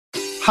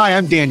Hi,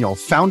 I'm Daniel,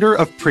 founder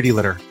of Pretty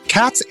Litter.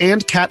 Cats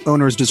and cat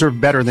owners deserve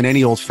better than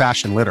any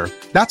old-fashioned litter.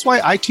 That's why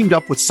I teamed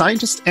up with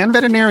scientists and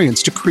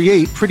veterinarians to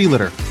create Pretty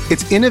Litter.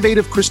 Its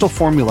innovative crystal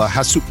formula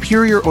has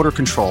superior odor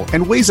control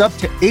and weighs up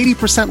to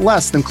 80%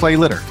 less than clay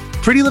litter.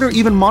 Pretty Litter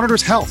even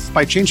monitors health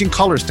by changing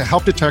colors to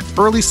help detect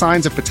early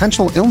signs of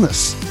potential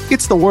illness.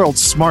 It's the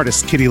world's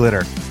smartest kitty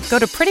litter. Go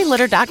to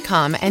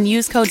prettylitter.com and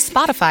use code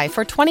SPOTIFY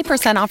for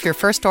 20% off your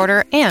first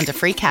order and a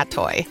free cat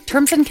toy.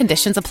 Terms and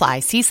conditions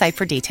apply. See site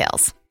for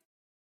details.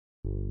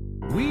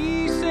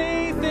 We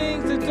say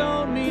things that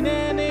don't mean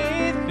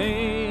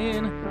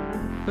anything,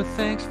 but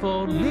thanks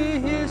for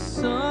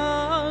listening.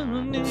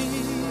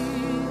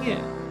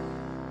 Yeah.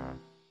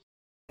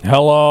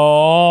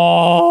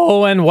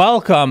 Hello and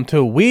welcome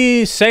to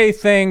We Say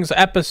Things,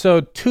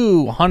 episode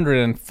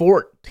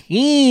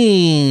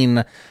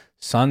 214.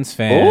 Suns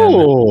fan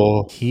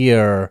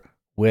here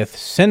with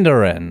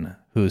Cinderin,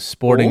 who's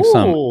sporting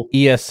some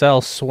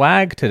ESL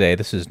swag today.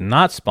 This is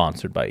not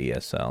sponsored by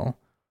ESL,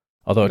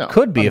 although it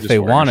could be if they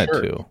wanted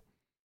to.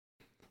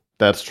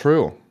 That's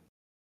true.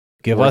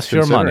 Give us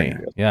your money.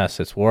 Yes,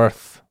 it's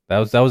worth. That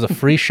was a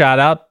free shout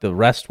out. The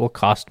rest will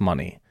cost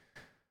money.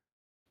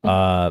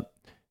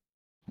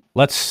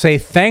 Let's say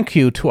thank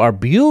you to our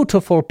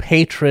beautiful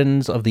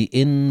patrons of the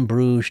In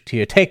Bruges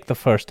tier. Take the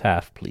first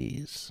half,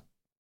 please.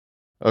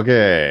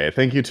 Okay,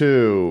 thank you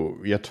to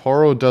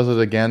Yatoro Does It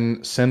Again,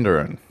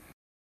 Cinderin.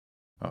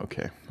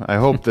 Okay, I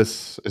hope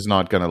this is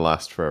not going to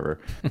last forever.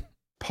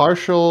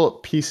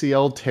 Partial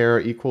PCL tear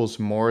equals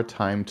more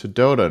time to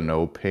Dota.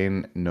 No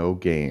pain, no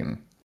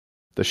gain.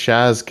 The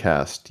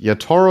Shazcast.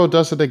 Yatoro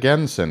Does It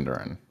Again,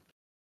 Cinderin.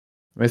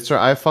 Mr.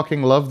 I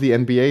fucking love the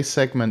NBA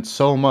segment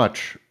so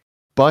much.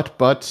 But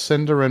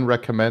Cinderin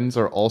recommends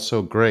are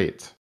also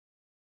great.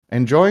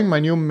 Enjoying my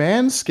new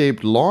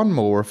Manscaped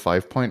Lawnmower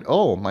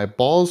 5.0. My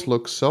balls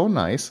look so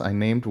nice, I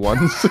named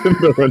one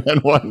Cinderin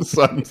and one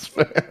Suns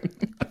fan.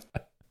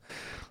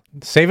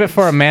 Save it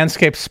for a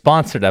Manscaped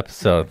sponsored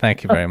episode.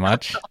 Thank you very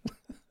much.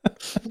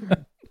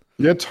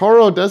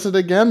 Yatoro Does It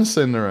Again,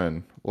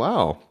 Cinderin.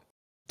 Wow.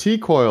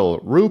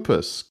 T-Coil,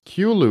 Rupus,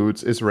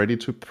 Q-Ludes is ready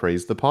to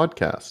praise the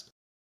podcast.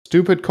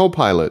 Stupid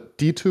Copilot,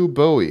 D2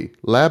 Bowie,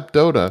 Lab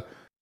Dota,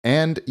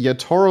 and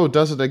Yatoro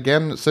Does It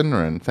Again,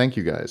 Cinderin. Thank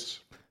you, guys.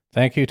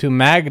 Thank you to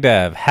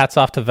Magdev. Hats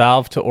off to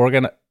Valve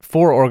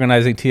for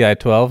organizing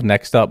TI-12.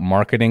 Next up,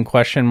 marketing ?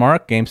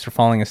 Games for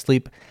Falling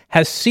Asleep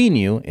has seen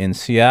you in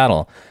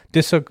Seattle.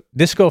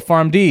 Disco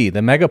Farm D,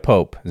 The Mega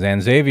Pope, Zan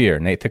Xavier,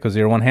 Nate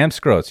Tickle01,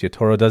 Hamscroats,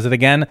 Yatoro Does It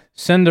Again,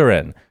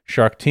 Cinderin,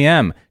 Shark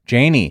TM,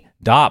 Janie,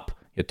 Dop,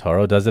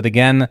 Yatoro Does It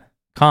Again,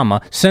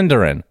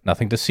 Cinderin,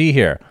 Nothing to See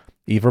Here,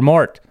 Eva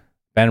Mort,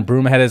 Ben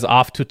Broomhead is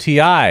off to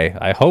TI.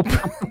 I hope.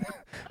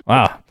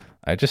 Wow.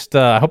 I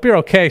hope you're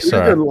okay,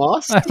 sir. You've been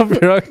lost? I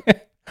hope you're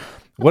okay.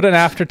 What an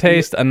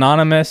aftertaste,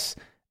 Anonymous.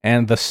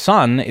 And the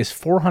sun is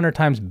 400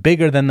 times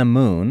bigger than the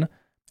moon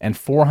and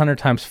 400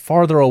 times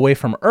farther away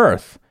from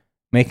Earth,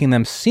 making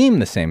them seem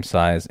the same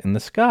size in the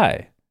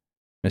sky.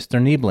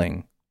 Mr.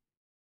 Niebling.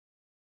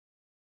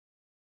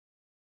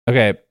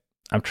 Okay,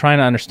 I'm trying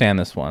to understand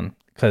this one,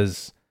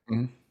 because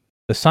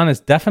the sun is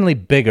definitely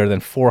bigger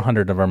than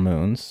 400 of our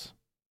moons.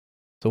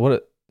 So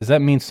what does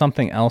that mean?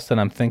 Something else that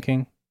I'm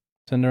thinking,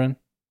 Cinderin?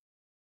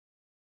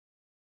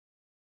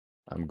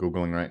 I'm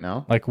Googling right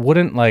now.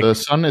 The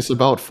sun is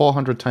about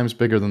 400 times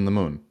bigger than the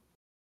moon.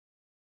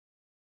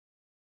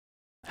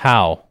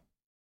 How?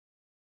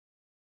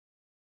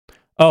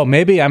 Oh,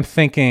 maybe I'm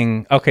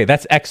thinking, okay,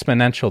 that's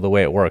exponential the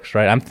way it works,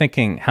 right? I'm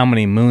thinking how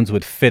many moons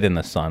would fit in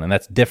the sun, and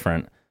that's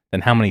different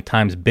than how many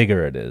times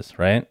bigger it is,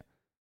 right?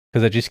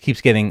 Because it just keeps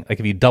getting,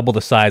 if you double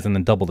the size and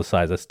then double the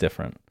size, that's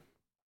different.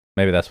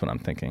 Maybe that's what I'm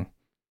thinking.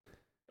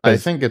 I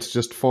think it's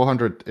just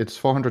 400, it's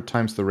 400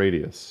 times the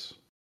radius.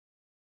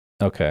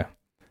 Okay.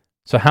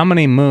 So how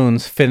many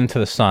moons fit into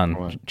the sun?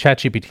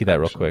 ChatGPT that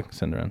real quick,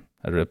 Cinderin.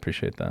 I'd really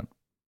appreciate that.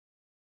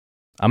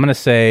 I'm going to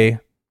say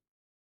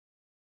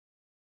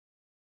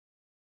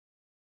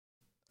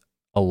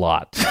a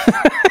lot.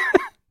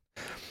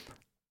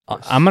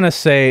 I'm going to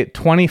say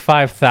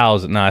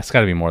 25,000. No, it's got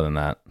to be more than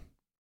that.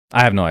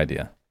 I have no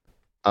idea.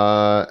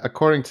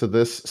 According to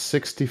this,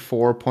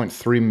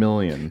 64.3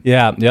 million.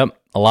 Yeah, yep.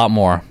 A lot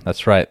more.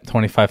 That's right.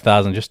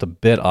 25,000, just a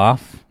bit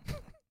off.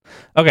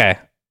 Okay.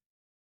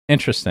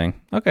 Interesting.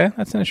 Okay,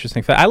 that's an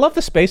interesting fact. I love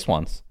the space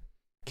ones.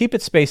 Keep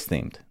it space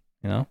themed,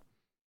 you know?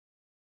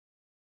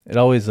 It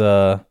always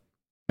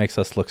makes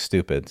us look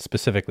stupid,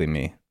 specifically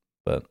me,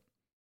 but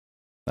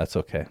that's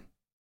okay.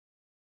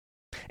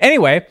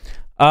 Anyway,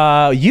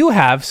 you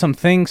have some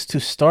things to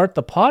start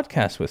the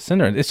podcast with,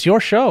 Cinder. It's your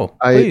show.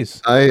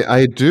 Please.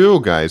 I do,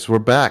 guys. We're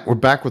back. We're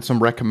back with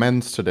some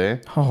recommends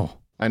today. Oh.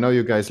 I know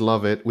you guys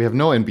love it. We have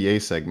no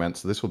NBA segment,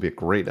 so this will be a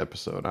great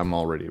episode. I'm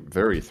already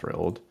very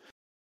thrilled.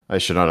 I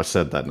should not have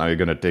said that. Now you're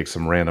going to dig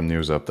some random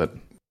news up that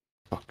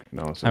Fuck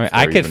knows. I mean, if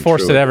I they're could even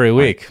force true it at every this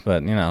point. week,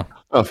 but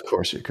Of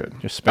course you could.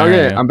 just sparing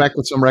Okay, you. I'm back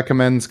with some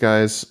recommends,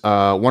 guys.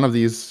 One of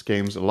these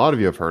games a lot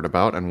of you have heard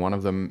about, and one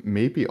of them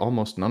maybe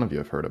almost none of you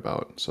have heard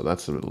about. So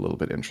that's a little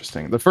bit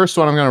interesting. The first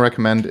one I'm going to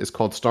recommend is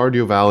called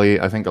Stardew Valley.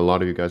 I think a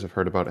lot of you guys have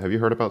heard about it. Have you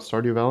heard about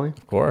Stardew Valley?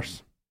 Of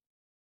course.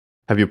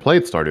 Have you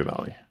played Stardew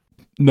Valley?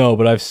 No,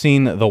 but I've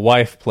seen the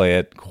wife play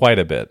it quite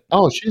a bit.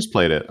 Oh, she's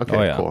played it. Okay,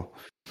 Oh, yeah. cool.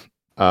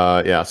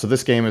 Yeah, so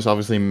this game is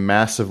obviously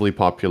massively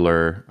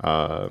popular,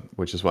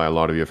 which is why a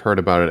lot of you have heard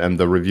about it, and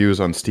the reviews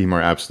on Steam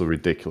are absolutely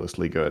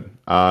ridiculously good.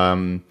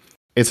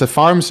 It's a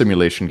farm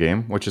simulation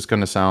game, which is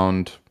going to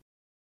sound,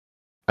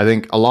 I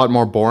think, a lot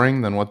more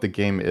boring than what the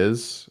game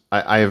is.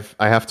 I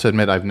have to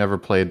admit, I've never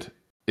played.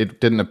 It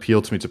didn't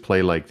appeal to me to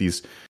play like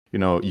these,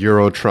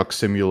 Euro Truck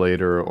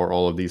Simulator or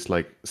all of these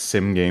like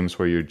sim games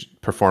where you're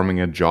performing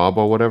a job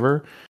or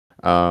whatever.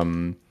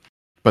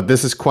 But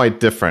this is quite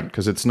different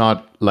because it's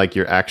not like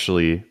you're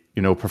actually,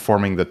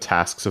 performing the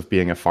tasks of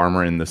being a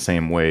farmer in the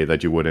same way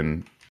that you would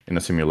in a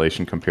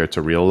simulation compared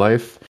to real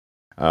life.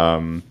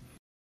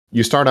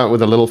 You start out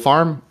with a little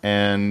farm,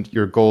 and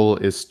your goal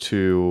is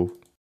to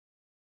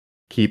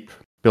keep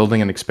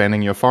building and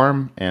expanding your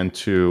farm and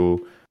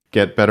to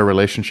get better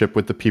relationship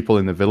with the people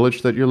in the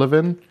village that you live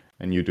in.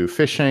 And you do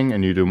fishing,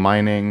 and you do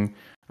mining,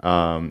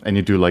 and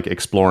you do like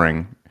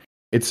exploring.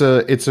 It's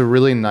a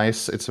really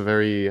nice. It's a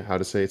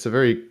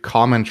very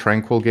calm and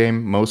tranquil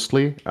game.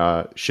 Mostly,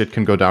 shit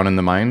can go down in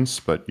the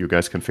mines, but you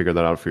guys can figure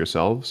that out for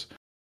yourselves.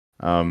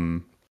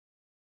 But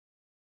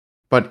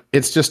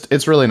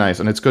it's really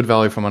nice, and it's good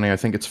value for money. I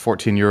think it's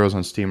 14 euros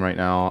on Steam right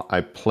now. I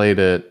played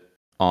it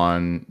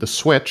on the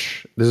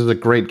Switch. This is a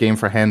great game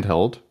for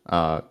handheld.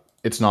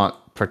 It's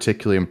not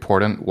particularly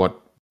important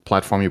what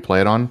platform you play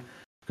it on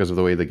because of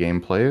the way the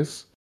game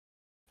plays.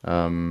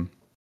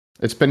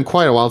 It's been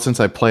quite a while since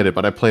I played it,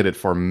 but I played it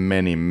for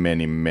many,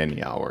 many,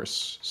 many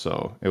hours.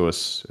 So it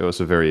was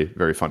a very,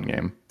 very fun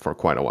game for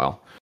quite a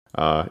while.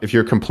 If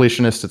you're a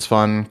completionist, it's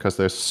fun because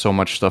there's so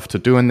much stuff to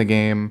do in the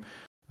game.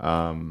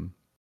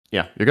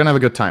 Yeah, you're gonna have a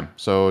good time.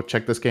 So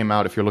check this game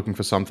out if you're looking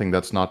for something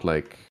that's not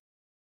like.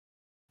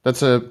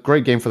 That's a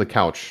great game for the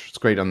couch. It's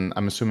great on.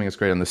 I'm assuming it's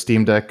great on the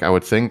Steam Deck. I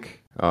would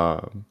think.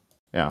 Yeah,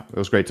 it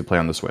was great to play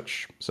on the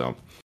Switch. So.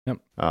 Yep.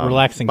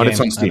 Relaxing but game.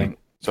 it's on Steam, I think,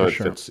 so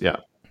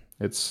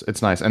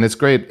it's nice, and it's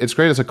great. It's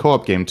great as a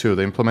co-op game too.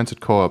 They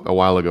implemented co-op a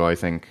while ago, I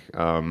think,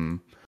 and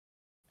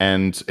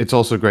it's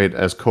also great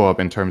as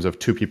co-op in terms of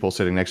two people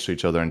sitting next to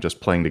each other and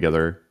just playing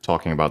together,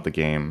 talking about the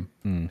game,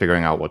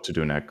 figuring out what to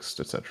do next,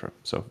 etc.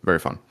 So very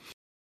fun.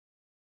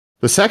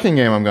 The second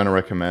game I'm going to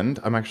recommend,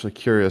 I'm actually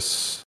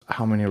curious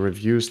how many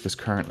reviews this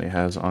currently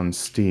has on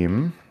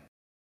Steam.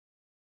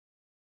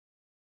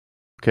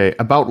 Okay,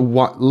 about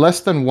less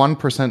than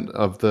 1%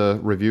 of the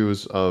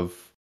reviews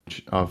of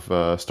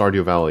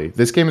Stardew Valley.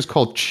 This game is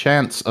called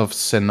Chants of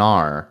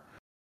Sennaar.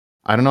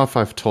 I don't know if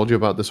I've told you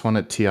about this one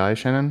at TI,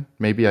 Shannon.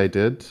 Maybe I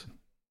did.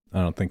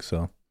 I don't think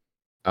so.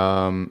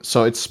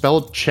 So it's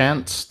spelled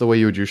chance the way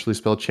you would usually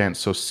spell chance.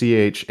 So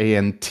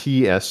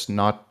CHANTS,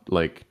 not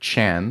like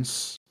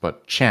chance,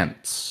 but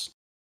chance.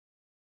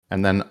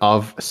 And then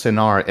of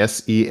Sennaar,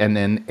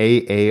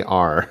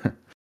 SENNAAR.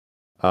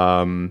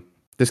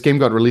 This game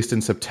got released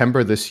in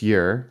September this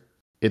year.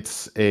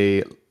 It's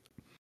a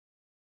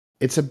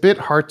bit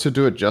hard to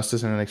do it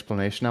justice in an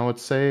explanation, I would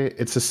say.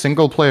 It's a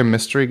single-player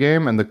mystery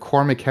game, and the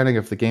core mechanic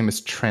of the game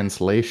is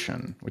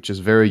translation, which is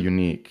very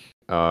unique.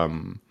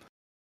 You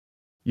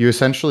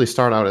essentially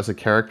start out as a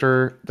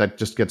character that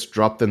just gets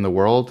dropped in the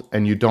world,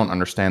 and you don't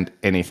understand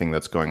anything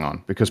that's going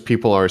on, because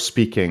people are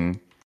speaking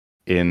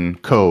in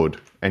code,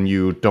 and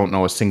you don't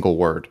know a single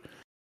word.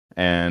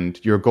 And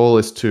your goal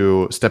is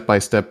to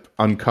step-by-step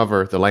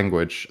uncover the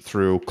language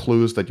through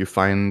clues that you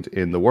find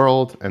in the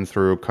world and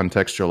through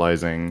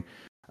contextualizing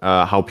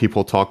how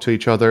people talk to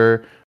each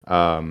other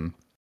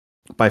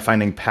by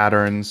finding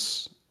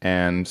patterns,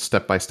 and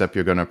step-by-step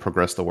you're going to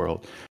progress the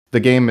world. The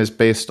game is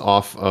based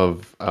off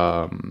of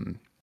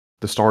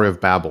the story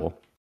of Babel,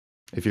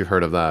 if you've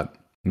heard of that.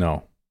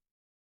 No.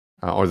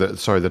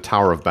 The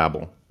Tower of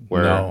Babel.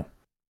 Where No.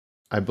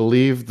 I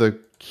believe the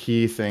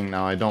key thing,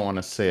 now I don't want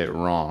to say it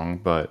wrong,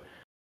 but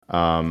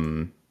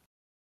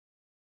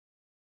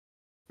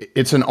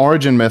it's an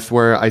origin myth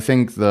where I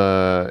think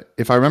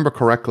if I remember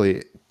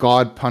correctly,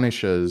 God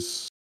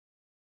punishes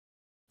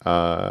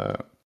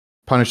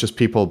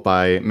people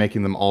by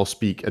making them all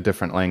speak a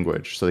different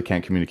language, so they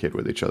can't communicate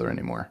with each other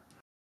anymore.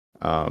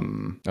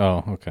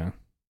 Oh, okay.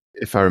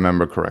 If I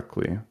remember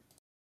correctly.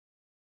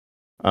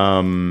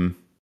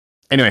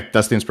 Anyway,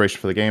 that's the inspiration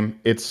for the game.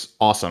 It's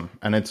awesome,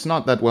 and it's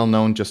not that well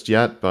known just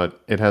yet,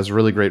 but it has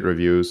really great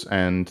reviews.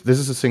 And this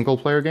is a single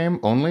player game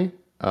only,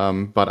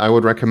 but I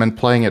would recommend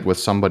playing it with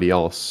somebody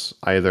else.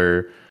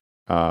 Either,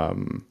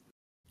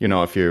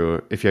 if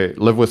you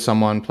live with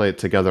someone, play it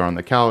together on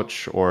the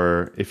couch,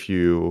 or if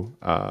you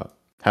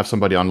have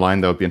somebody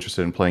online that would be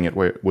interested in playing it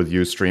with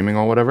you streaming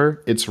or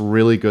whatever. It's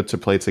really good to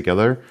play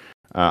together.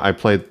 I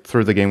played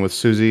through the game with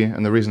Susie,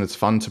 and the reason it's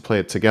fun to play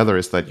it together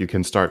is that you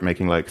can start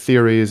making like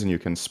theories, and you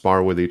can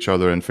spar with each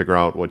other and figure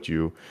out what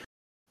you're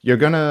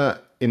gonna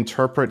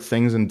interpret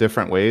things in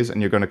different ways, and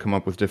you're going to come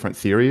up with different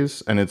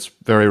theories, and it's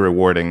very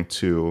rewarding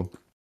to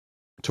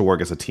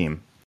work as a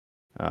team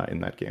in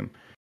that game.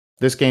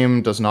 This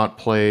game does not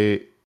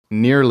play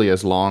nearly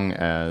as long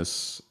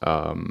as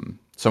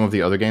some of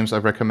the other games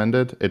I've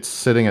recommended. It's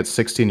sitting at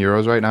 16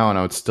 euros right now, and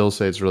I would still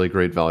say it's really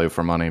great value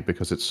for money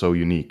because it's so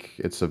unique.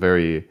 It's a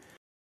very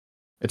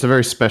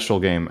special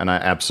game, and I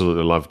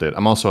absolutely loved it.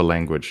 I'm also a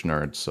language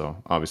nerd, so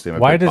obviously I'm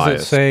a Why bit does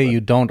biased, it say but- you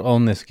don't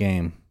own this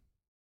game?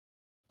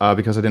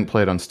 Because I didn't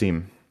play it on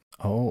Steam.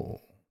 Oh.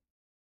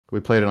 We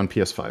played it on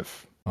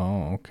PS5.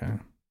 Oh, okay.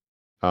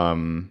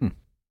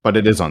 But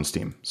it is on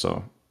Steam,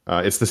 so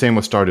it's the same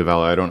with Stardew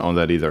Valley. I don't own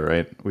that either,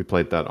 right? We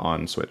played that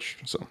on Switch,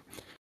 so.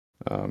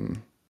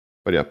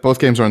 But yeah, both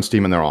games are on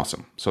Steam and they're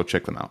awesome, so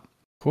check them out.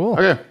 Cool.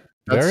 Okay,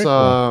 that's Very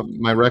cool.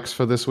 my recs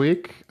for this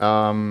week.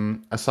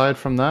 Aside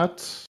from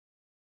that,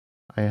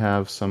 I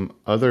have some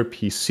other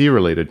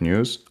PC-related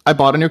news. I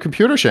bought a new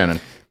computer, Shannon.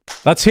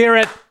 Let's hear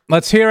it.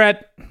 Let's hear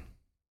it.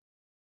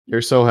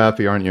 You're so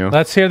happy, aren't you?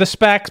 Let's hear the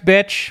specs,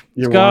 bitch.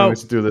 You Let's wanted go. me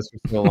to do this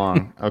for so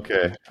long.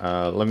 Okay,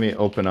 let me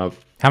open up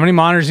How many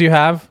monitors do you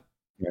have?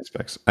 my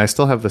specs. I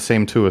still have the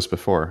same two as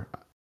before.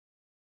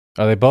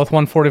 Are they both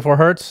 144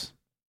 hertz?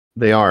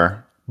 They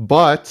are.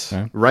 But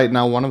Okay. right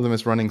now, one of them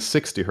is running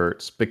 60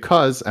 hertz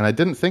because, and I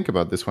didn't think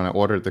about this when I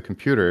ordered the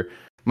computer,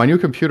 my new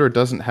computer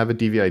doesn't have a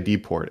DVI-D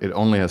port. It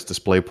only has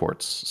display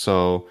ports.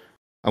 So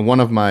one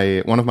of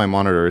my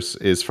monitors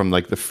is from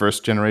like the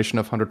first generation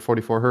of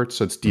 144 hertz,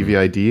 so it's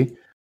DVI-D.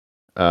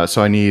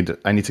 So I need to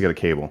get a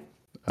cable.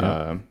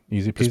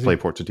 Easy peasy. Display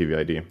port to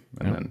DVI-D.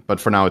 And then, but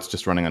for now, it's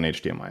just running on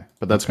HDMI.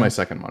 But that's my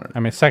second monitor. I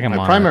mean, second My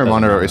monitor. primary doesn't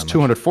monitor matter is that much.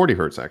 240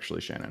 hertz,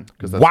 actually, Shannon.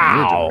 Because that's the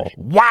new Wow. generation.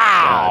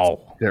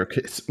 Wow.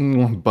 It's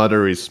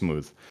buttery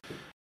smooth.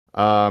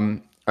 All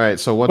right,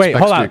 so what Wait, specs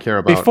hold do on. you care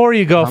about? Before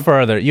you go Uh-huh.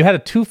 further, you had a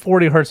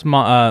 240 hertz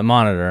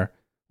monitor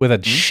with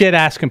a shit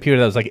ass computer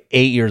that was like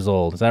 8 years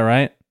old. Is that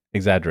right?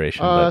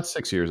 Exaggeration. but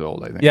 6 years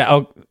old, I think. yeah.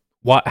 Oh,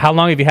 how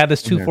long have you had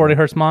this 240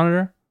 hertz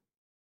monitor?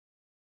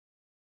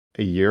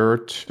 A year or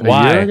two.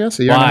 Why? A year, I guess?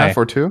 A year and a Why? half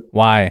or two?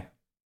 Why?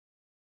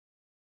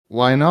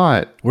 Why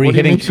not? Were you What do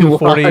hitting mean,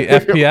 240 why?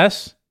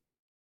 FPS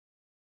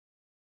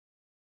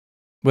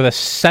with a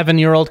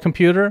 7-year-old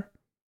computer?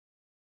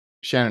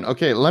 Shannon,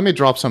 okay, let me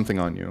drop something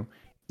on you.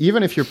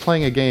 Even if you're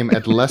playing a game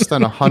at less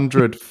than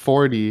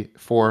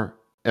 144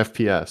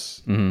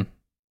 FPS, Mm-hmm.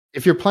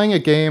 if you're playing a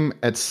game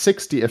at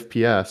 60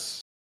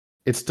 FPS,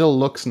 it still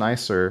looks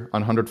nicer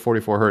on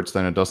 144 hertz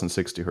than it does on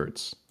 60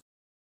 hertz.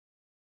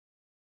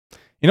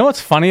 You know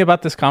what's funny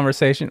about this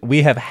conversation?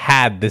 We have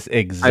had this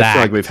exact I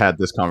feel like we've had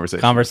this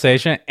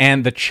conversation.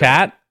 and the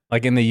chat,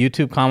 like in the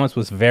YouTube comments,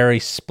 was very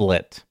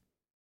split.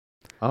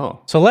 Oh.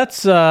 So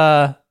let's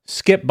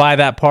skip by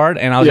that part,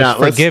 and I'll Yeah, just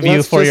forgive you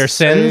let's for just your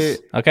sins.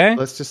 say- Okay?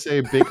 Let's just say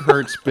big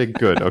hurts, big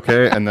good,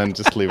 okay? And then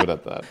just leave it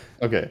at that.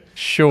 Okay.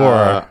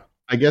 Sure.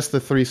 I guess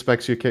the three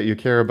specs you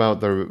care about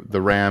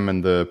the RAM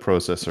and the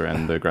processor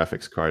and the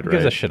graphics card, Who right?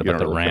 gives a shit You about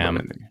don't the really care RAM?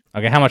 about anything.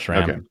 Okay, how much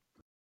RAM? Okay.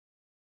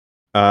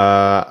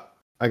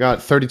 I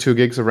got 32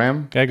 gigs of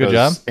RAM. Okay, good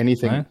 'cause job.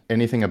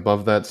 Anything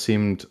above that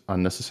seemed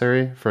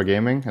unnecessary for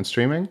gaming and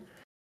streaming.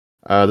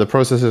 The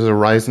processor is a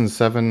Ryzen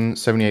 7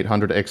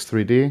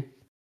 7800X3D.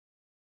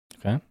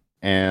 Okay.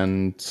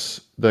 And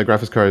the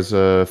graphics card is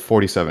a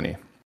 4070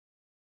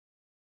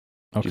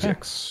 Okay.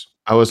 GTX.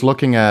 I was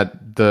looking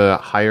at the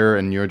higher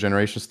and newer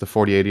generations, the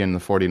 4080 and the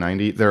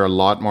 4090. They're a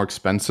lot more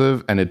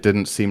expensive, and it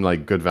didn't seem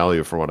like good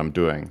value for what I'm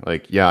doing.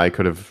 Like, yeah, I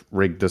could have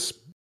rigged this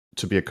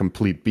to be a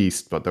complete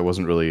beast, but there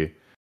wasn't really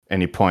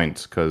any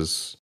point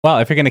because... Well,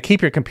 if you're going to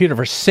keep your computer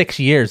for 6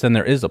 years, then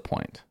there is a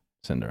point,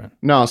 Cinderin.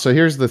 No, so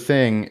here's the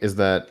thing, is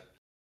that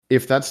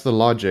if that's the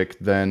logic,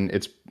 then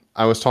it's...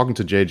 I was talking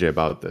to JJ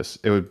about this.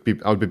 I would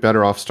be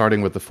better off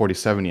starting with the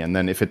 4070, and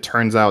then if it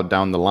turns out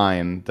down the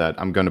line that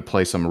I'm going to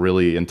play some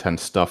really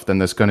intense stuff, then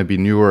there's going to be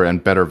newer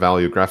and better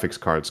value graphics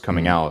cards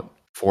coming out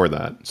for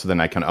that. So then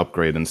I can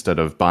upgrade instead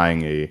of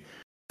buying a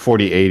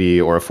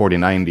 4080 or a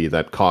 4090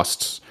 that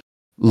costs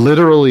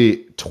literally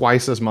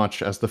twice as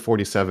much as the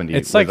 4070.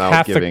 It's like without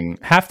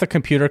half the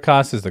computer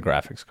cost is the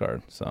graphics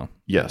card. So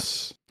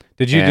Yes.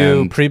 did you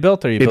do And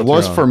pre-built or you built It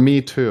was your own? for me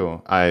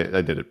too. I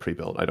did it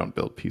pre-built. I don't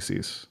build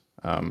PCs.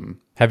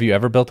 Have you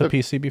ever built a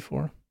PC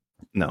before?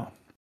 No.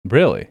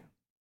 Really?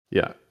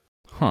 Yeah.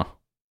 Huh.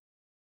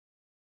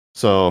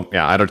 So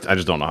yeah, I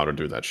just don't know how to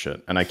do that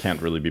shit, and I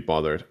can't really be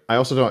bothered. I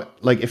also don't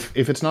like if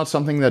it's not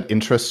something that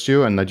interests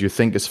you and that you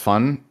think is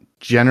fun.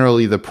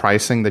 Generally, the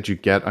pricing that you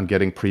get on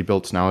getting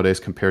pre-built nowadays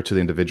compared to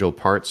the individual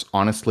parts,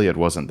 honestly, it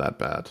wasn't that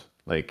bad.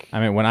 Like, I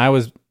mean,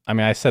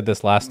 I said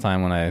this last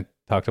time when I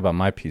talked about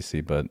my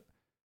PC, but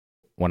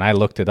when I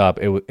looked it up,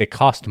 it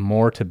cost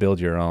more to build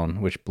your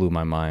own, which blew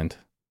my mind.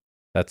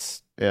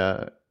 That's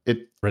yeah,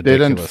 it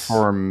ridiculous. didn't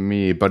for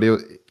me, but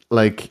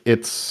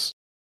it's.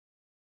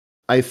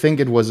 I think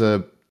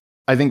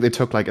they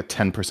took like a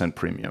 10%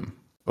 premium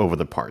over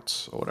the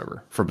parts or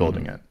whatever for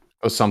building it.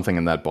 Or something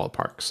in that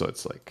ballpark. So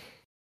it's like,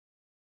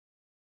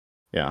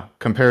 Yeah,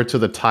 compared to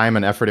the time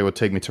and effort it would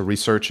take me to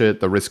research it,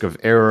 the risk of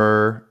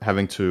error,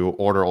 having to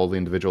order all the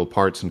individual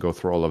parts and go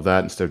through all of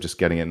that instead of just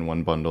getting it in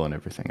one bundle and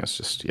everything. It's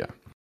just, yeah.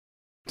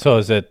 So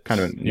is it Kind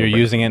of you're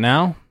using it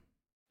now?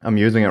 I'm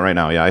using it right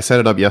now. Yeah, I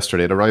set it up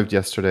yesterday. It arrived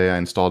yesterday. I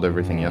installed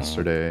everything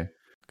yesterday.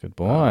 Good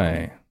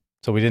boy.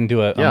 So we didn't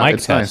do a Yeah, mic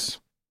it's test. nice.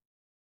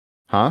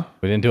 Huh?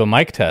 We didn't do a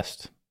mic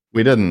test.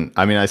 We didn't.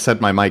 I mean, I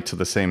set my mic to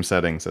the same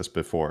settings as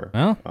before.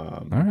 Well,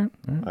 all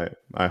right.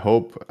 I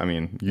hope. I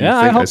mean, you Yeah,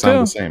 I think hope I sound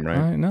too. the same,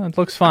 right? No, it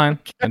looks fine.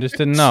 I just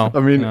didn't know.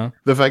 I mean, you know?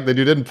 the fact that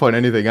you didn't point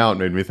anything out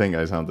made me think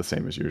I sound the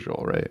same as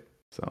usual, right?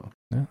 So,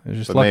 Yeah, you're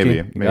just but lucky.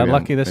 maybe You got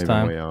lucky this maybe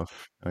time. I'm way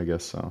off. I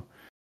guess so.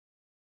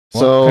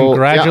 Well, So,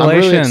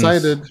 congratulations. Yeah, I'm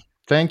really excited.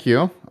 Thank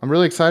you. I'm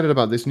really excited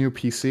about this new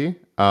PC.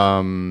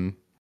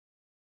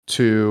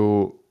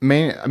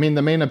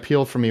 The main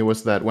appeal for me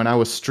was that when I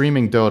was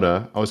streaming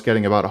Dota, I was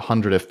getting about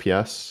 100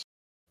 FPS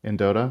in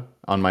Dota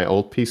on my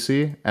old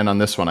PC, and on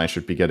this one I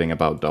should be getting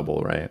about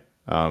double, right?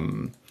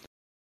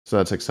 So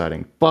that's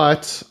exciting.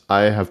 But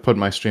I have put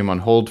my stream on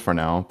hold for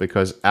now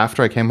because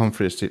after I came home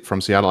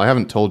from Seattle, I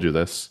haven't told you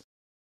this.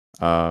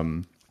 I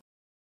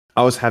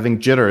was having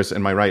jitters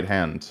in my right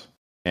hand,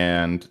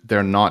 and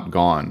they're not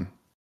gone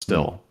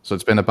still. So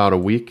it's been about a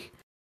week.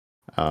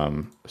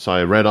 So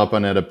I read up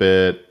on it a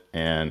bit,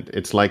 and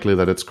it's likely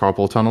that it's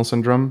carpal tunnel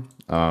syndrome.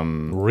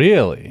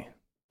 Really?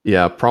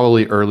 Yeah,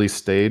 probably early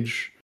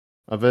stage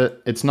of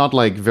it. It's not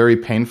like very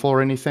painful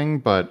or anything,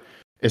 but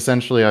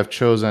essentially I've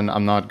chosen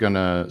I'm not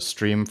gonna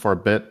stream for a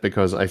bit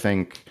because I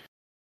think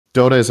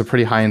Dota is a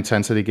pretty high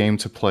intensity game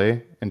to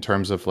play in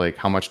terms of like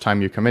how much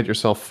time you commit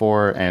yourself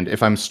for. And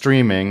if I'm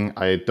streaming,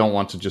 I don't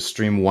want to just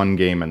stream one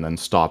game and then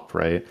stop,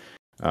 right?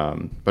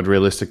 But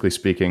realistically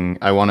speaking,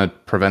 I want to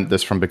prevent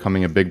this from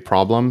becoming a big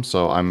problem.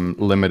 So I'm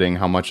limiting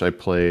how much I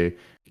play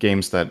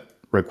games that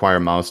require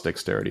mouse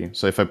dexterity.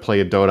 So if I play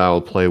a Dota,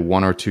 I'll play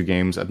 1 or 2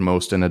 games at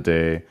most in a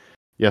day.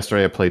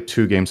 Yesterday, I played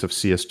 2 games of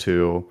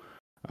CS2,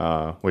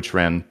 which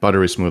ran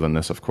buttery smooth on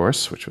this, of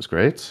course, which was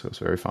great. It was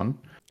very fun.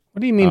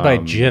 What do you mean by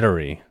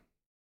jittery?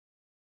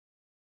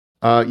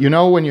 You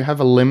know when you have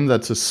a limb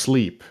that's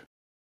asleep,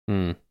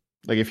 like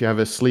if you have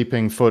a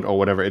sleeping foot or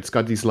whatever, it's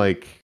got these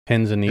like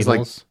pins and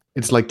needles.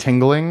 It's like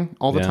tingling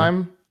all the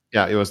time.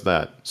 Yeah, it was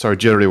that. Sorry,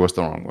 jittery was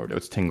the wrong word. It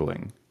was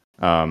tingling.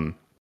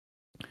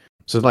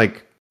 So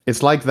like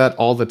it's like that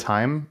all the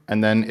time.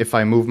 And then if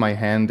I move my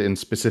hand in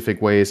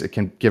specific ways, it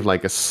can give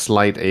like a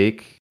slight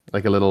ache,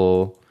 like a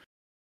little.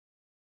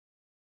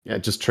 Yeah,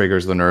 it just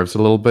triggers the nerves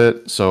a little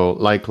bit. So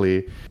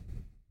likely.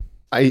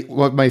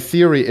 What my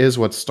theory is,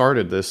 what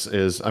started this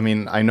is, I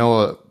mean, I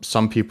know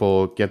some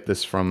people get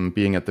this from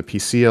being at the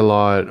PC a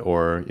lot,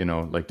 or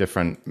like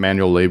different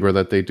manual labor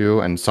that they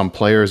do, and some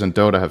players in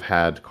Dota have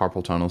had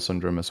carpal tunnel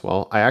syndrome as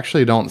well. I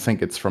actually don't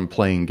think it's from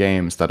playing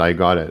games that I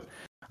got it.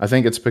 I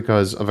think it's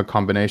because of a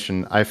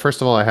combination.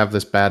 First of all, I have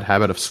this bad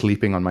habit of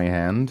sleeping on my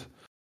hand,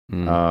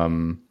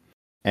 and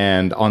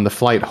on the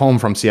flight home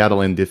from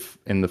Seattle in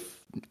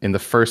the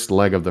first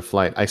leg of the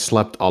flight, I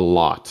slept a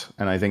lot.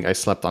 And I think I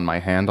slept on my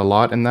hand a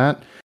lot in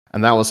that.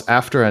 And that was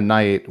after a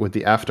night with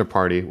the after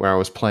party where I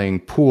was playing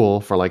pool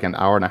for like an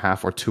hour and a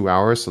half or 2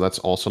 hours. So that's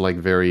also like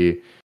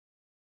very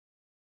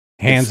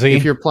handsy.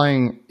 If you're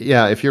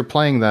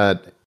playing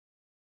that,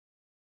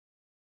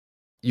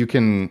 you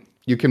can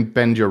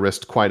bend your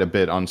wrist quite a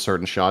bit on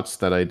certain shots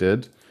that I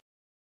did.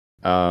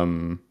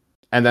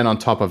 And then on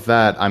top of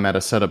that, I'm at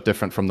a setup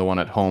different from the one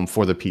at home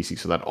for the PC,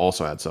 so that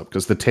also adds up.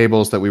 Because the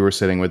tables that we were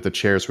sitting with, the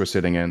chairs we're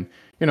sitting in,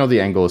 the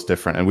angle is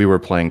different. And we were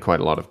playing quite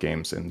a lot of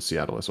games in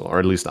Seattle as well. Or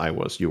at least I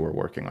was. You were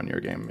working on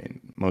your game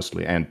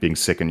mostly, and being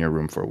sick in your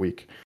room for a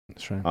week.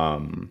 That's right.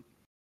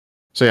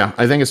 So yeah,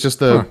 I think it's just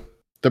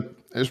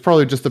it's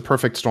probably just the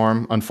perfect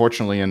storm,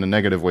 unfortunately in a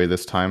negative way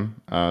this time,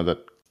 that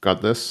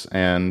got this.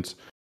 And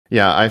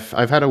yeah,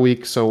 I've had a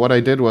week. So what I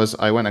did was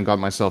I went and got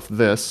myself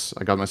this.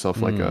 I got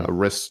myself like a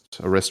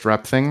wrist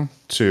wrap thing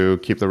to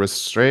keep the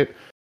wrist straight.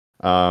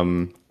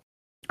 I'm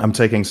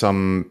taking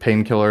some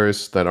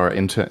painkillers that are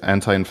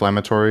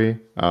anti-inflammatory,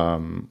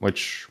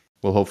 which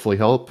will hopefully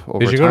help over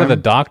time. Did you go to the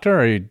doctor,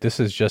 or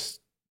this is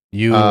just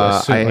you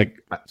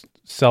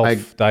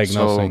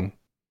self-diagnosing? So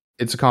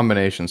it's a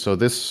combination. So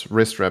this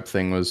wrist wrap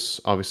thing was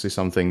obviously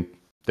something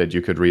that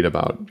you could read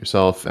about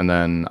yourself. And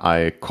then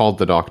I called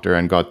the doctor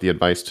and got the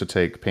advice to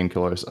take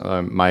painkillers.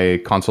 My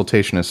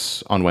consultation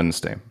is on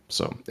Wednesday.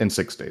 So in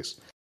 6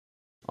 days,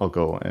 I'll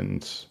go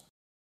and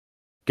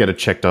get it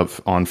checked up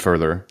on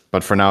further.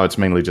 But for now, it's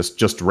mainly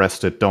just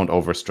rest it. Don't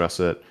overstress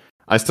it.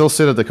 I still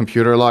sit at the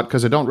computer a lot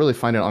because I don't really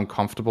find it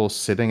uncomfortable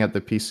sitting at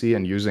the PC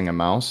and using a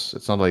mouse.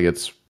 It's not like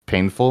it's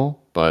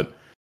painful, but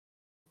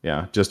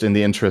yeah, just in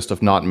the interest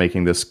of not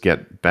making this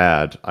get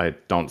bad, I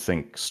don't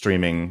think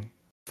streaming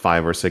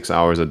 5 or 6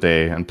 hours a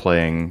day and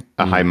playing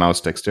a high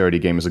mouse dexterity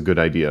game is a good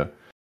idea.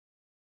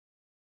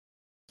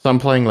 So I'm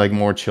playing like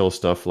more chill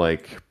stuff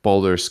like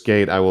Baldur's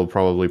Gate. I will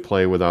probably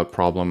play without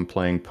problem.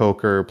 Playing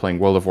poker, playing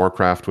World of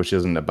Warcraft, which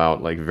isn't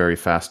about like very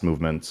fast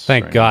movements.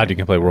 Thank God you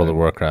can play World of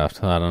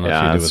Warcraft. I don't know if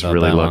you do that's without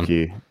really that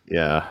lucky. one.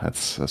 Yeah,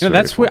 that's You know,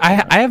 that's weird.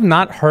 I have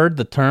not heard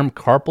the term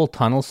carpal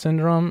tunnel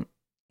syndrome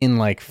in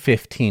like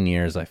 15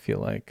 years. I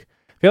feel like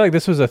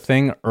this was a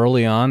thing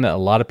early on that a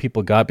lot of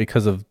people got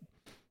because of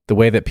the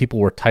way that people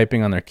were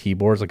typing on their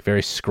keyboards, like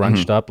very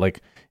scrunched up.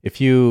 Like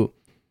if you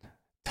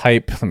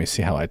type, let me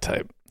see how I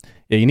type.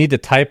 Yeah, you need to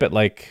type at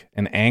like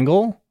an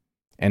angle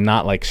and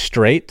not like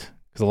straight,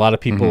 because a lot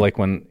of people like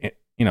when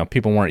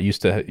people weren't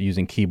used to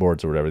using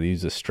keyboards or whatever, they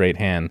use a straight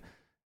hand,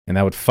 and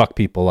that would fuck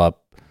people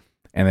up,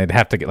 and they'd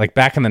have to get like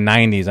back in the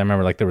 90s. I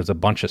remember like there was a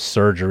bunch of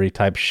surgery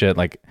type shit,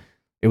 like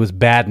it was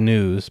bad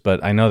news,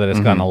 but I know that it's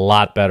gotten a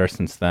lot better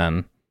since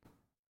then.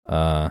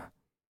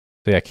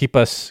 So yeah, keep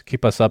us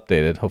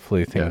updated.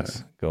 Hopefully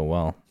things go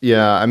well.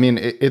 Yeah, I mean,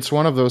 it's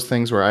one of those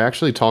things where I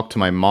actually talked to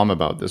my mom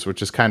about this,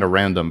 which is kind of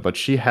random, but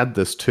she had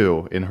this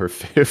too in her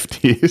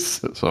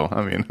 50s. So,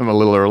 I mean, I'm a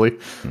little early.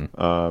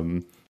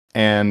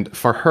 And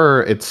for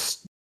her,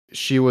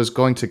 she was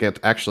going to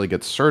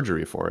get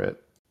surgery for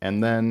it.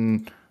 And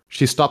then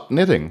she stopped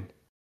knitting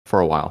for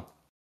a while.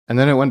 And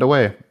then it went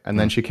away. And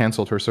then she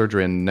canceled her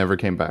surgery and never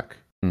came back.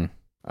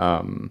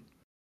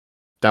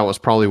 That was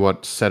probably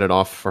what set it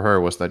off for her,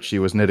 was that she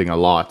was knitting a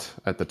lot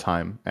at the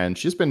time. And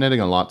she's been knitting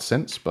a lot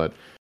since, but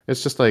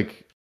it's just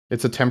like,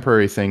 it's a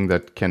temporary thing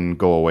that can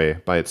go away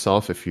by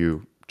itself if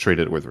you treat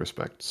it with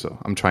respect. So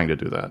I'm trying to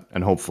do that.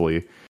 And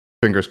hopefully,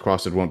 fingers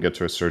crossed, it won't get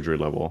to a surgery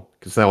level,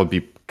 because that would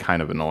be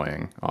kind of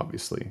annoying,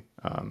 obviously.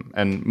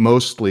 And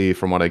mostly,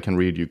 from what I can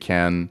read,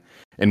 in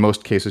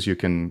most cases, you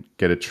can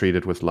get it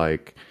treated with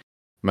like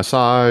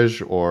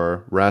massage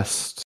or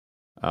rest.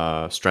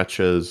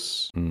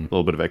 Stretches, a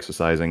little bit of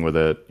exercising with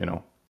it,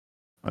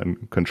 a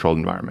controlled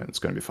environment. It's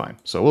going to be fine.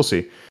 So we'll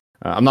see.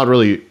 I'm not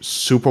really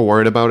super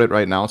worried about it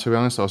right now, to be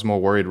honest. I was more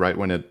worried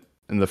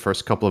in the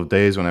first couple of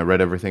days when I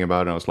read everything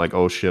about it. I was like,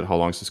 oh shit, how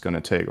long is this going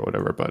to take or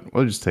whatever. But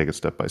we'll just take it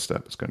step by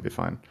step. It's going to be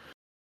fine.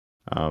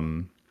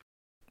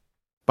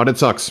 But it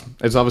sucks.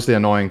 It's obviously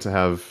annoying to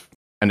have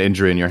an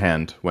injury in your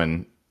hand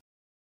when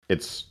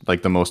it's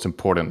like one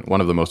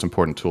of the most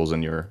important tools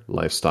in your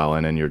lifestyle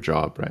and in your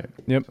job, right?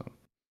 Yep. So.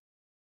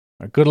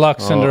 Good luck,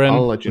 Cinderin.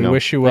 I'll let you know. We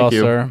wish you well,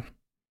 sir.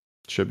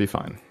 Should be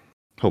fine.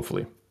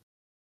 Hopefully.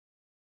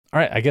 All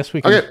right, I guess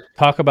we can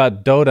talk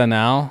about Dota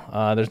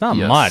now. There's not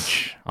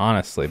much,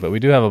 honestly, but we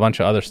do have a bunch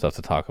of other stuff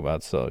to talk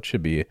about, so it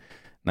should be a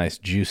nice,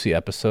 juicy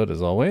episode,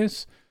 as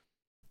always.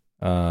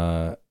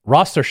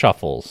 Roster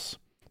shuffles.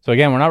 So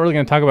again, we're not really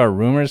going to talk about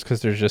rumors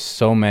because there's just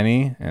so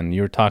many, and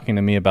you were talking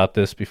to me about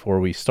this before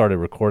we started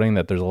recording,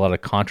 that there's a lot of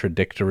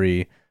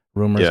contradictory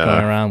rumors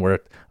going around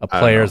where a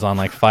player's on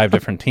like 5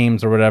 different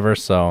teams or whatever,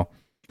 so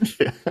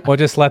we'll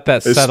just let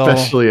that settle.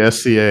 Especially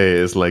SCA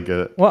is like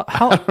I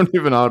don't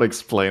even know how to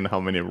explain how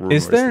many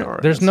rumors there are.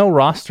 There's no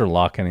roster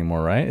lock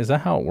anymore, right? Is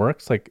that how it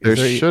works? Like there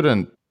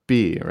shouldn't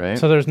be, right?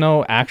 So there's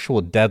no actual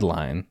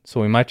deadline,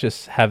 so we might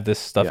just have this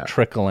stuff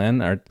trickle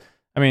in. Or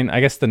I mean, I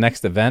guess the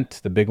next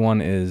event, the big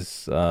one,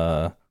 is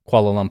Kuala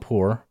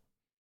Lumpur.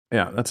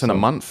 Yeah, that's in a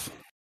month.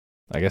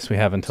 I guess we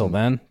have until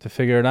then to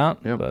figure it out.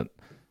 Yep. But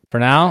for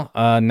now,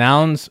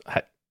 Nouns,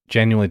 I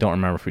genuinely don't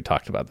remember if we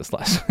talked about this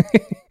last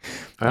week.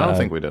 I don't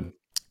think we did.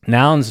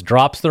 Nouns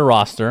drops their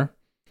roster,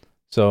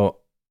 so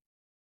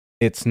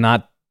it's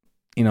not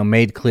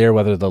made clear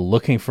whether they're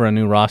looking for a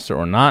new roster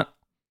or not.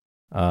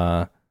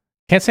 Can't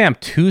say I'm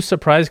too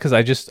surprised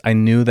because I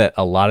knew that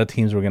a lot of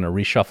teams were going to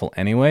reshuffle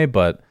anyway,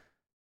 but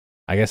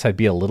I guess I'd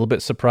be a little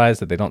bit surprised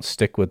that they don't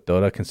stick with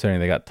Dota considering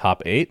they got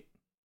top 8.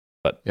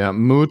 But yeah,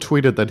 Moo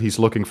tweeted that he's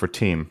looking for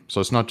team,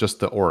 so it's not just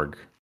the org.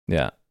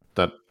 Yeah.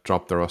 That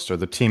dropped the roster.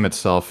 The team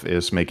itself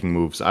is making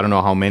moves. I don't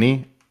know how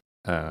many,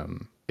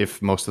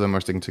 if most of them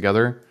are sticking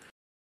together.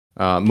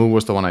 Moo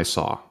was the one I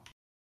saw.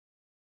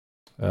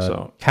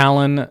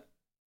 Talon,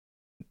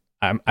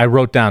 I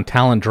wrote down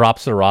Talon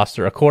drops the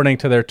roster. According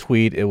to their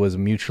tweet, it was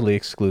mutually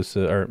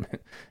exclusive, or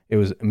it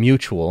was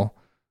mutual.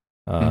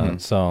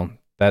 So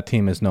that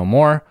team is no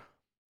more.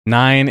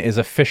 9 is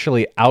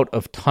officially out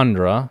of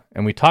Tundra,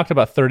 and we talked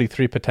about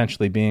 33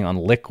 potentially being on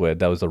Liquid.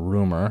 That was a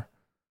rumor.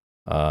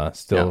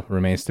 Still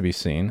remains to be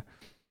seen.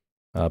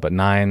 But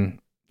 9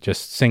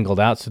 just singled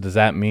out. So does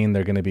that mean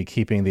they're going to be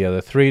keeping the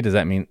other 3? Does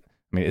that mean,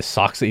 is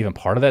Soxa even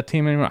part of that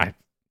team anymore?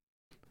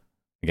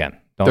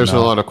 There's a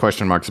lot of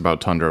question marks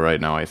about Tundra right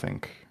now, I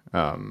think.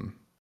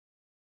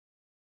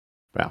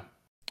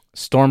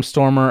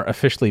 Stormer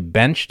officially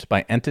benched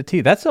by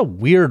Entity. That's a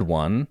weird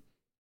one.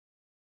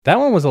 That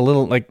one was a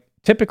little like,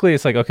 typically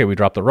it's like, okay, we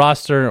dropped the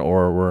roster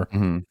or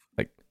we're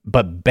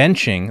but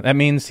benching, that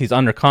means he's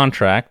under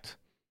contract.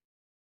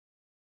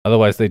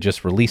 Otherwise, they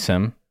just release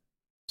him.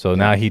 So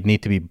now he'd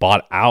need to be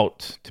bought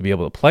out to be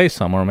able to play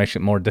somewhere, makes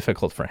it more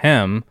difficult for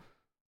him.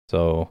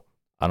 So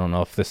I don't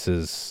know if this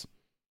is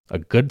a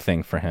good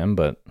thing for him,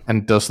 but...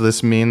 And does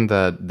this mean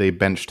that they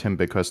benched him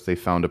because they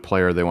found a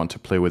player they want to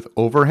play with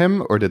over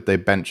him, or did they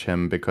bench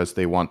him because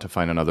they want to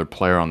find another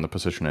player on the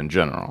position in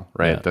general,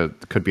 right?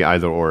 That could be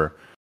either or.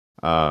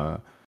 Uh,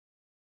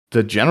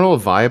 the general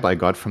vibe I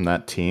got from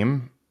that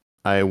team,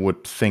 I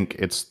would think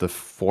it's the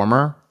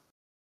former,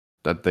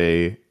 that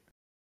they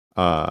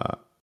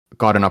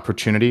got an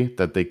opportunity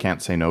that they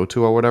can't say no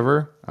to or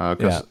whatever.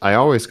 Because I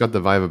always got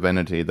the vibe of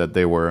Entity that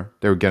they were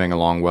getting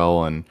along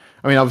well, and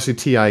I mean obviously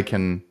TI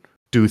can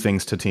do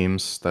things to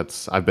teams.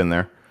 I've been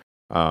there,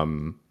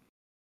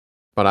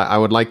 but I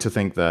would like to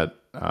think that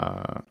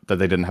that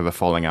they didn't have a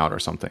falling out or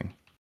something.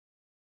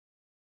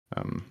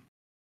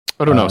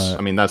 But who knows?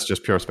 I mean, that's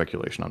just pure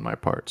speculation on my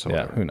part. So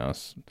yeah, who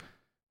knows?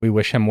 We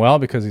wish him well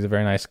because he's a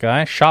very nice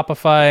guy.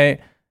 Shopify,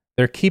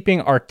 they're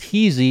keeping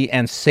RTZ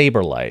and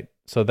Saberlight.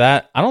 So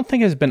that I don't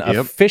think has been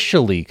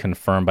officially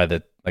confirmed by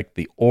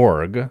the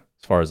org, as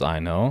far as I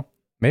know.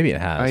 Maybe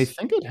it has. I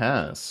think it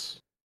has.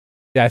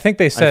 Yeah, I think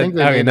they said. I think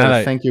they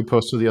made a thank you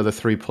post to the other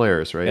 3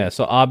 players, right? Yeah.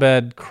 So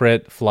Abed,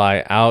 Crit,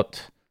 Fly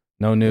out.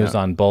 No news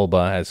on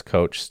Bulba as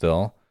coach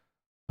still.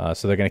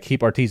 So they're going to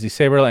keep RTZ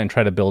Saberlight and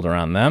try to build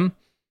around them.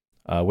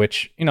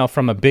 Which,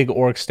 from a big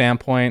org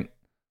standpoint,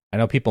 I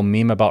know people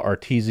meme about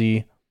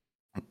RTZ,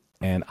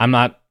 and I'm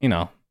not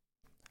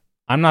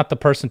the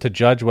person to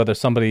judge whether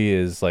somebody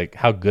is like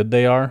how good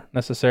they are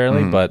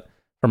necessarily, but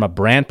from a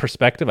brand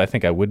perspective, I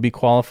think I would be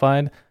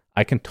qualified.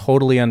 I can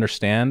totally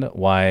understand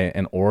why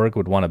an org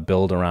would want to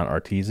build around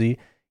RTZ,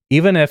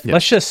 even if,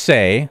 let's just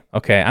say,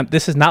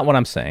 this is not what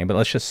I'm saying, but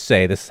let's just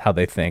say this is how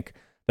they think.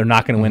 They're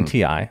not going to win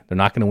TI. They're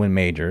not going to win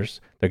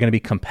majors. They're going to be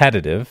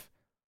competitive.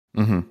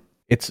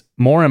 It's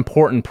more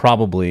important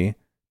probably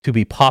to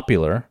be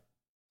popular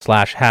 /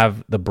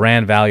 have the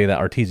brand value that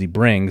RTZ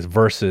brings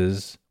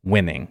versus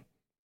winning.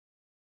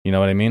 You know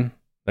what I mean?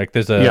 Like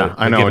there's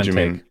I know what you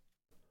mean.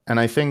 And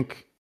I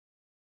think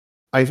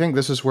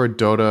this is where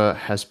Dota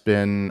has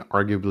been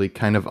arguably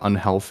kind of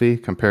unhealthy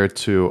compared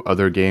to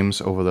other games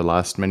over the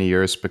last many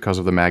years because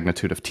of the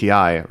magnitude of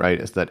TI,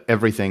 right? Is that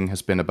everything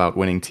has been about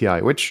winning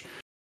TI, which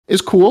is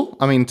cool.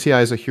 I mean, TI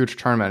is a huge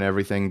tournament and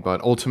everything,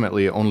 but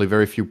ultimately only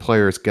very few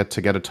players get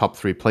a top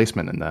 3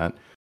 placement in that.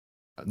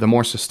 The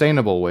more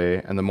sustainable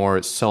way and the more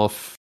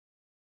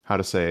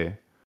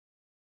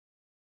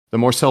the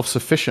more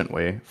self-sufficient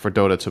way for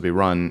Dota to be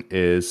run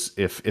is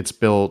if it's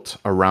built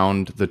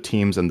around the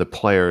teams and the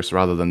players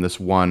rather than this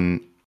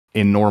one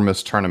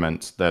enormous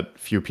tournament that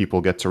few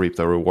people get to reap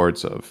the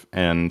rewards of.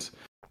 And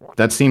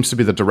that seems to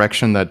be the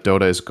direction that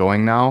Dota is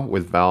going now,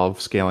 with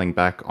Valve scaling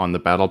back on the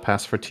battle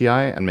pass for TI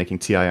and making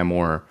TI a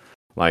more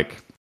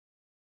like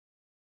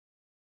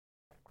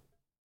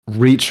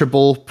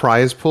reachable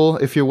prize pool,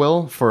 if you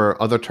will, for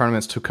other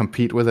tournaments to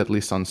compete with, at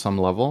least on some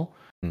level.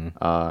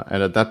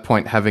 And at that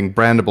point, having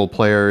brandable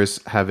players,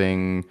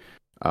 having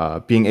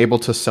being able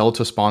to sell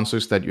to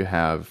sponsors that you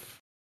have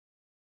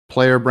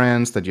player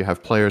brands, that you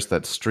have players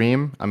that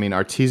stream. I mean,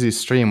 RTZ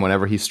stream,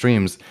 whenever he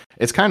streams,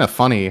 it's kind of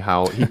funny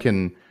how he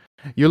can...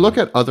 You look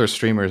at other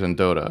streamers in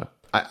Dota.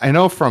 I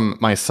know from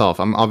myself,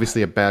 I'm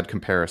obviously a bad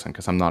comparison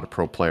because I'm not a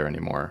pro player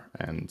anymore,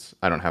 and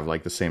I don't have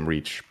like the same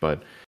reach.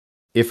 But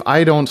if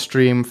I don't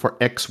stream for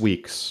X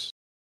weeks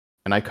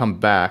and I come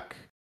back,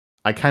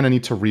 I kind of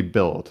need to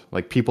rebuild.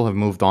 Like people have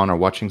moved on or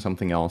watching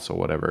something else or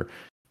whatever.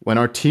 When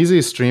RTZ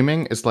is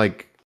streaming, it's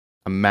like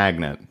a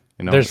magnet.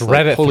 There's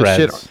Reddit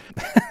threads.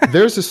 Shit.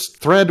 There's this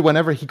thread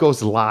whenever he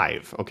goes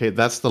live. Okay,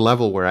 that's the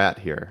level we're at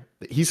here.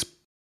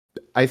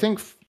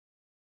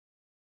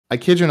 I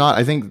kid you not,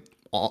 I think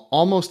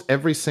almost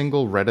every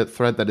single Reddit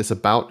thread that is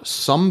about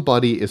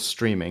somebody is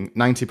streaming,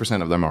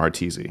 90% of them are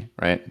RTZ,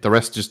 right? The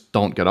rest just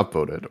don't get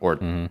upvoted or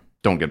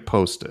don't get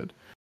posted.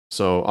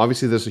 So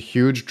obviously there's a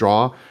huge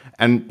draw.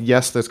 And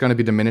yes, there's going to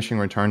be diminishing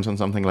returns on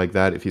something like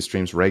that if he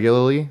streams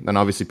regularly. Then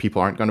obviously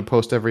people aren't going to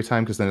post every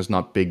time because then it's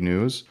not big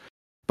news.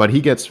 But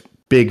he gets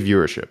big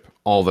viewership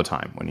all the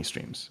time when he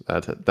streams.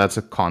 That's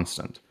a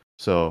constant.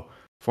 So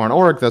for an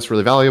org, that's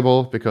really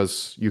valuable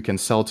because you can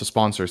sell to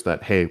sponsors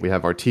that, hey, we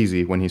have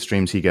RTZ. When he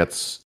streams,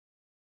 he's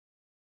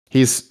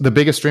the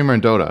biggest streamer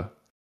in Dota,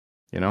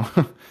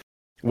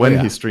 when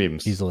he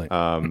streams. Easily.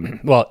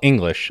 Well,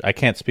 English. I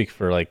can't speak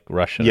for like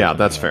Russian. Yeah,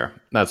 that's fair.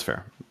 That's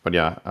fair. But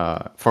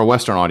yeah, for a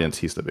Western audience,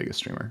 he's the biggest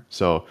streamer.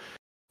 So,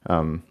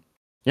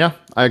 yeah,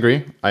 I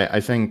agree. I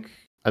think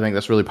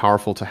that's really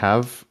powerful to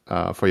have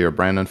for your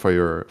brand and for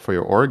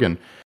your org. And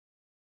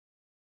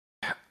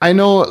I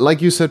know,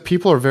 like you said,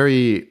 people are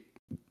very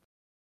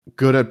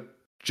good at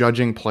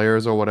judging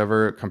players or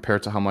whatever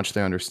compared to how much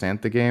they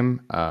understand the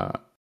game.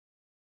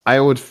 I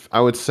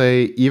would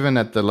say even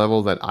at the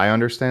level that I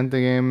understand the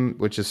game,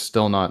 which is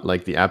still not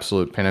like the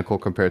absolute pinnacle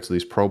compared to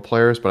these pro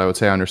players, but I would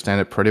say I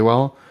understand it pretty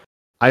well.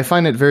 I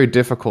find it very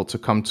difficult to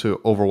come to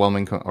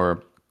overwhelming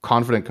or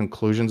confident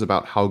conclusions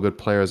about how good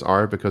players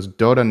are because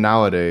Dota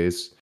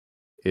nowadays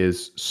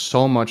is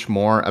so much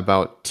more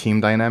about team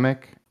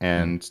dynamic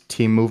and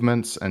team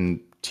movements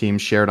and team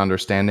shared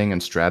understanding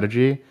and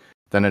strategy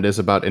than it is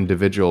about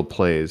individual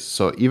plays.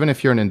 So even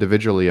if you're an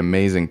individually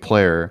amazing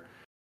player,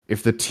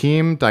 if the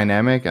team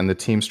dynamic and the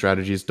team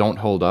strategies don't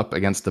hold up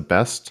against the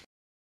best,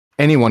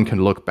 anyone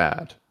can look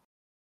bad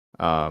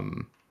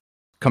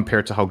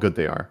compared to how good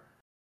they are.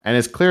 And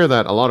it's clear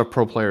that a lot of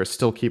pro players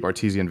still keep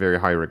RTZ in very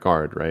high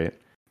regard, right?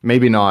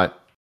 Maybe not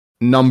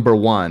number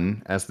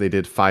one as they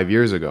did 5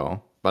 years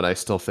ago, but I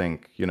still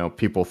think,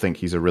 people think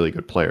he's a really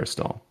good player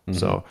still. Mm-hmm.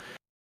 So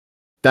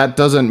that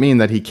doesn't mean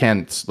that he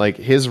can't, like,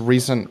 his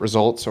recent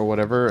results or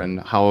whatever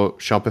and how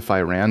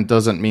Shopify ran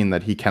doesn't mean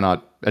that he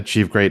cannot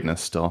achieve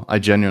greatness still. I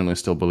genuinely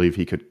still believe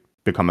he could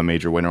become a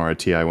major winner or a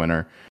TI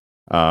winner.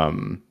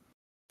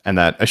 And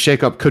that a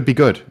shakeup could be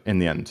good in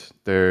the end.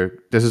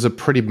 This is a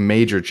pretty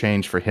major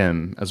change for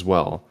him as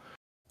well.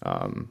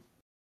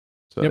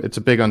 It's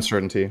a big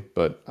uncertainty,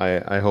 but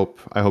I hope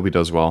he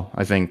does well.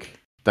 I think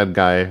that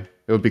guy,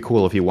 it would be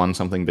cool if he won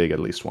something big at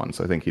least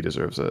once. I think he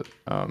deserves it.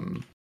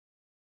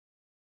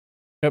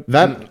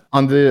 That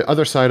on the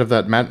other side of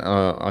that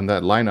on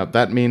that lineup,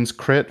 that means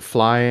Crit,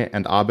 Fly,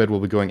 and Abed will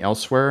be going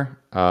elsewhere.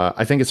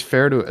 I think it's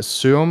fair to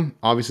assume,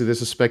 obviously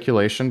this is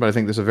speculation, but I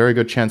think there's a very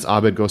good chance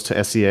Abed goes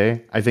to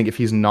SEA. I think if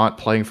he's not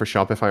playing for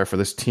Shopify or for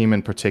this team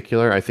in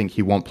particular, I think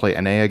he won't play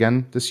NA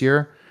again this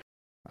year.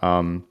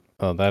 And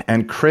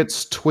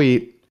Crit's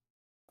tweet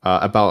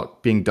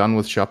about being done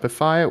with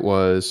Shopify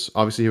was,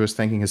 obviously he was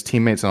thanking his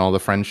teammates and all the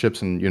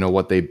friendships and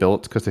what they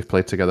built because they've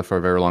played together for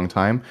a very long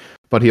time.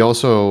 But he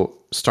also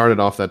started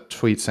off that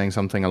tweet saying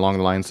something along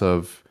the lines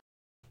of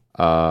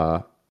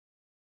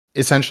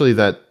essentially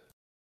that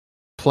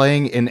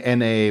playing in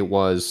NA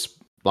was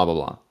blah, blah,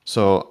 blah.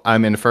 So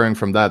I'm inferring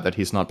from that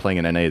he's not playing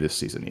in NA this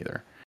season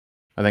either.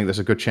 I think there's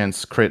a good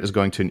chance Crit is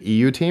going to an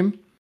EU team.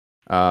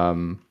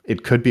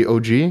 It could be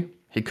OG.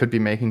 He could be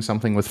making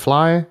something with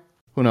Fly.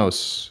 Who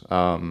knows?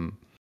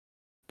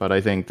 But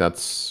I think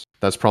that's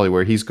probably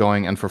where he's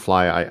going. And for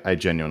Fly, I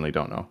genuinely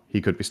don't know.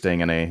 He could be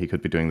staying in NA. He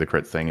could be doing the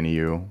Crit thing in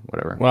EU,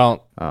 whatever.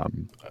 Well,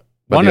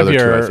 but one the of other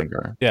your, two, I think,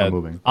 are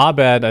moving.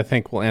 Abed, I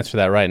think, will answer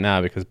that right now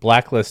because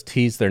Blacklist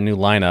teased their new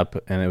lineup,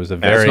 and it was a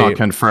very... It's not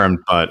confirmed,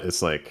 but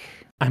it's like...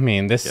 I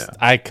mean,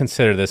 I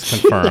consider this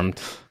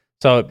confirmed.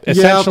 So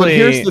essentially... Yeah, but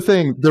here's the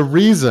thing. The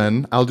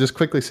reason, I'll just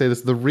quickly say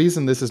this, the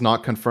reason this is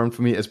not confirmed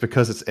for me is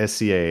because it's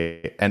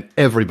SCA, and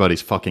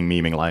everybody's fucking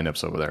memeing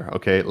lineups over there,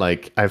 okay?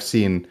 Like, I've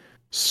seen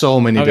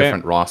so many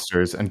different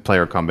rosters and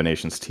player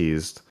combinations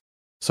teased.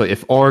 So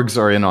if orgs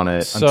are in on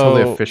it, until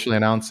they officially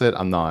announce it,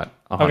 I'm not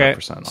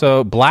 100% on.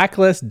 So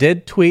Blacklist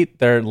did tweet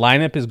their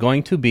lineup is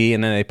going to be,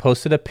 and then they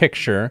posted a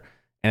picture,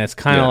 and it's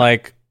kind of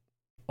like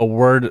a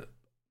word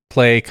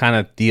play kind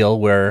of deal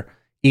where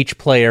each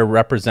player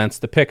represents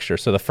the picture.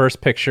 So the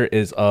first picture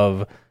is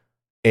of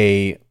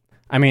I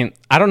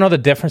don't know the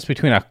difference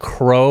between a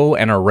crow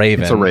and a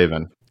raven. It's a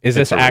raven. Is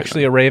this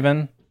actually a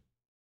raven?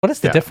 What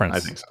is the difference? I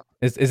think so.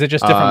 Is it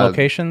just different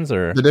locations,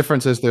 or the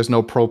difference is there's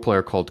no pro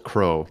player called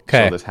Crow,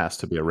 so this has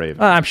to be a raven.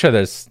 I'm sure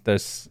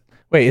there's.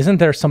 Wait, isn't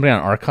there somebody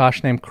on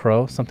Arkosh named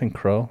Crow? Something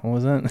Crow? What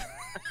was it?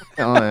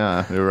 Oh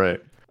yeah, you're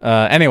right.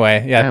 Anyway,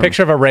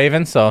 picture of a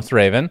raven, so it's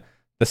raven.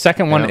 The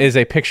second one is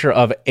a picture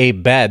of a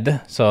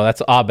bed, so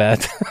that's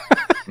Abed.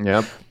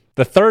 Yep.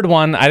 The third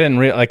one, I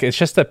didn't it's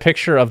just a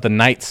picture of the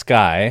night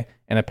sky,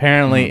 and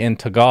apparently in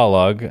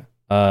Tagalog,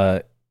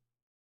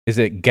 is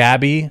it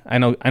Gabby? I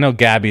know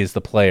Gabby is the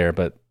player,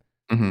 but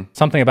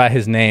something about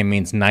his name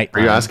means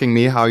nighttime. Are you asking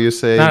me how you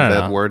say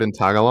that word in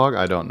Tagalog?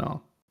 I don't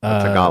know.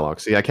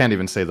 Tagalog. See, I can't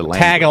even say the language.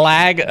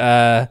 Tagalog.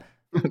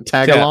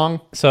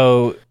 Tagalong.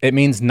 So it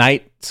means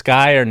night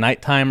sky or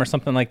nighttime or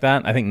something like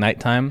that. I think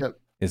nighttime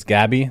is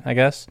Gabby, I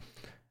guess.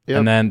 Yep.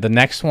 And then the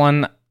next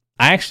one,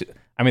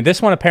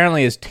 this one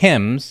apparently is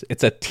Tim's.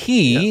 It's a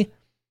T,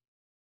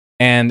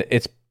 and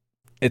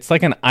it's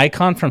like an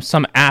icon from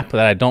some app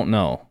that I don't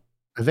know.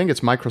 I think it's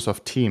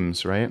Microsoft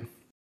Teams, right?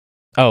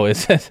 Oh,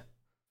 is it?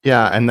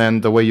 Yeah, and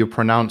then the way you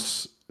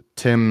pronounce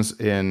Tim's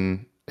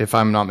in, if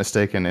I'm not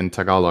mistaken, in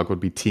Tagalog would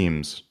be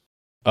Teams.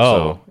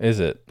 Oh, so is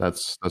it?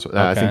 That's what,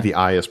 I think the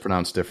I is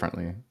pronounced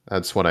differently.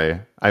 That's what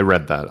I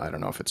read that. I don't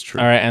know if it's true.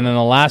 All right, and then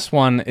the last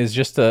one is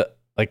just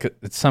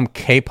it's some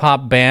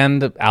K-pop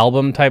band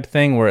album type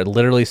thing where it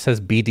literally says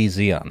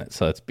BDZ on it.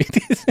 So it's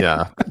BDZ.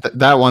 Yeah,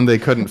 that one they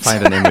couldn't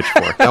find an image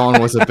for. That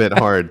one was a bit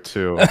hard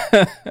to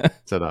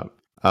set up.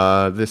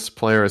 This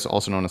player is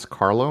also known as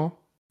Carlo.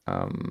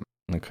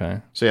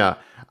 Okay. So yeah,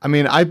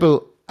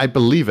 I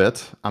believe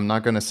it. I'm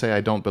not going to say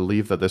I don't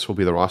believe that this will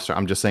be the roster.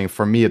 I'm just saying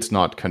for me, it's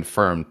not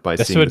confirmed by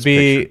seeing this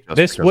picture.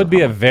 This would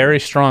be a very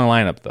strong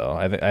lineup, though.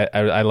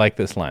 I like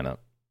this lineup.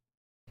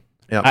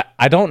 Yeah.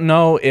 I don't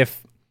know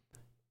if,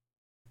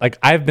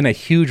 I've been a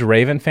huge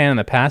Raven fan in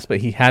the past,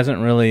 but he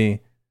hasn't really. I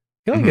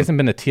feel like he hasn't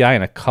been to TI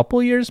in a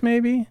couple years,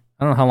 maybe.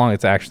 I don't know how long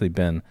it's actually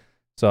been.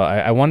 So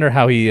I wonder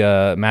how he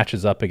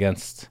matches up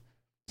against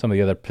some of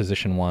the other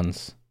position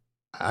ones.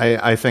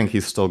 I think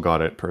he's still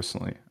got it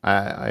personally.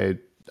 I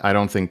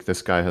don't think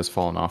this guy has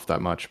fallen off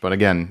that much. But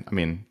again,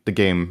 the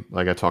game,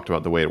 like I talked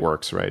about, the way it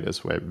works, right,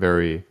 is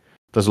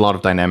there's a lot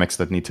of dynamics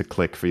that need to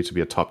click for you to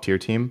be a top tier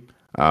team.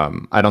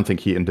 I don't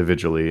think he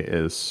individually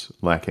is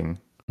lacking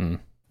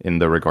in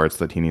the regards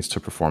that he needs to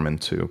perform in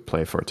to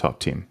play for a top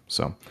team.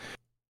 So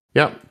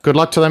yeah, good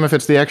luck to them if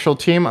it's the actual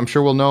team. I'm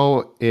sure we'll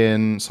know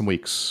in some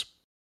weeks.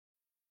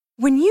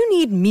 When you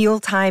need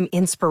mealtime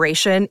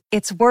inspiration,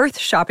 it's worth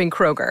shopping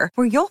Kroger,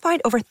 where you'll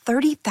find over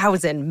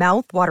 30,000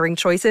 mouth-watering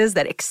choices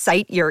that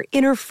excite your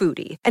inner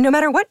foodie. And no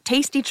matter what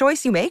tasty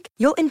choice you make,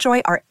 you'll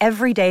enjoy our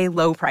everyday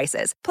low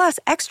prices, plus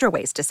extra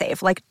ways to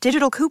save, like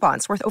digital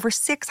coupons worth over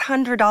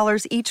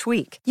 $600 each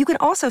week. You can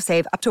also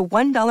save up to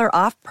 $1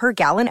 off per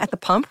gallon at the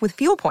pump with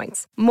fuel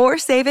points. More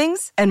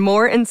savings and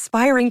more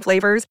inspiring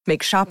flavors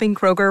make shopping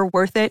Kroger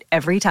worth it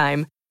every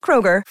time.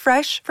 Kroger,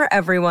 fresh for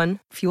everyone.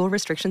 Fuel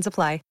restrictions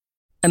apply.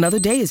 Another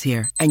day is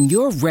here, and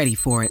you're ready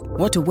for it.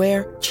 What to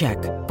wear? Check.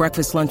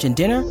 Breakfast, lunch, and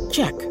dinner?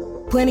 Check.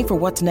 Planning for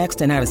what's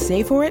next and how to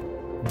save for it?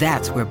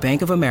 That's where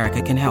Bank of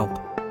America can help.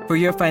 For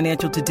your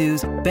financial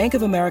to-dos, Bank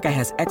of America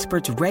has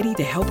experts ready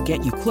to help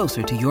get you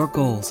closer to your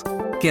goals.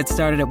 Get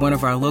started at one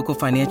of our local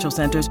financial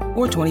centers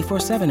or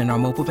 24/7 in our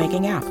mobile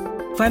banking app.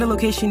 Find a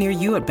location near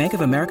you at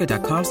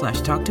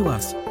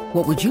bankofamerica.com/talktous.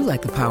 What would you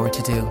like the power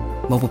to do?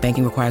 Mobile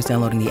banking requires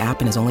downloading the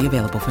app and is only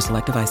available for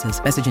select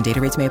devices. Message and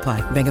data rates may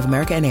apply. Bank of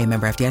America N.A.,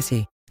 member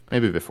FDIC.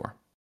 Maybe before.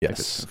 Yes. If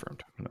it's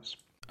confirmed. Who knows?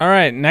 All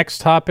right, next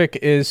topic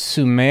is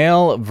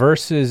Sumail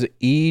versus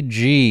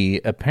EG.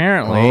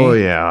 Apparently, oh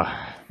yeah.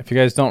 If you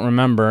guys don't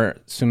remember,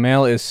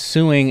 Sumail is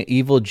suing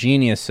Evil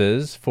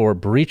Geniuses for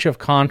breach of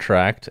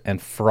contract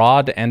and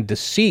fraud and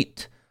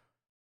deceit.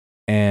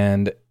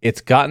 And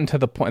it's gotten to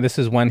the point, this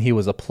is when he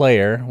was a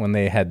player, when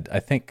they had, I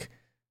think,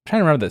 I'm trying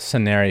to remember that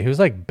scenario. He was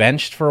like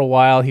benched for a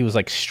while. He was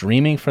like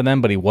streaming for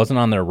them, but he wasn't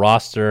on their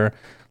roster.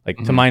 Like,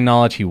 to my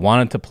knowledge, he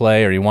wanted to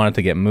play or he wanted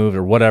to get moved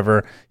or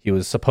whatever. He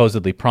was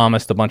supposedly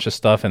promised a bunch of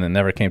stuff and it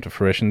never came to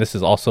fruition. This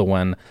is also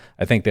when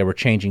I think they were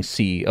changing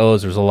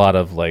CEOs. There's a lot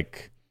of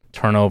like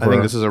turnover. I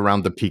think this is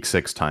around the Peak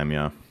 6 time,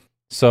 yeah.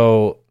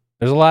 So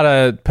there's a lot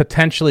of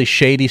potentially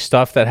shady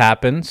stuff that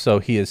happened. So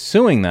he is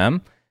suing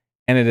them,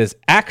 and it is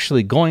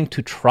actually going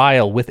to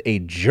trial with a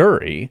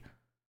jury.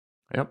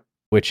 Yep.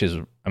 Which is,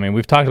 I mean,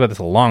 we've talked about this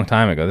a long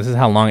time ago. This is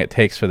how long it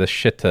takes for this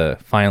shit to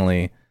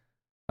finally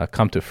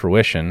come to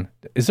fruition.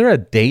 Is there a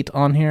date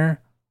on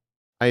here?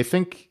 I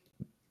think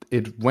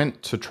it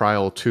went to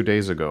trial 2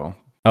 days ago.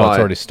 Oh, it's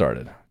already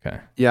started. Okay.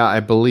 Yeah,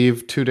 I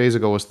believe 2 days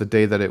ago was the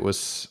day that it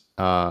was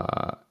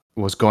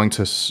going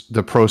to,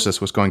 the process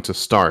was going to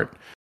start.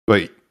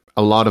 But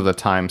a lot of the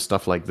time,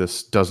 stuff like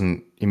this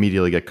doesn't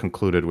immediately get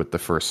concluded with the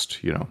first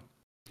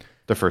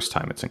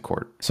time it's in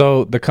court.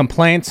 So the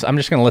complaints, I'm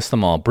just going to list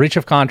them all. Breach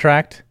of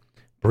contract,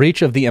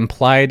 breach of the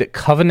implied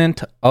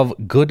covenant of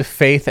good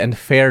faith and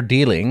fair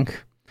dealing,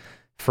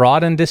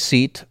 fraud and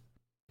deceit,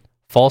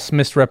 false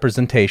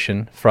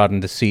misrepresentation, fraud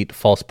and deceit,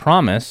 false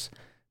promise,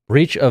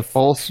 breach of...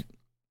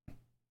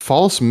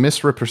 False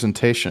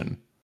misrepresentation.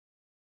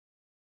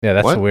 Yeah,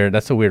 that's what?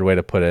 That's a weird way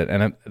to put it.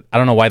 And I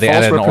don't know why they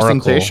false added an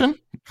oracle.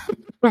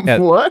 Yeah,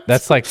 what?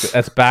 That's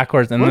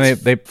backwards. And then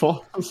they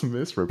false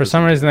misrepresentation. For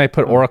some reason they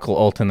put oracle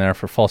ult in there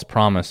for false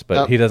promise,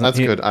 but he doesn't. That's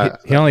good.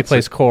 He only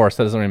plays core, so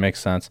that doesn't really make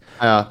sense.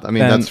 I mean,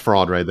 that's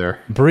fraud right there.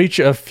 Breach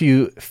of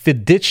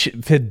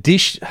fiduciary.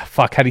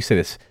 Fuck, how do you say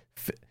this?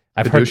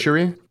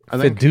 Fiduciary. I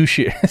think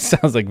fiduciary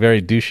sounds like very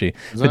douchey.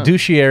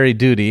 Fiduciary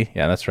duty.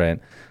 Yeah, that's right.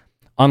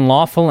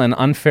 Unlawful and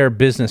unfair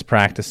business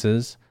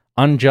practices,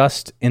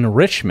 unjust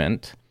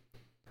enrichment,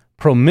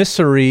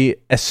 promissory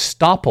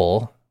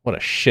estoppel. What a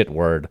shit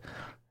word.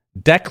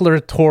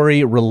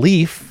 Declaratory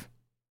relief,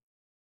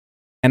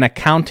 and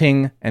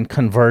accounting and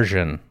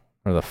conversion.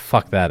 Where the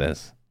fuck that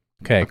is.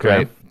 Okay.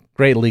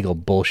 Great legal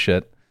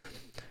bullshit.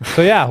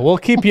 So yeah, we'll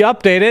keep you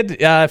updated.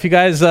 If you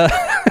guys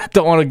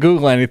don't want to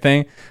Google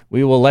anything,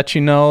 we will let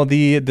you know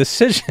the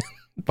decision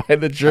by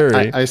the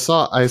jury. I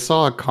saw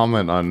a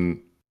comment on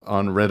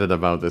Reddit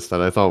about this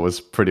that I thought was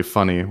pretty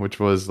funny, which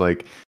was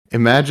like,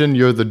 imagine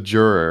you're the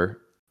juror,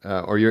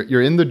 or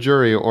you're in the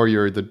jury, or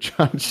you're the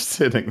judge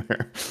sitting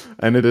there,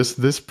 and it is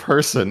this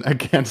person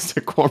against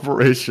a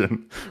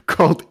corporation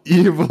called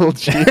Evil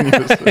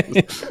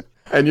Geniuses,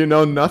 and you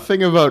know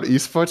nothing about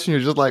esports, and you're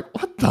just like,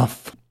 what the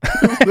fuck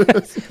is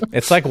this?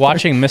 It's like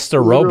watching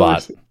Mr.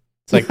 Robot.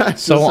 It's like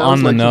so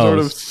on the nose. Sort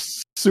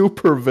of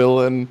super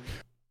villain.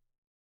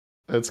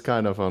 It's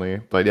kind of funny,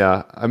 but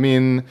yeah, I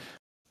mean,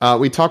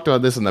 we talked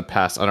about this in the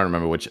past. I don't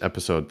remember which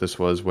episode this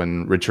was,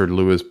 when Richard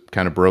Lewis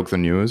kind of broke the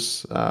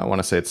news. I want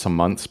to say it's some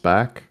months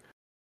back.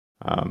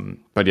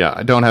 But yeah,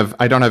 I don't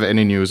have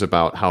any news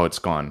about how it's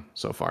gone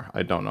so far.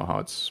 I don't know how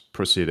it's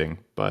proceeding,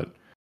 but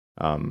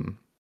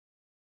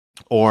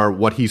or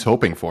what he's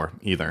hoping for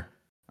either.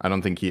 I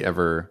don't think he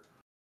ever.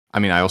 I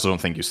mean, I also don't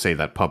think you say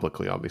that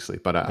publicly, obviously,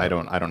 but I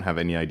don't have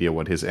any idea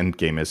what his end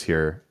game is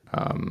here.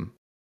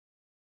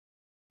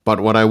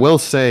 But what I will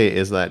say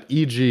is that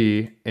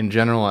EG, in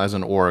general as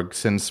an org,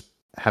 since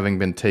having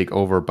been taken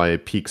over by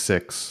Peak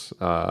 6,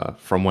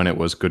 from when it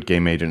was Good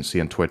Game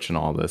Agency and Twitch and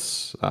all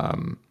this,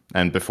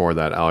 and before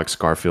that, Alex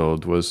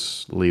Garfield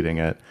was leading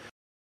it,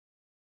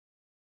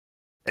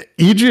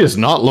 EG is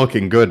not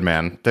looking good,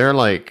 man. They're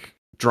like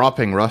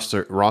dropping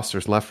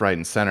rosters left, right,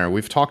 and center.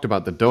 We've talked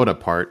about the Dota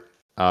part.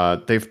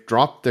 They've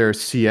dropped their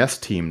CS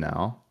team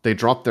now. They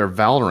dropped their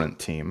Valorant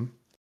team.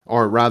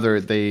 Or rather,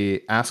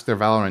 they asked their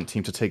Valorant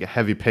team to take a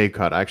heavy pay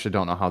cut. I actually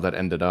don't know how that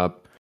ended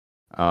up.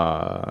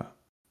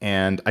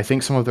 and I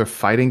think some of their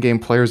fighting game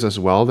players as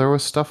well there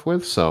was stuff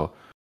with. So,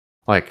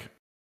 like,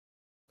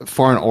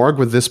 for an org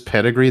with this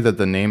pedigree that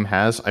the name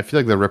has, I feel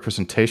like the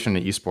representation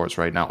in esports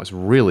right now is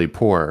really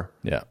poor.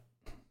 Yeah.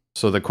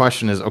 So the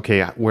question is,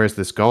 okay, where's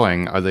this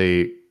going? Are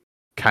they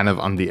kind of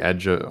on the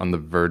edge, on the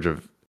verge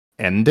of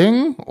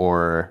ending?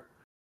 Or,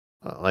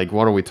 like,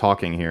 what are we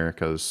talking here?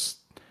 Because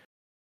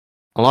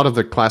a lot of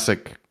the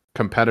classic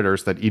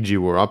competitors that EG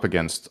were up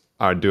against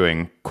are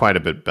doing quite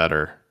a bit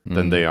better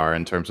than they are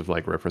in terms of,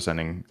 like,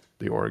 representing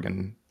the org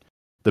in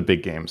the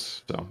big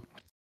games. So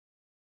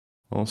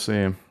we'll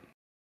see.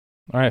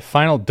 All right,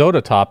 final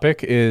Dota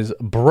topic is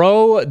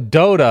Bro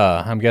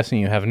Dota. I'm guessing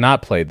you have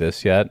not played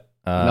this yet.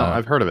 No,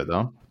 I've heard of it,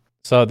 though.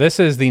 So this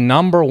is the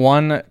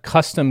 #1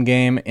 custom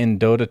game in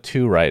Dota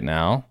 2 right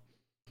now.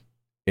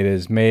 It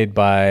is made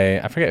by,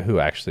 I forget who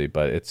actually,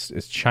 but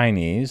it's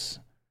Chinese.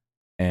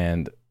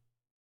 And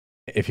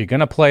if you're going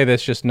to play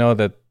this, just know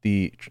that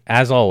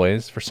as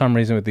always, for some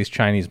reason with these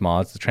Chinese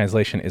mods, the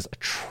translation is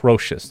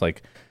atrocious.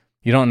 Like,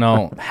 you don't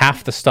know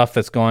half the stuff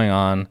that's going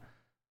on.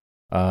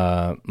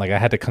 Like, I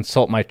had to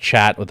consult my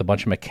chat with a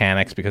bunch of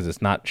mechanics because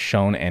it's not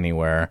shown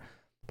anywhere.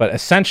 But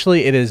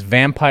essentially, it is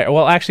vampire.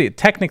 Well, actually,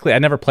 technically, I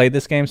never played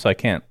this game, so I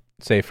can't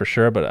say for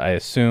sure. But I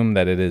assume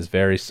that it is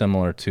very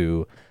similar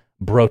to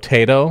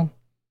Brotato,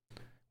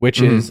 which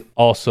is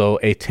also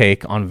a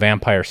take on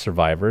Vampire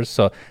Survivors.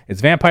 So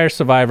it's Vampire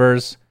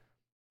Survivors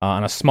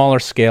on a smaller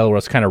scale, where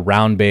it's kind of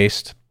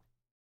round-based,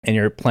 and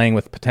you're playing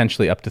with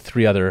potentially up to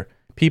 3 other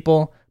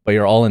people, but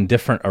you're all in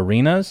different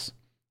arenas.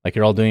 Like,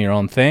 you're all doing your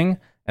own thing.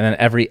 And then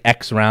every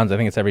X rounds, I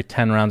think it's every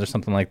 10 rounds or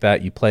something like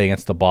that, you play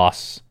against the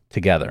boss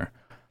together.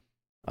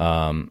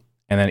 And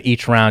then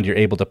each round you're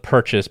able to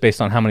purchase,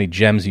 based on how many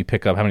gems you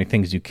pick up, how many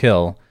things you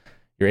kill,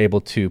 you're able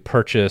to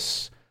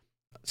purchase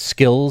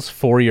skills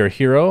for your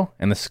hero,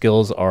 and the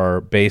skills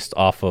are based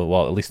off of,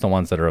 well, at least the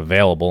ones that are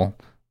available,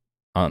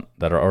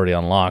 that are already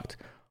unlocked,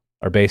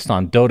 are based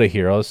on Dota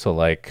heroes. So,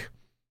 like,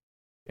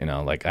 you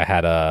know, like I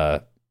had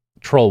a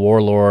Troll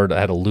Warlord, I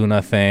had a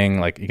Luna thing.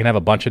 Like, you can have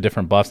a bunch of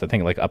different buffs, I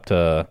think like up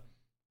to,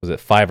 was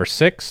it 5 or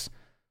 6?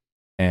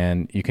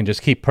 And you can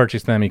just keep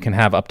purchasing them. You can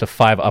have up to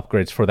 5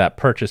 upgrades for that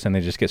purchase, and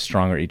they just get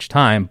stronger each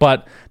time.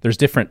 But there's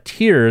different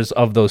tiers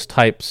of those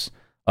types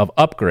of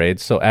upgrades.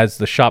 So as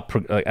the shop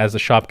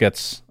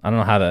gets, I don't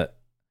know how to,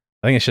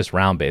 I think it's just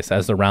round based.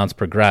 As the rounds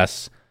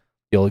progress,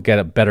 you'll get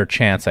a better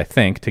chance, I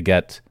think, to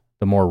get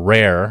the more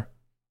rare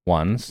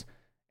ones.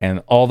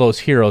 And all those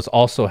heroes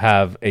also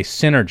have a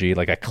synergy,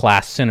 like a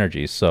class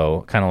synergy.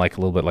 So kind of like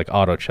a little bit like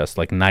auto chess,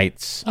 like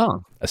knights,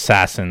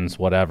 assassins,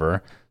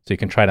 whatever. So you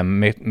can try to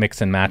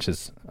mix and match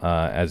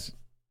as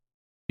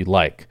you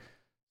like.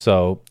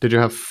 So did you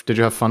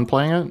have fun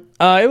playing it?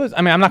 It was.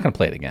 I mean, I'm not going to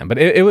play it again, but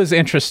it was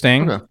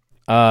interesting.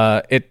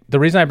 Okay. The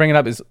reason I bring it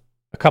up is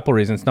a couple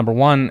reasons. Number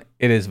one,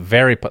 it is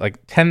very, like,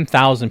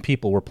 10,000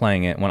 people were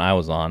playing it when I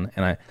was on,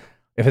 and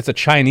if it's a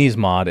Chinese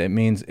mod, it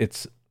means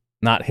it's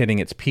not hitting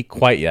its peak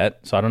quite yet.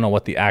 So I don't know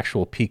what the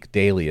actual peak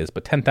daily is,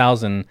 but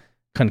 10,000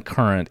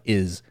 concurrent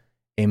is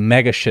a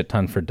mega shit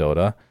ton for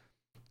Dota.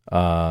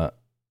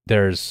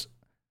 There's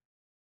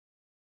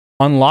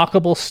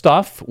unlockable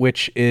stuff,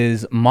 which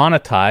is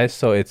monetized,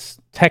 so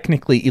it's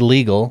technically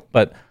illegal,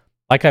 but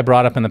like I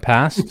brought up in the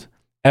past,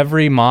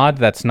 every mod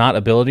that's not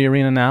Ability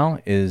Arena now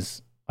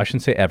is, I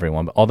shouldn't say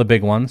everyone, but all the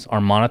big ones are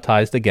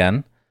monetized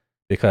again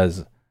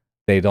because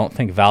they don't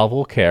think Valve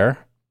will care.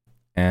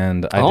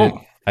 And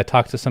I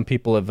talked to some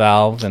people at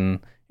Valve,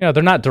 and you know,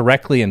 they're not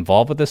directly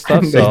involved with this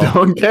stuff. They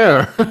don't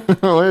care.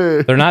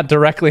 They're not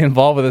directly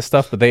involved with this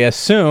stuff, but they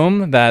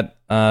assume that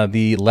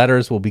the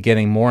letters will be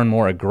getting more and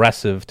more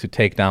aggressive to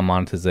take down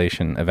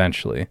monetization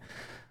eventually,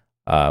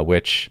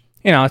 which,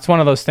 you know, it's one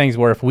of those things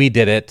where if we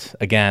did it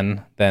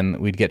again, then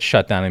we'd get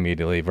shut down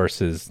immediately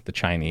versus the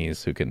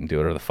Chinese, who can do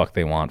whatever the fuck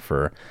they want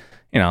for,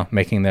 you know,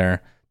 making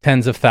their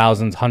tens of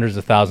thousands, hundreds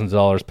of thousands of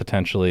dollars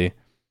potentially,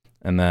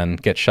 and then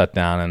get shut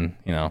down and,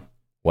 you know,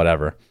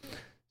 whatever.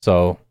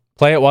 So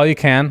play it while you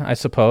can, I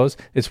suppose.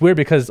 It's weird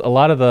because a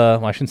lot of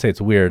well, I shouldn't say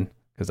it's weird,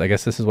 because I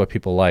guess this is what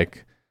people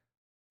like.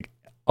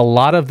 A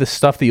lot of the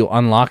stuff that you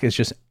unlock is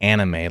just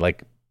anime,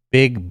 like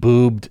big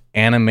boobed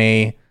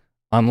anime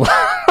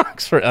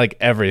unlocks for like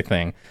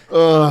everything.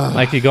 Ugh.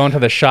 Like, you go into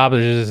the shop,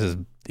 there's just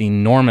this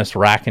enormous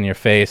rack in your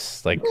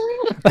face. Like,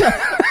 like,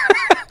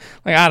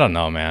 I don't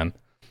know, man.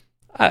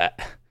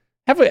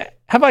 Have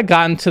I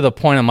gotten to the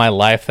point in my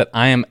life that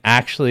I'm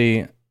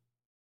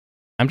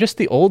just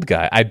the old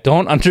guy? I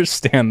don't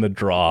understand the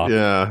draw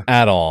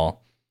at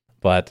all.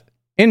 But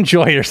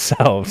enjoy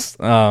yourselves.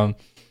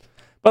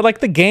 But like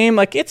the game,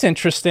 like, it's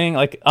interesting.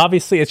 Like,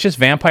 obviously it's just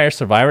Vampire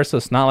Survivor, so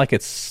it's not like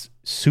it's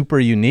super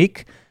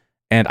unique.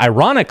 And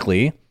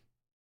ironically,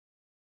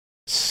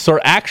 Sir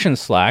Action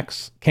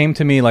Slacks came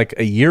to me like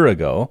a year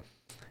ago,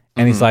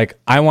 and he's like,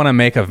 I want to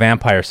make a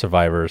Vampire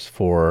Survivors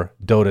for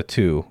Dota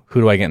 2.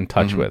 Who do I get in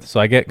touch with? So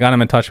I got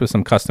him in touch with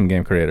some custom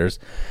game creators,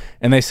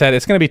 and they said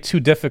it's going to be too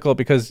difficult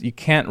because you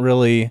can't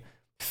really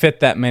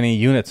fit that many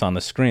units on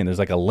the screen. There's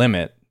like a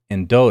limit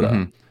in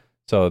Dota.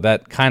 So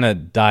that kind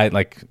of died,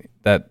 like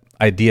that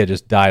idea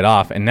just died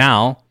off. And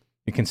now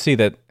You can see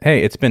that,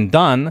 hey, it's been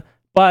done,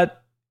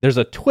 but there's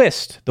a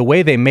twist. The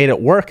way they made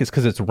it work is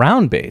because it's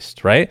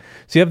round-based, right?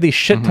 So you have these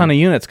shit ton of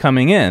units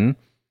coming in,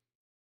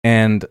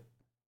 and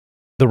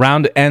the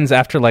round ends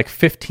after like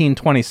 15,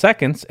 20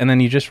 seconds, and then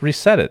you just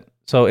reset it.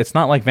 So it's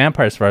not like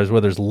Vampire Survivors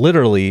where there's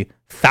literally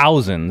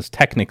thousands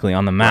technically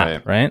on the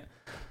map, right?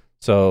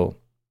 So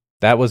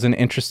that was an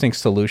interesting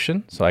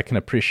solution. So I can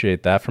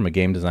appreciate that from a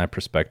game design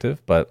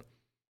perspective. But,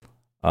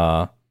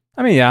 I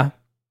mean, yeah,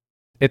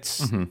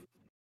 it's...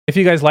 If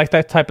you guys like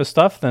that type of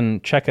stuff,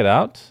 then check it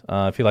out.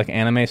 If you like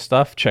anime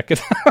stuff, check it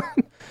out.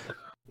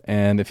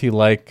 And if you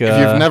like... if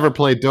you've never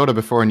played Dota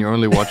before and you're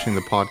only watching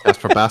the podcast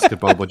for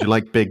basketball, but you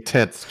like big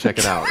tits, check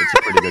it out. It's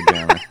a pretty good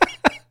game.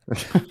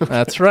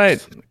 That's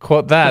right.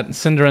 Quote that,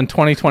 Cinder in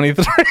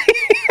 2023.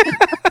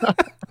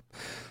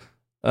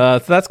 So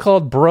that's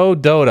called Bro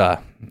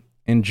Dota.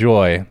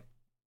 Enjoy.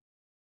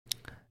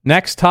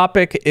 Next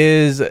topic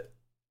is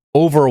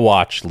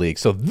Overwatch League.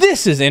 So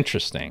this is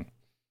interesting.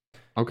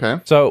 Okay.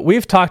 So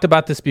we've talked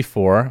about this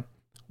before,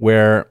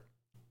 where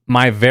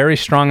my very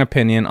strong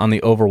opinion on the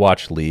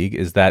Overwatch League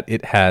is that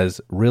it has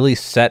really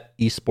set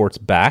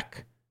esports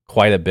back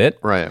quite a bit.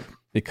 Right.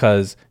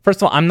 Because, first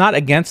of all, I'm not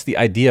against the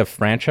idea of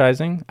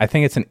franchising. I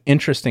think it's an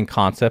interesting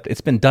concept.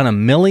 It's been done a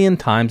million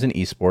times in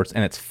esports,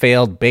 and it's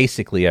failed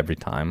basically every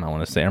time, I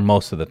want to say, or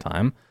most of the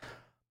time,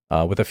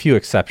 with a few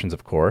exceptions,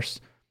 of course.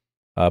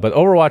 But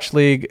Overwatch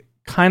League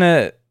kind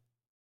of...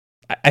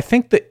 I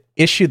think the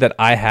issue that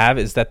I have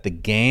is that the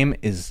game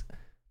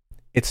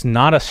it's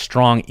not a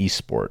strong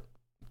esport.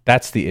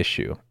 That's the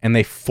issue. And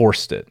they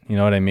forced it. You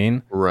know what I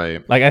mean?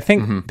 Right. Like, I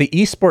think the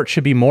esport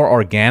should be more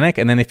organic.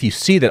 And then if you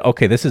see that,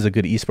 okay, this is a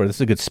good esport, this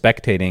is a good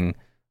spectating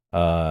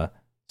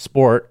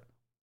sport,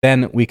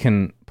 then we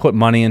can put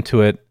money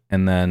into it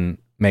and then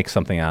make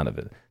something out of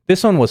it.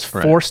 This one was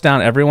forced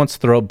down everyone's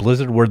throat.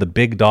 Blizzard were the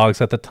big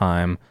dogs at the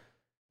time.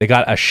 They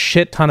got a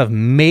shit ton of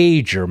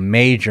major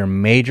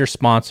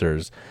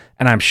sponsors,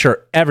 and I'm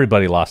sure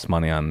everybody lost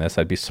money on this.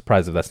 I'd be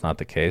surprised if that's not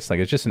the case. Like,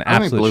 it's just an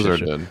absolute Blizzard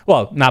shit show. did.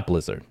 Well, not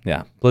Blizzard.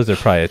 Yeah, Blizzard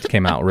probably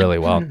came out really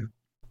well.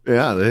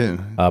 Yeah, they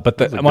did.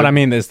 But what I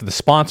mean is the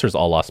sponsors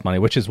all lost money,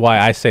 which is why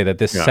I say that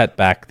this set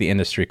back the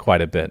industry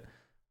quite a bit.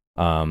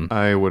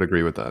 I would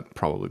agree with that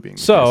probably being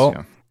the so. case,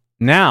 yeah.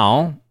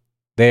 Now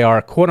they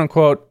are quote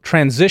unquote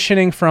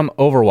transitioning from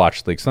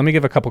Overwatch League. So let me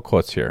give a couple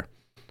quotes here.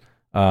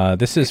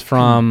 This is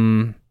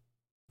from...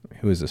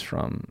 Who is this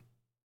from?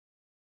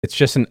 It's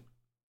just an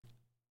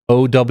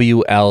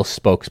OWL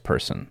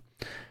spokesperson.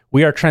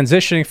 We are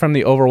transitioning from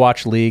the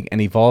Overwatch League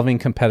and evolving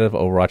competitive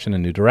Overwatch in a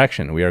new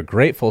direction. We are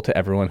grateful to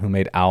everyone who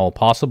made OWL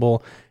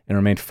possible and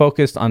remained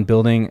focused on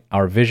building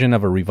our vision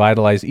of a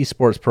revitalized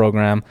esports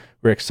program.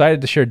 We're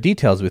excited to share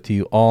details with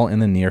you all in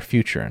the near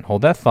future. And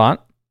hold that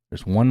thought.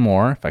 There's one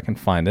more, if I can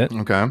find it.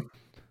 Okay.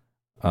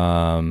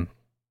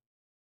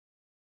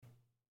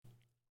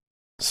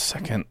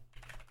 Second.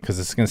 Because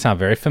this is going to sound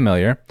very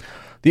familiar.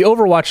 The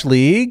Overwatch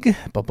League,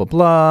 blah, blah,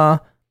 blah,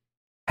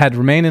 had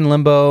remained in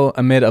limbo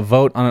amid a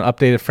vote on an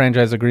updated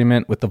franchise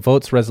agreement. With the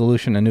vote's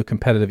resolution, a new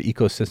competitive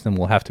ecosystem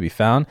will have to be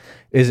found.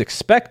 It is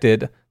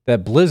expected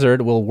that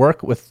Blizzard will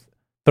work with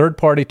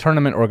third-party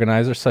tournament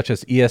organizers such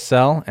as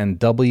ESL and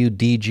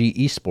WDG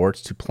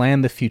Esports to plan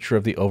the future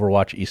of the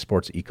Overwatch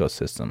esports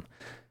ecosystem.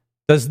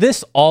 Does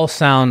this all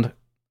sound...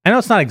 I know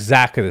it's not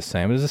exactly the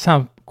same, but does it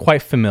sound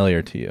quite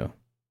familiar to you?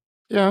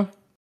 Yeah.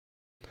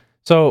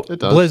 So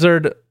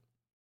Blizzard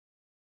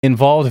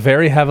involved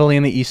very heavily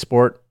in the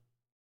esport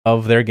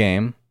of their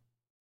game,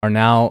 are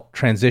now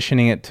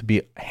transitioning it to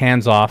be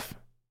hands-off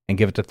and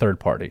give it to third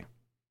party.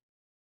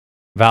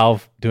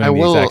 Valve doing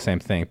the exact same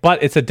thing.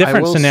 But it's a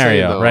different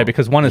scenario, right?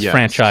 Because one is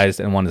franchised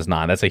and one is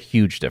not. That's a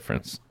huge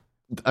difference.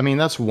 I mean,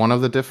 that's one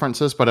of the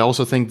differences, but I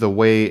also think the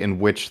way in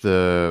which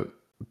the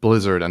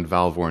Blizzard and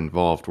Valve were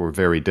involved were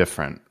very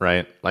different,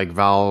 right? Like,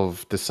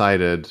 Valve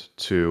decided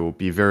to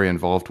be very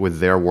involved with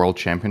their World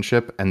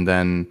Championship, and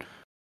then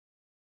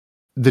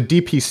the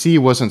DPC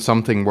wasn't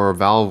something where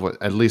Valve,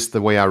 at least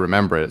the way I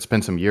remember it, it's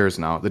been some years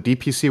now, the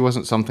DPC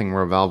wasn't something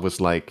where Valve was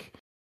like,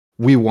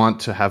 we want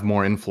to have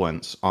more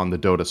influence on the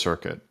Dota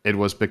circuit. It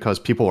was because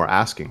people were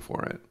asking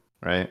for it,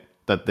 right?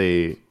 That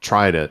they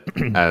tried it,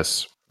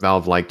 as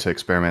Valve liked to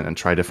experiment and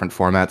try different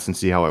formats and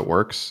see how it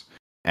works.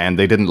 And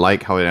they didn't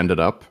like how it ended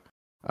up.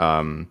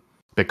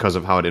 Because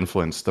of how it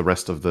influenced the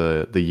rest of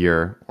the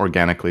year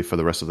organically for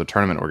the rest of the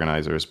tournament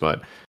organizers.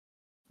 But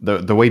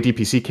the way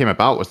DPC came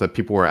about was that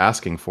people were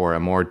asking for a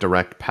more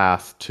direct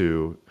path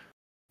to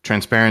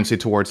transparency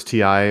towards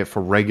TI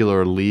for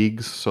regular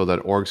leagues so that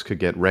orgs could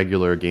get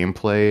regular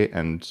gameplay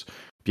and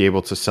be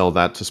able to sell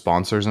that to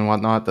sponsors and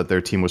whatnot, that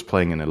their team was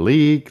playing in a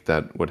league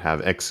that would have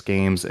X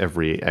games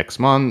every X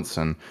months.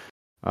 And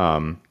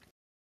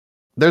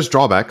there's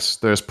drawbacks.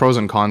 There's pros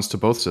and cons to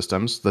both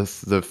systems.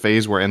 The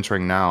phase we're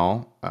entering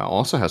now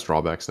also has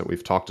drawbacks that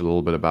we've talked a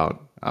little bit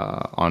about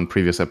on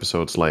previous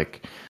episodes.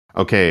 Like,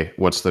 okay,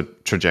 what's the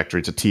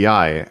trajectory to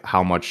TI?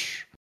 How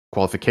much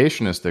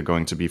qualification is there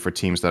going to be for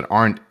teams that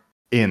aren't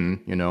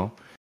in, you know?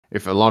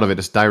 If a lot of it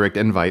is direct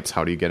invites,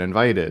 how do you get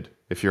invited?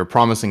 If you're a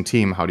promising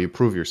team, how do you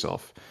prove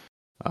yourself?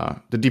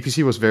 The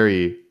DPC was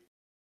very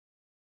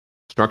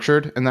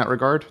structured in that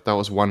regard. That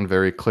was one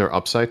very clear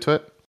upside to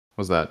it,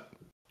 was that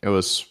it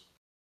was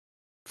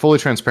fully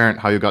transparent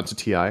how you got to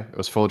TI. It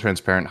was fully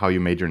transparent how you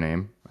made your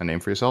name, a name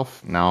for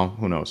yourself. Now,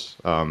 who knows?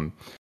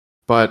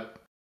 But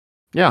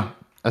yeah,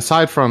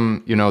 aside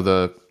from,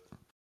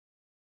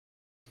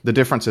 the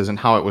differences in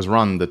how it was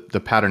run, the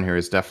pattern here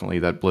is definitely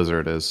that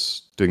Blizzard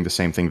is doing the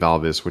same thing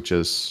Valve is, which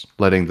is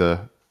letting the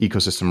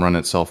ecosystem run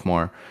itself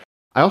more.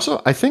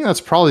 I think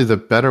that's probably the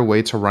better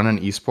way to run an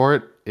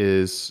esport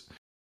is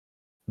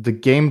the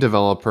game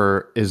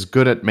developer is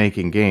good at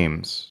making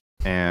games,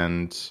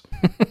 and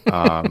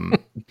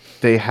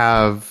they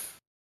have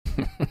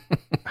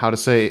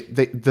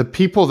the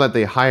people that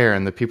they hire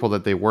and the people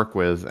that they work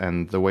with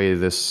and the way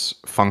this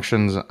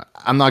functions.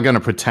 I'm not going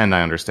to pretend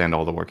I understand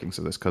all the workings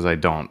of this because I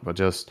don't, but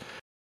just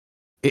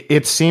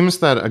it seems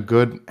that a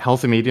good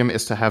healthy medium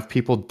is to have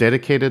people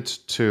dedicated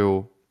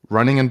to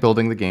running and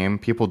building the game,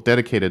 people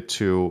dedicated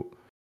to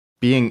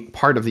being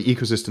part of the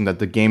ecosystem that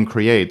the game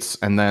creates,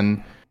 and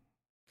then,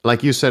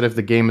 like you said, if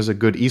the game is a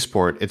good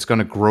esport, it's going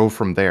to grow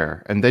from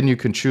there. And then you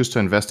can choose to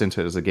invest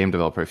into it as a game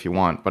developer if you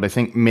want. But I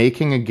think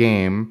making a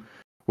game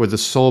with the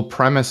sole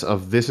premise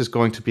of this is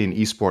going to be an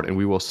esport and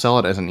we will sell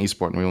it as an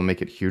esport and we will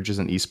make it huge as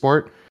an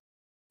esport,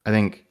 I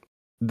think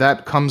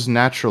that comes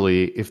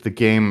naturally if the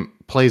game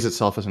plays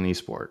itself as an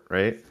esport,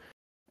 right?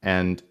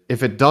 And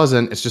if it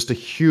doesn't, it's just a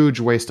huge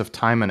waste of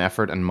time and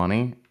effort and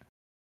money.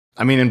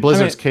 I mean, in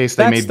Blizzard's case,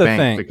 they made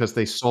bank because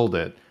they sold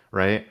it,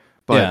 right?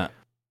 But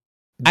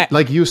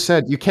like you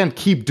said, you can't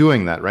keep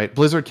doing that, right?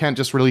 Blizzard can't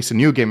just release a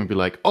new game and be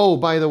like, oh,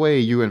 by the way,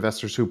 you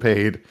investors who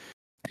paid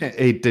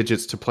 8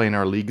 digits to play in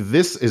our league,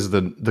 this is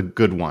the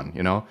good one,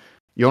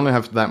 You only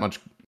have that much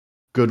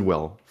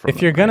goodwill from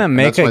if you're going to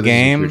make a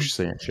game,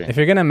 if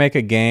you're going to make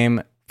a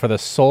game for the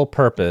sole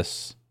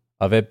purpose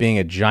of it being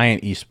a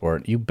giant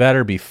esport, you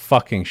better be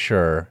fucking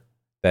sure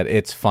that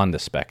it's fun to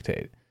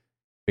spectate.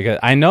 Because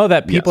I know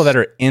that people that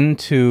are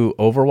into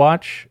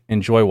Overwatch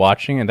enjoy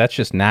watching, and that's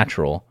just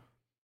natural.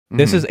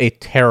 This is a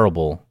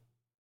terrible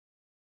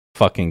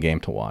fucking game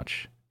to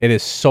watch. It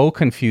is so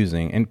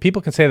confusing. And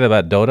people can say that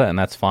about Dota, and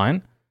that's fine.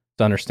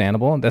 It's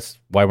understandable. That's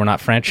why we're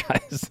not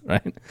franchised,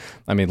 right?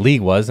 I mean,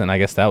 League was, and I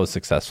guess that was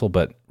successful.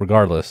 But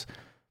regardless,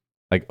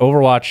 like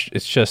Overwatch,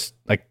 it's just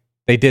like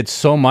they did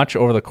so much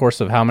over the course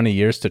of how many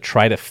years to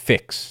try to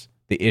fix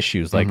the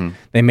issues. Like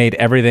they made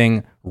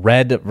everything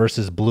red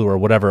versus blue or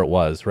whatever it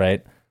was,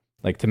 right?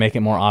 Like to make it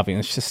more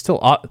obvious. It's just still,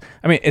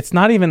 I mean, it's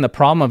not even the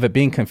problem of it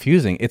being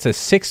confusing. It's a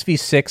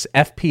 6v6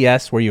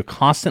 FPS where you're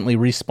constantly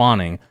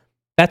respawning.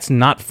 That's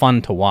not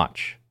fun to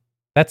watch.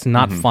 That's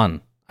not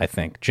fun, I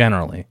think,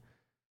 generally.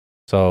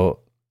 So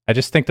I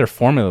just think their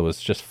formula was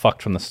just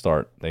fucked from the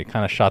start. They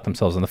kind of shot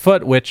themselves in the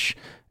foot, which,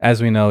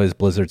 as we know, is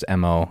Blizzard's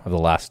MO of the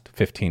last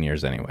 15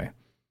 years anyway.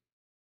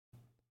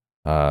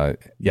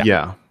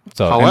 Yeah.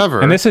 So,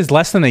 however, and this is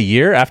less than a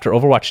year after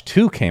Overwatch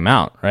 2 came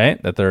out,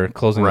 right? That they're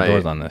closing the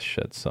doors on this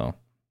shit. So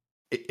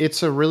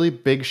it's a really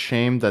big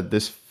shame that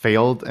this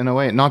failed in a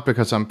way. Not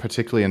because I'm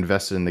particularly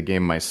invested in the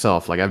game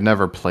myself. Like I've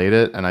never played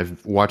it, and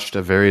I've watched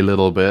a very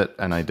little bit,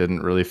 and I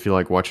didn't really feel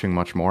like watching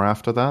much more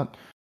after that.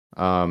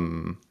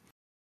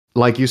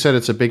 Like you said,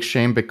 it's a big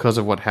shame because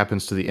of what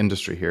happens to the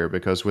industry here.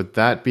 Because with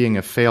that being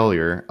a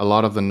failure, a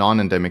lot of the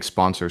non-endemic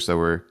sponsors that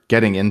were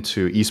getting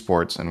into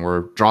esports and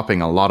were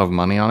dropping a lot of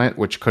money on it,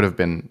 which could have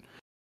been,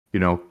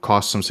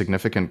 cost some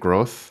significant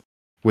growth.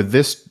 With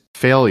this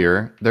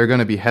failure, they're going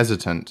to be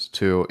hesitant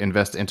to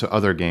invest into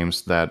other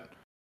games that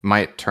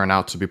might turn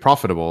out to be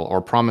profitable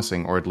or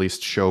promising, or at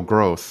least show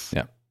growth.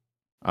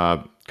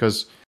 Yeah.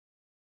 Because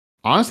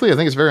honestly, I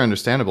think it's very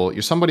understandable.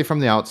 You're somebody from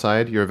the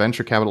outside, you're a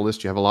venture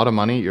capitalist, you have a lot of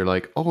money, you're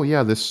like, oh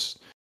yeah, this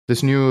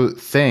new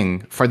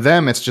thing. For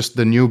them, it's just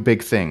the new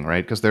big thing,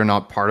 right? Because they're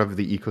not part of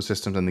the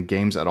ecosystems and the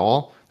games at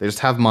all. They just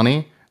have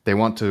money. They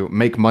want to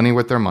make money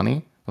with their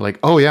money. They're like,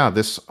 oh yeah,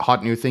 this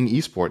hot new thing,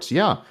 esports.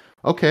 Yeah,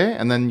 okay.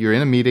 And then you're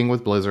in a meeting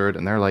with Blizzard,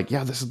 and they're like,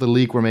 yeah, this is the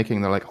league we're making.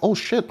 And they're like, oh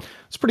shit,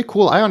 it's pretty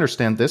cool. I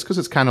understand this because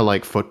it's kind of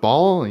like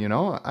football,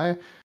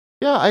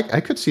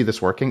 I could see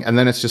this working. And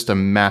then it's just a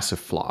massive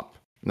flop.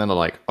 And then they're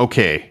like,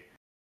 okay,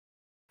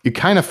 you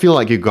kind of feel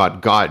like you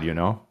got God,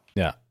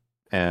 Yeah.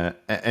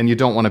 And you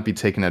don't want to be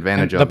taken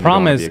advantage of. The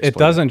problem is it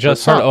doesn't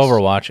just hurt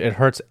Overwatch. It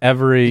hurts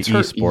every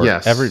esport,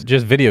 yes.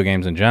 just video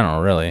games in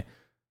general, really.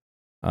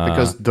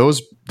 Because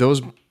those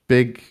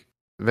big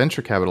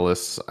venture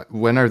capitalists,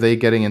 when are they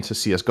getting into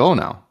CSGO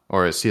now?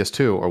 Or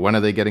CS2? Or when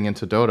are they getting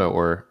into Dota?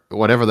 Or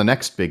whatever the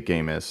next big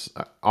game is?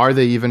 Are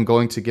they even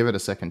going to give it a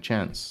second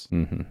chance?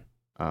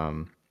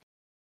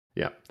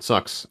 Yeah,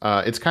 sucks.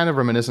 It's kind of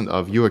reminiscent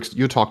of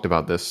you talked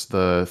about this,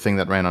 the thing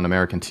that ran on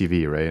American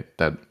TV, right?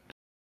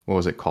 What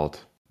was it called?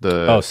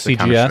 The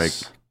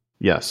CGS?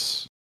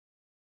 Yes.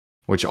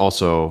 Which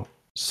also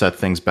set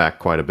things back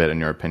quite a bit, in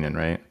your opinion,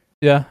 right?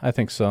 Yeah, I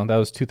think so. That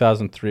was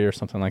 2003 or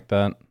something like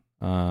that.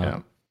 Yeah.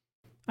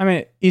 I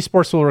mean,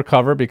 esports will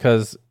recover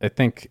because I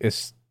think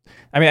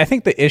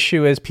the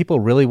issue is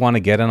people really want to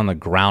get in on the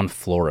ground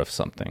floor of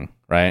something,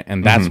 right?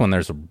 And that's when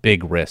there's a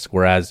big risk.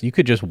 Whereas you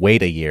could just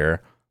wait a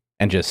year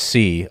and just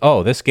see,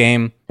 oh, this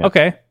game,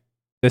 okay,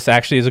 this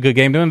actually is a good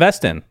game to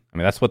invest in. I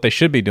mean, that's what they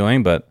should be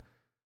doing, but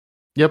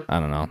I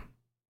don't know.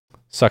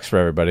 Sucks for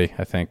everybody,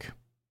 I think.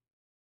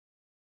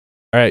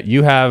 All right,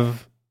 you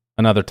have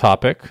another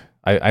topic.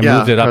 I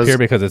moved it up here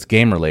because it's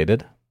game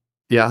related.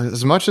 Yeah,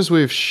 as much as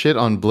we've shit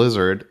on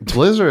Blizzard,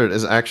 Blizzard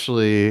is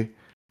actually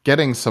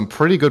getting some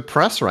pretty good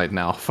press right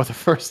now for the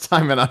first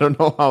time in I don't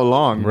know how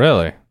long.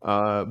 Really?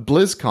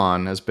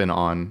 BlizzCon has been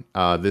on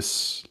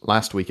this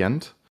last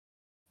weekend,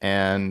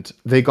 and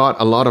they got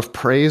a lot of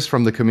praise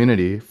from the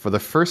community for the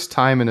first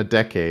time in a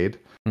decade.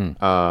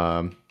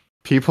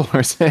 People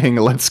are saying,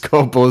 "Let's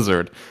go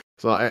Blizzard."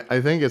 So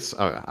I think it's.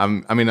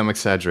 I'm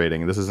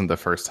exaggerating. This isn't the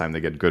first time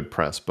they get good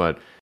press, but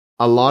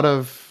a lot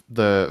of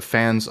the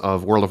fans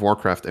of World of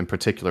Warcraft in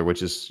particular,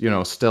 which is,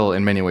 still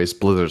in many ways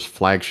Blizzard's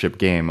flagship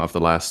game of the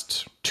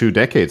last 2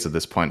 decades at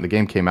this point. The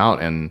game came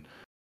out in,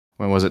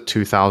 when was it,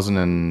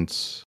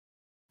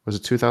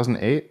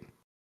 2008?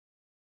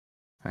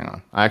 Hang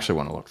on. I actually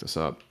want to look this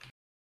up.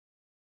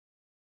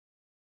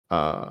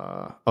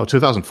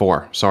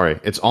 2004. Sorry.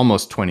 It's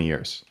almost 20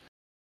 years.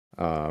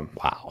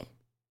 Wow.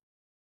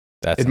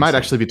 It might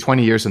actually be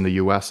 20 years in the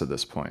US at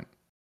this point.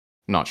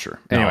 Not sure.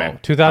 Anyway,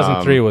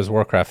 2003 was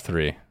Warcraft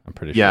 3. I'm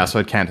pretty sure. Yeah, so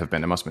it can't have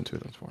been. It must have been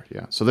 2004.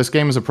 Yeah. So this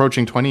game is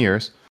approaching 20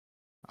 years.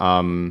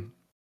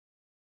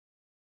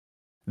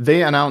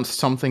 They announced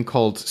something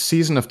called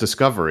Season of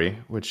Discovery,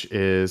 which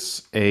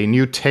is a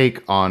new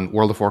take on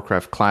World of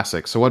Warcraft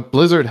Classic. So what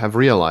Blizzard have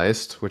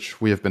realized,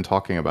 which we have been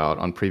talking about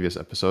on previous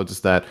episodes,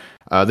 is that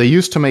they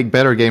used to make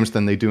better games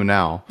than they do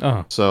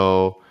now.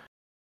 So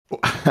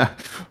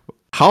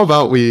how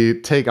about we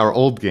take our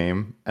old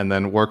game and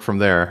then work from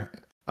there?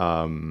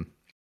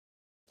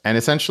 And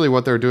essentially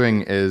what they're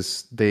doing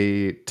is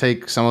they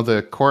take some of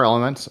the core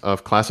elements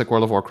of classic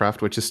World of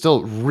Warcraft, which is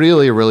still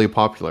really, really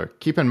popular.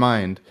 Keep in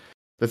mind,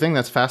 the thing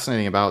that's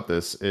fascinating about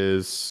this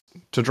is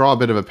to draw a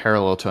bit of a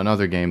parallel to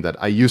another game that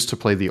I used to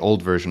play the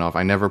old version of.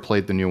 I never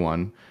played the new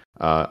one.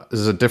 This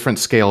is a different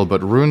scale,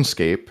 but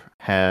RuneScape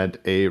had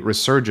a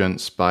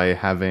resurgence by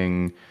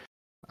having...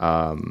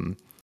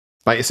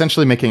 by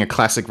essentially making a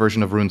classic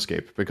version of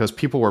RuneScape, because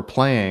people were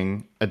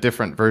playing a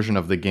different version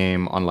of the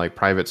game on like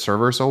private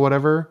servers or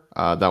whatever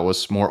that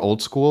was more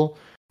old school,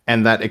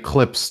 and that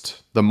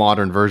eclipsed the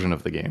modern version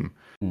of the game.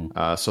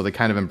 So they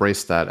kind of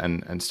embraced that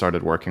and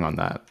started working on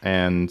that.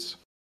 And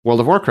World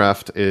of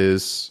Warcraft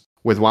is,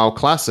 with WoW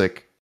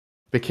Classic,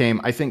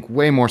 became, I think,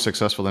 way more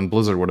successful than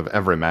Blizzard would have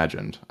ever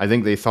imagined. I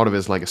think they thought of it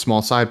as like a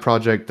small side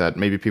project that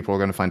maybe people are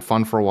going to find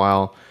fun for a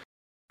while.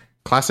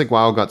 Classic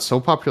WoW got so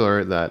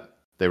popular that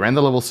they ran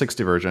the level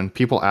 60 version.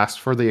 People asked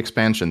for the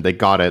expansion. They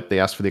got it. They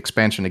asked for the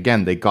expansion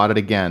again. They got it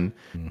again.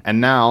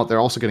 And now they're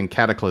also getting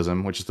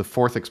Cataclysm, which is the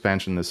 4th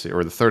expansion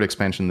or the 3rd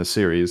expansion in this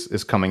series,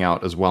 is coming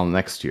out as well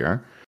next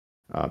year.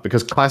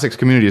 Because Classic's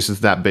community is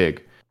just that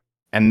big.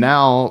 And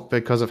now,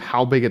 because of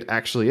how big it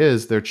actually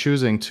is, they're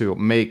choosing to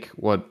make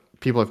what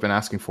people have been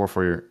asking for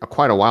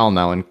quite a while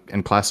now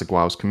in Classic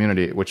WoW's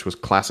community, which was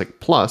Classic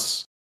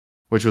Plus,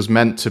 which was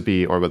meant to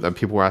be, or what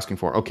people were asking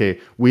for. Okay,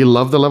 we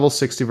love the level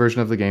 60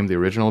 version of the game, the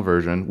original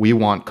version. We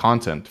want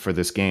content for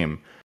this game.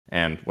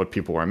 And what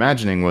people were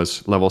imagining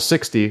was level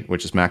 60,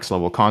 which is max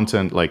level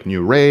content, like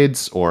new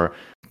raids or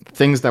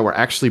things that were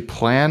actually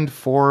planned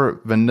for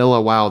vanilla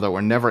WoW that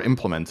were never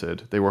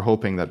implemented. They were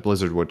hoping that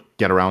Blizzard would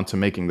get around to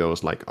making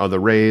those, like other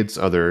raids,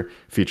 other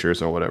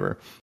features or whatever.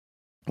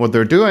 What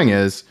they're doing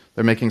is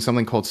they're making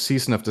something called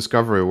Season of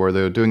Discovery, where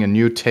they're doing a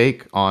new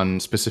take on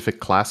specific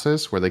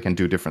classes where they can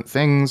do different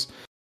things.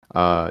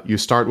 You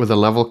start with a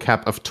level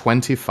cap of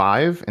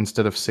 25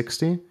 instead of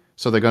 60.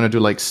 So they're going to do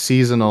like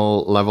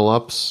seasonal level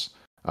ups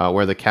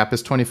where the cap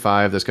is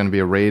 25. There's going to be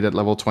a raid at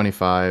level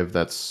 25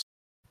 that's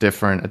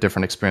a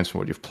different experience from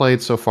what you've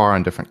played so far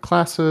on different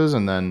classes.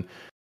 And then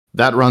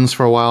that runs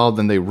for a while.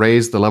 Then they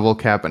raise the level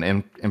cap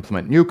and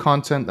implement new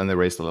content. Then they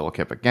raise the level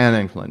cap again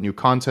and implement new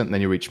content. And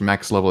then you reach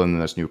max level and then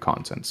there's new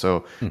content.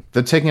 So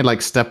they're taking it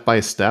like step by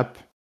step.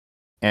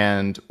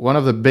 And one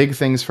of the big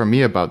things for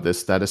me about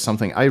this, that is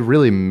something I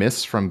really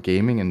miss from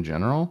gaming in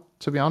general,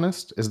 to be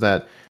honest, is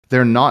that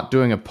they're not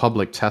doing a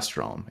public test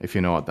realm, if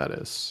you know what that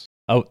is.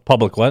 Oh,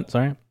 public what?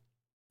 Sorry?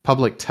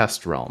 Public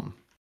test realm.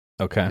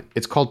 Okay.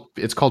 It's called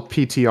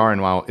PTR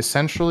in WoW.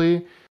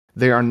 Essentially,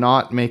 they are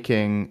not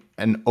making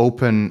an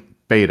open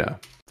beta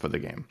for the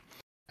game.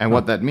 And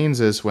what that means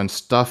is when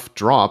stuff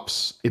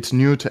drops, it's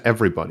new to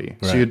everybody.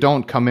 Right. So you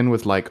don't come in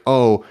with like,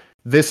 oh,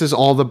 this is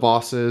all the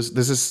bosses,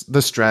 this is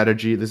the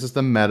strategy, this is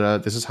the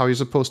meta, this is how you're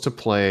supposed to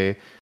play.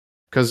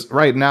 Because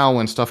right now,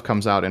 when stuff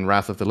comes out in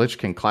Wrath of the Lich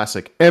King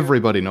Classic,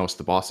 everybody knows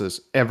the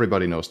bosses,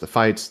 everybody knows the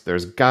fights,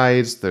 there's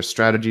guides, there's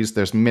strategies,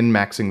 there's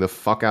min-maxing the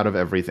fuck out of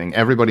everything,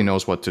 everybody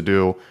knows what to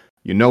do,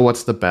 you know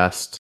what's the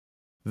best.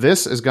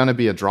 This is going to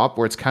be a drop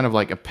where it's kind of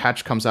like a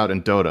patch comes out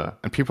in Dota,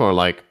 and people are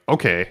like,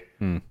 okay,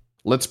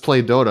 let's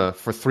play Dota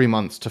for 3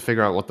 months to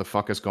figure out what the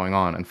fuck is going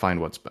on and find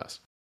what's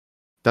best.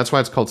 That's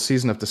why it's called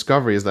Season of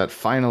Discovery, is that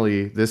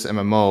finally this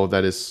MMO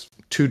that is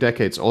 2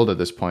 decades old at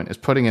this point is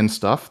putting in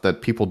stuff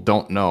that people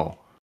don't know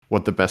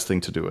what the best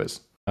thing to do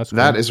is. That's cool.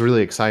 That is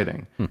really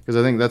exciting because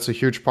I think that's a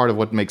huge part of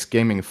what makes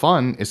gaming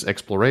fun is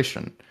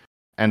exploration.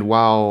 And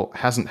WoW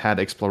hasn't had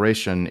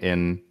exploration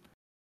in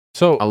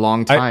a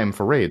long time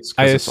for raids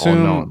because it's all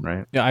known,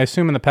 right? Yeah, I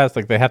assume in the past,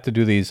 like they have to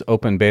do these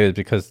open betas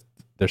because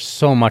there's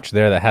so much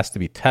there that has to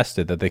be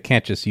tested that they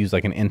can't just use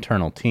like an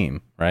internal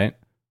team, right?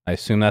 I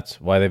assume that's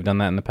why they've done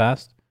that in the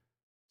past.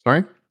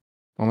 Sorry?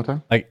 One more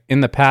time? Like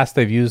in the past,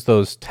 they've used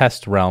those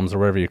test realms or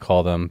whatever you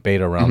call them,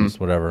 beta realms,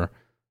 whatever,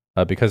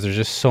 because there's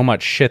just so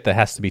much shit that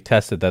has to be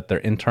tested that their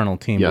internal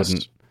team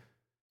wouldn't.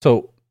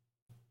 So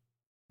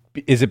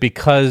is it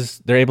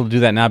because they're able to do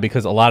that now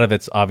because a lot of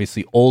it's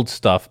obviously old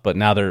stuff, but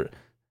now they're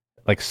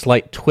like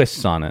slight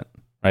twists on it,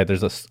 right?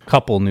 There's a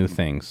couple new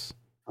things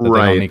that they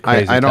don't need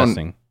crazy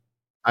testing.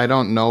 I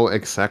don't know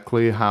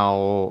exactly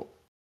how.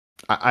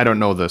 I don't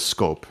know the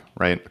scope,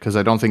 right? Because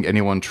I don't think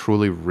anyone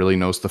truly really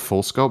knows the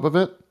full scope of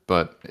it.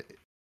 But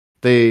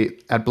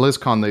at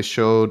BlizzCon they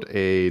showed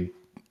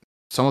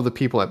some of the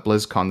people at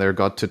BlizzCon there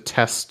got to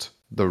test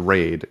the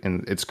raid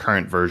in its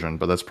current version,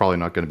 but that's probably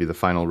not going to be the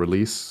final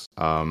release.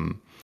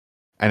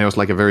 And it was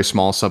like a very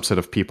small subset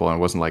of people, and it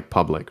wasn't like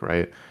public,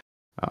 right?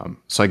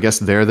 So I guess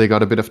there they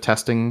got a bit of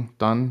testing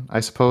done, I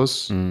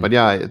suppose. But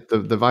yeah,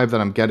 the vibe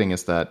that I'm getting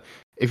is that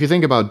if you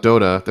think about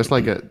Dota, there's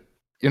like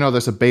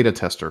there's a beta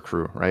tester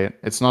crew, right?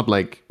 It's not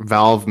like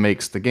Valve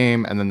makes the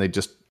game and then they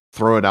just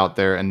throw it out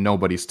there and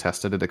nobody's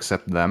tested it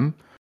except them.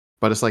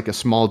 But it's like a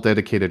small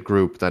dedicated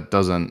group that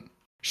doesn't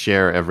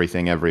share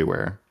everything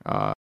everywhere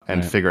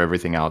and figure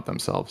everything out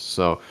themselves.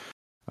 So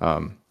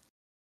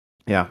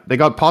yeah, they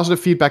got positive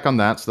feedback on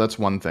that, so that's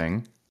one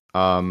thing.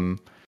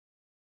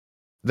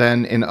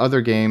 Then in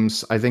other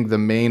games, I think the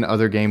main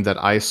other game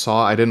that I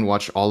saw, I didn't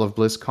watch all of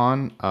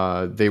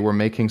BlizzCon. They were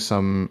making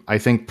some, I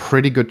think,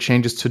 pretty good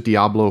changes to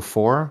Diablo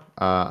 4.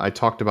 I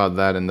talked about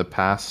that in the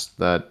past,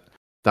 that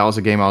was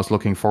a game I was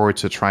looking forward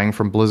to trying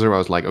from Blizzard. I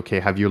was like, okay,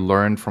 have you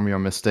learned from your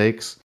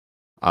mistakes?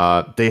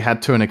 They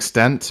had to an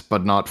extent,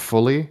 but not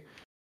fully.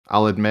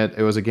 I'll admit,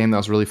 it was a game that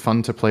was really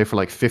fun to play for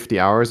like 50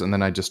 hours, and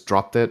then I just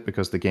dropped it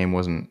because the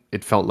game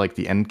it felt like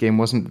the end game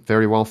wasn't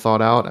very well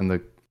thought out, and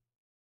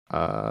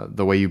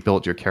the way you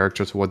built your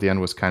character toward the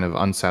end was kind of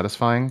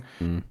unsatisfying.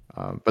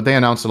 But they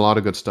announced a lot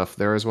of good stuff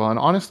there as well. And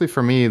honestly,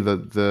 for me,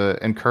 the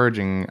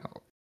encouraging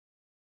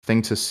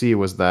thing to see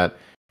was that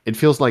it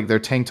feels like they're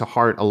taking to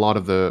heart a lot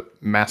of the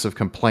massive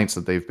complaints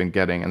that they've been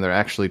getting, and they're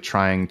actually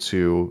trying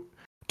to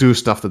do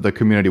stuff that the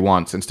community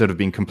wants instead of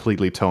being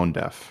completely tone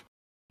deaf.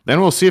 Then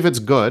we'll see if it's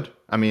good.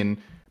 I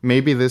mean,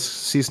 maybe this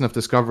season of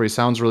Discovery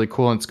sounds really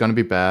cool and it's going to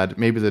be bad.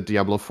 Maybe the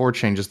Diablo 4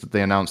 changes that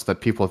they announced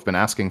that people have been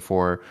asking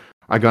for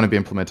are going to be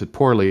implemented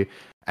poorly.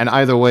 And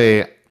either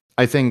way,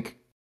 I think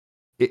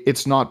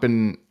it's not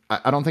been...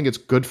 I don't think it's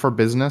good for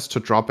business to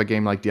drop a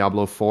game like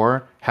Diablo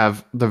 4,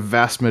 have the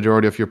vast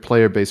majority of your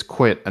player base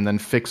quit, and then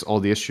fix all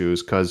the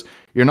issues, because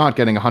you're not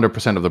getting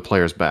 100% of the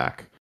players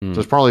back. So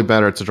it's probably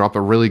better to drop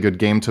a really good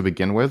game to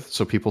begin with,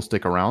 so people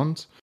stick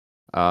around.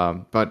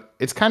 But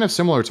it's kind of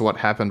similar to what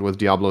happened with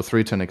Diablo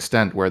 3 to an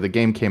extent, where the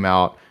game came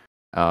out,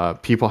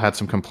 people had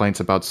some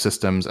complaints about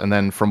systems, and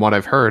then from what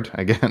I've heard,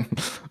 again,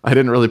 I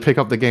didn't really pick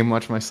up the game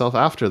much myself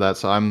after that,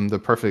 so I'm the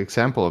perfect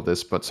example of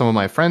this, but some of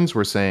my friends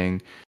were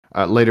saying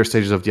later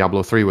stages of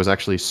Diablo 3 was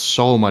actually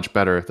so much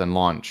better than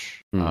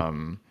launch.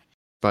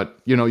 But,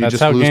 you know, That's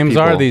just how lose games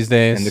people are these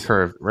days. in the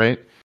curve,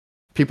 right?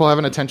 People have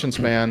an attention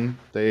span,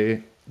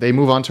 they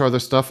move on to other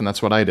stuff, and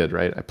that's what I did,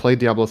 right? I played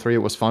Diablo 3, it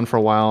was fun for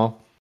a while,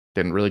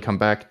 didn't really come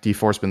back.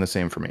 D4's been the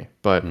same for me.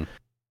 But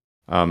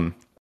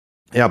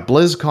yeah,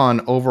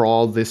 BlizzCon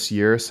overall this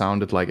year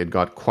sounded like it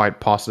got quite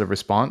positive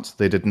response.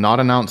 They did not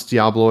announce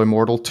Diablo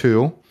Immortal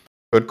 2.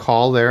 Good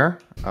call there.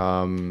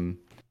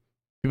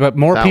 But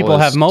more people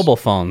have mobile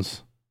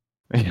phones.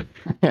 Yeah.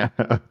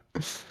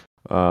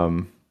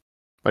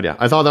 But yeah,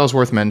 I thought that was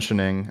worth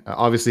mentioning.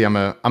 Obviously,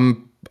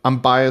 I'm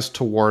biased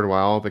toward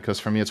WoW because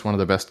for me it's one of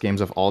the best games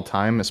of all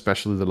time,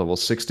 especially the level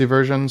 60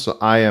 version. So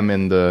I am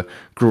in the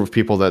group of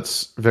people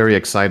that's very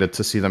excited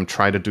to see them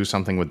try to do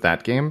something with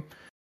that game.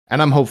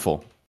 And I'm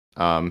hopeful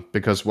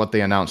because what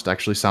they announced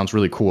actually sounds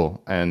really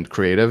cool and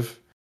creative.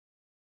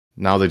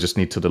 Now they just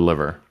need to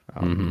deliver.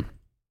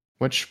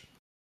 Which,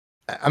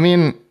 I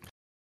mean,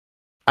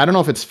 I don't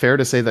know if it's fair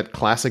to say that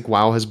classic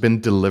WoW has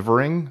been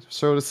delivering,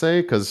 so to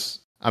say, because,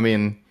 I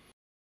mean,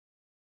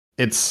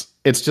 it's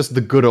just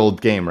the good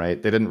old game,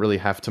 right? They didn't really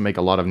have to make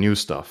a lot of new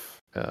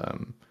stuff.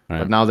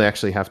 But now they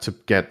actually have to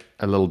get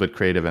a little bit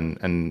creative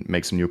and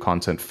make some new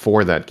content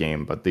for that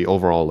game. But the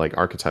overall like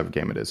archetype of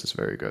game it is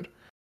very good.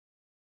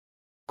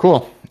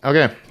 Cool.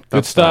 Okay.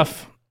 Good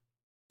stuff.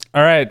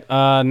 All right.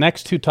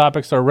 Next two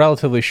topics are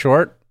relatively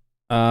short.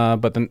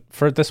 But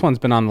this one's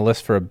been on the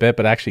list for a bit,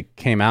 but actually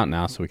came out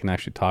now, so we can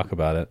actually talk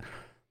about it.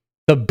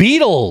 The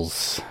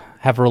Beatles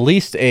have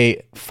released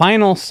a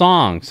final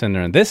song,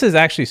 Cinder, and this is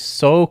actually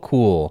so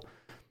cool.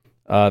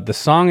 The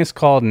song is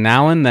called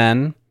Now and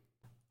Then.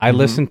 I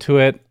listened to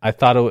it. I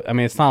thought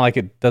it's not like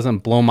it doesn't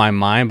blow my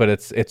mind, but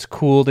it's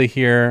cool to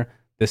hear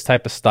this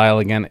type of style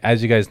again.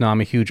 As you guys know, I'm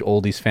a huge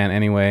oldies fan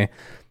anyway.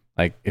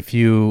 Like if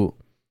you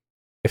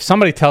if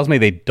somebody tells me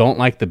they don't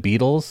like the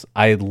Beatles,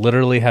 I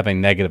literally have a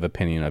negative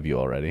opinion of you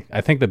already.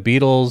 I think the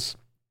Beatles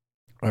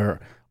are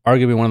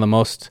arguably one of the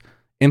most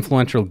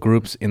influential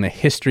groups in the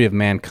history of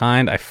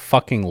mankind. I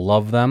fucking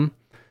love them.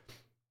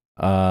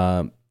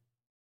 So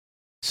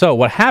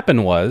what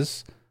happened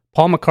was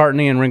Paul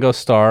McCartney and Ringo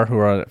Starr, who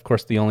are, of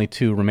course, the only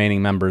two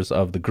remaining members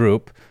of the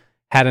group,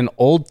 had an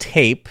old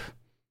tape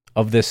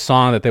of this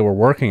song that they were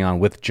working on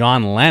with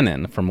John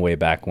Lennon from way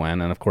back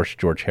when, and, of course,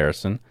 George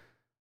Harrison.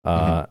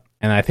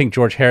 And I think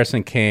George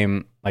Harrison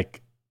came,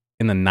 like,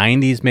 in the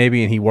 90s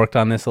maybe, and he worked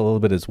on this a little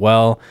bit as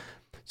well.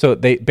 So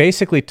they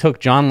basically took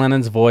John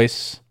Lennon's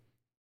voice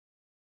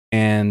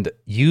and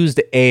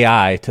used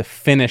AI to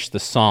finish the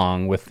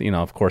song with,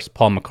 of course,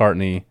 Paul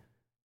McCartney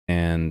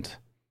and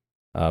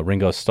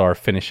Ringo Starr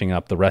finishing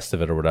up the rest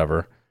of it or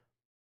whatever.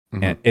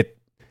 And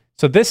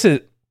so this is,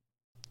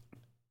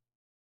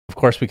 of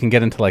course, we can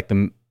get into like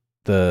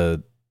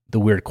the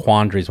weird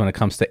quandaries when it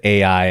comes to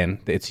AI and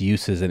its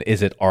uses and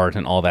is it art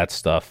and all that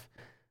stuff.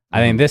 I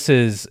think this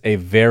is a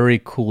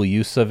very cool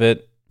use of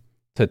it,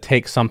 to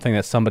take something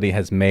that somebody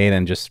has made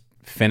and just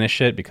finish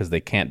it because they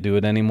can't do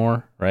it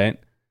anymore, right?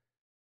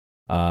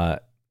 I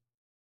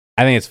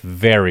think it's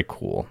very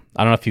cool.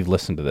 I don't know if you've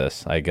listened to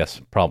this. I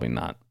guess probably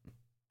not.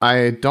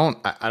 I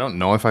don't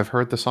know if I've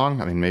heard the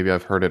song. I mean, maybe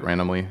I've heard it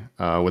randomly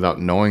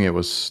without knowing it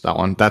was that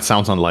one. That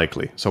sounds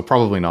unlikely, so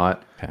probably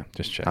not. Okay,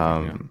 just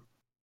checking.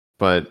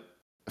 But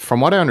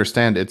from what I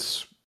understand,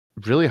 it's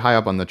really high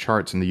up on the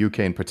charts in the UK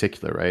in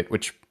particular, right?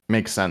 Which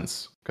makes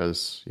sense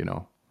because,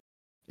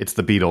 it's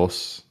the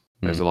Beatles.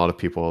 There's a lot of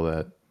people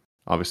that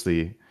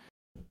obviously...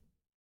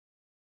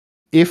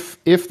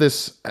 If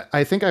this...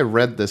 I think I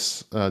read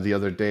this the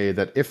other day,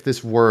 that if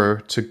this were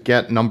to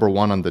get number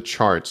one on the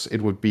charts,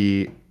 it would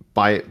be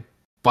by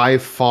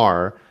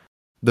far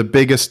the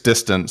biggest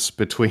distance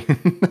between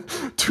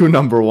two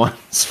number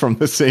ones from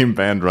the same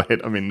band, right?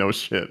 I mean, no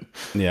shit.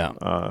 Yeah.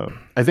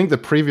 I think the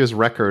previous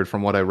record,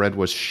 from what I read,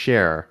 was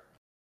Cher.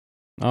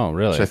 Oh,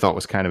 really? Which I thought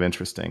was kind of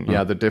interesting.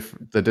 Yeah,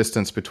 the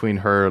distance between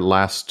her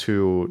last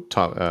two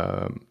top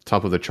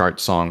of the chart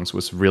songs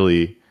was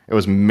really... It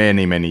was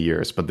many, many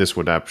years, but this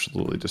would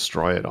absolutely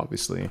destroy it,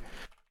 obviously.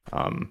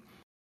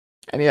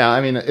 And yeah,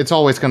 I mean, it's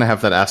always going to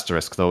have that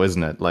asterisk, though,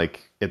 isn't it?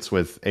 Like, it's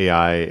with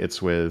AI,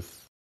 it's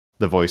with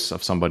the voice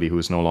of somebody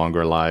who's no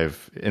longer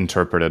alive,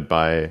 interpreted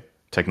by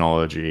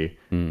technology.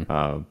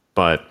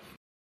 But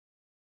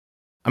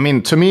I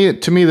mean, to me,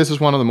 this is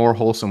one of the more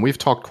wholesome. We've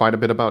talked quite a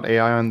bit about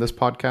AI on this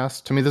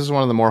podcast. To me, this is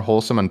one of the more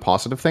wholesome and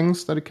positive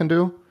things that it can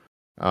do.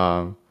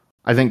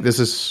 I think this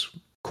is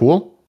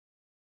cool,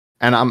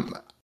 and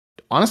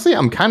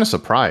I'm kind of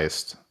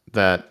surprised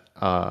that.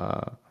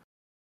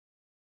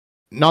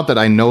 Not that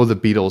I know the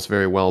Beatles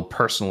very well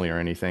personally or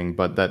anything,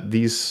 but that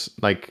these,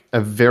 like,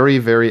 a very,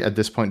 very, at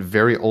this point,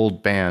 very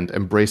old band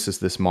embraces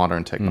this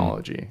modern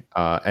technology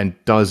and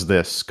does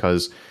this,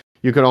 because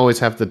you could always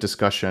have the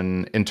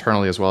discussion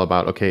internally as well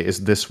about, okay,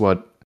 is this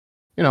what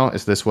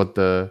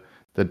the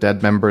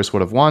dead members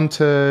would have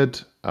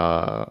wanted?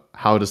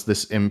 How does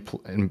this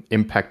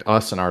impact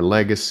us and our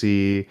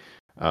legacy?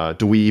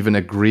 Do we even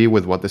agree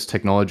with what this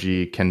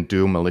technology can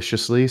do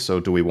maliciously? So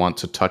do we want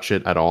to touch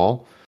it at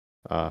all?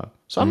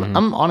 So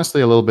I'm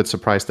honestly a little bit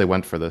surprised they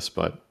went for this,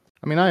 but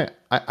I mean,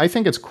 I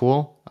think it's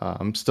cool.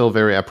 I'm still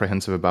very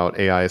apprehensive about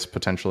AI's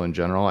potential in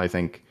general. I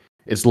think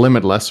it's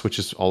limitless, which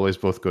is always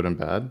both good and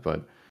bad,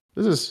 but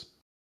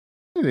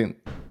I'm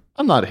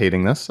not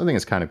hating this. I think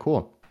it's kind of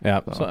cool.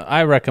 Yeah, so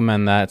I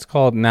recommend that. It's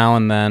called Now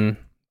and Then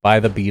by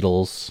the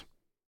Beatles.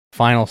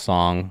 Final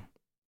song.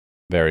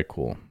 Very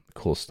cool.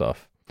 Cool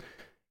stuff.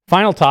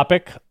 Final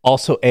topic,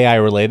 also AI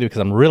related, because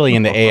I'm really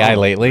into AI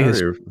lately.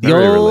 The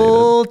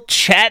old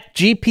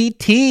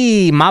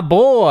ChatGPT, my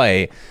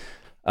boy.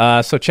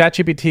 So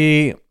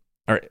ChatGPT,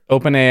 or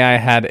OpenAI,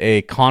 had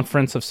a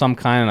conference of some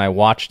kind, and I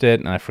watched it,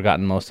 and I've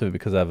forgotten most of it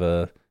because I have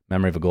a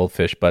memory of a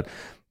goldfish. But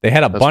they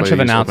had a bunch of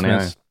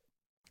announcements.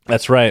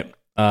 That's right.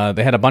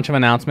 They had a bunch of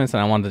announcements,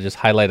 and I wanted to just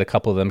highlight a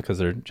couple of them because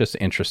they're just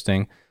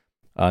interesting.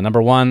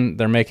 Number one,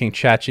 they're making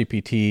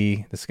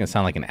ChatGPT. This is going to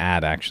sound like an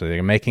ad, actually.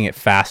 They're making it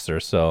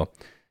faster. So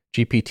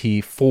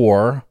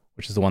GPT-4,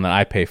 which is the one that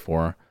I pay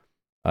for,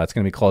 it's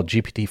going to be called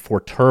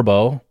GPT-4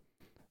 Turbo.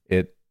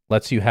 It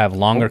lets you have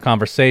longer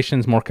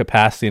conversations, more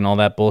capacity, and all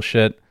that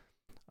bullshit,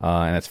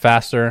 and it's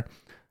faster.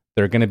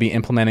 They're going to be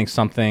implementing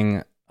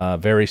something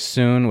very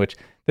soon, which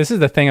this is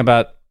the thing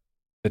about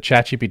the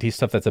ChatGPT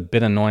stuff that's a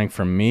bit annoying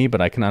for me,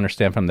 but I can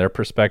understand from their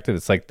perspective.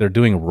 It's like they're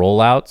doing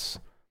rollouts.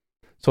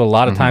 So a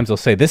lot of times they'll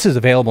say, this is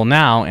available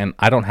now, and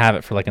I don't have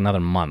it for like another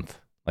month.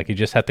 Like you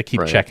just have to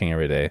keep checking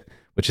every day,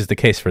 which is the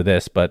case for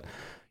this. But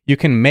you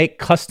can make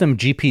custom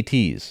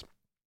GPTs.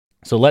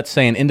 So let's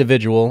say an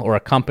individual or a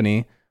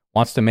company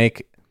wants to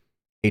make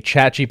a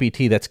chat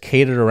GPT that's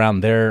catered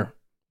around their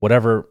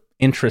whatever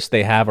interest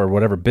they have or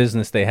whatever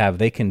business they have.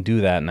 They can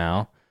do that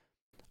now,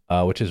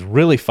 which is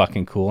really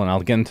fucking cool. And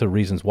I'll get into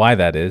reasons why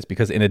that is.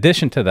 Because in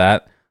addition to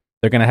that,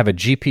 they're going to have a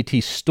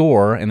GPT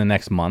store in the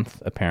next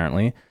month,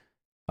 apparently,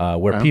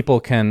 where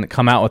people can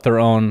come out with their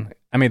own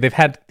I mean, they've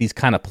had these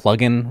kind of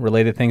plugin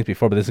related things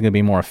before, but this is going to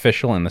be more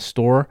official in the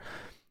store.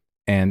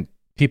 And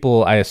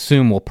people, I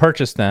assume, will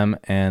purchase them,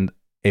 and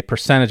a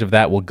percentage of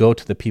that will go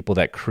to the people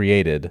that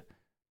created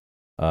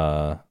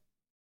the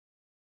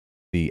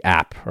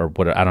app, or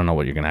what, I don't know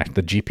what you're going to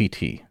the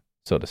GPT,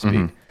 so to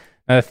speak.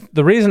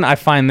 The reason I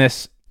find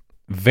this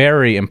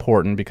very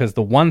important, because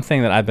the one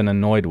thing that I've been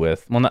annoyed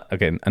with, well, not,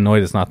 okay,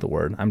 annoyed is not the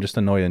word. I'm just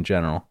annoyed in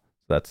general.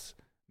 That's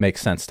makes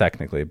sense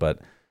technically, but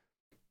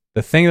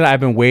the thing that I've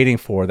been waiting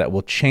for that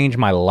will change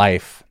my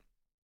life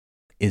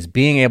is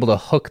being able to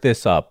hook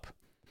this up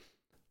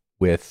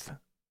with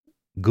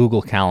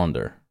Google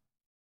Calendar.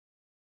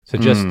 So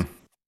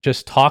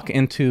just talk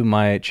into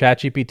my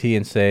ChatGPT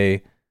and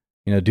say,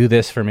 you know, do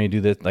this for me,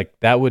 do this. Like,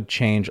 that would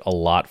change a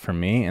lot for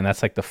me. And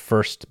that's like the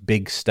first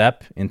big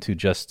step into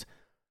just,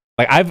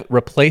 like, I've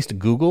replaced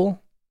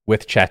Google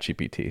with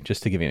ChatGPT,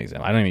 just to give you an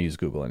example. I don't even use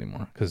Google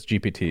anymore because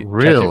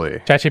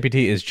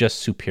ChatGPT is just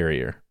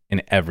superior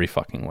in every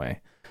fucking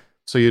way.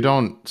 So you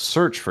don't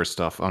search for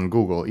stuff on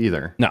Google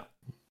either? No,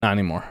 not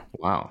anymore.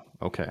 Wow.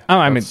 Okay. Oh,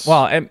 I mean,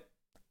 well,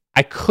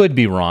 I could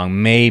be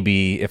wrong.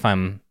 Maybe if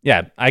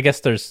I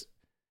guess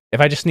if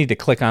I just need to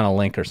click on a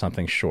link or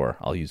something, sure,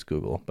 I'll use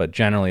Google. But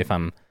generally, if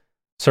I'm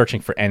searching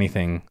for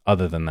anything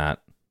other than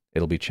that,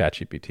 it'll be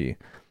ChatGPT.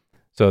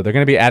 So they're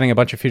going to be adding a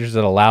bunch of features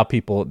that allow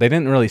people, they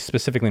didn't really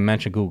specifically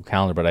mention Google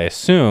Calendar, but I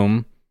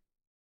assume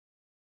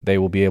they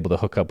will be able to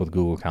hook up with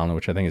Google Calendar,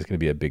 which I think is going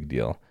to be a big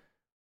deal.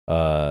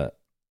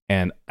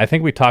 And I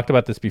think we talked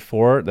about this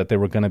before, that they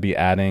were going to be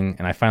adding,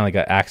 and I finally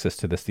got access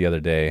to this the other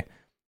day.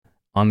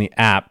 On the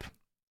app,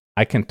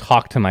 I can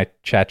talk to my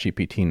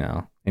ChatGPT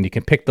now, and you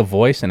can pick the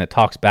voice, and it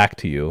talks back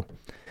to you.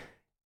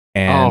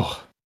 And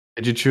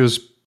did you choose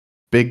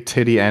big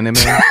titty anime?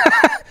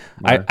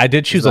 I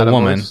did choose a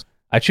woman. Voice?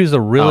 I choose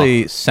a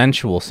really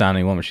sensual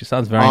sounding woman. She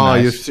sounds very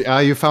nice.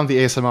 You found the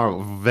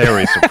ASMR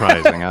very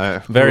surprising.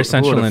 Very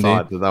sensual indeed.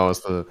 Thought that was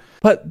the.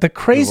 But the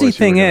crazy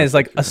thing is,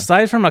 like,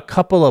 aside from a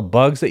couple of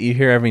bugs that you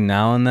hear every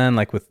now and then,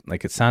 like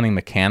it sounding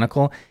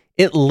mechanical,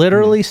 it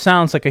literally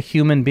sounds like a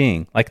human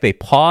being. Like, they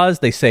pause,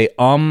 they say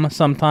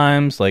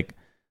sometimes, like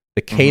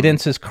the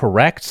cadence is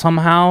correct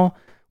somehow,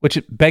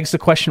 which begs the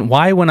question: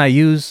 why, when I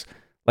use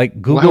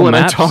like Google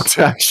Maps, I talk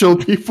to actual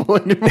people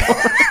anymore?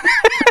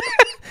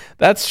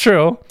 That's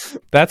true.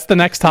 That's the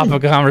next topic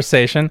of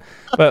conversation.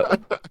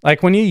 But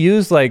like, when you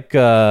use when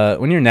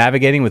you're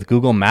navigating with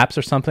Google Maps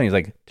or something, it's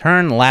like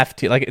turn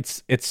left. Like,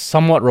 it's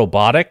somewhat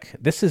robotic.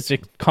 This is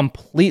just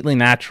completely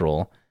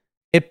natural.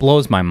 It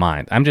blows my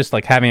mind. I'm just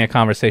like having a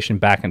conversation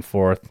back and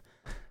forth.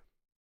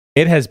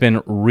 It has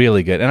been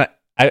really good. And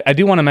I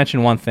do want to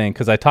mention one thing,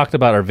 because I talked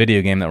about our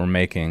video game that we're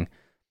making,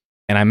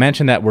 and I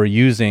mentioned that we're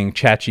using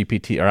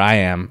ChatGPT, or I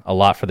am, a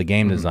lot for the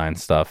game design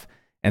stuff.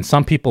 And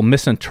some people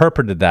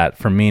misinterpreted that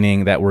for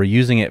meaning that we're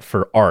using it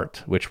for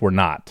art, which we're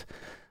not.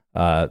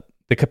 The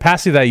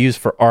capacity that I use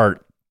for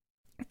art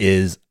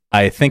is,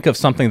 I think of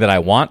something that I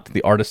want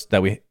the artist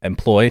that we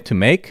employ to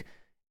make,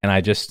 and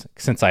I just,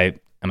 since I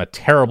am a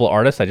terrible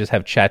artist, I just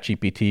have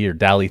ChatGPT or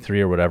DALL-E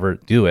 3 or whatever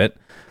do it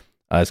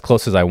as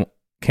close as I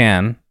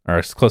can, or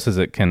as close as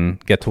it can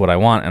get to what I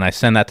want, and I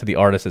send that to the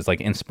artist as like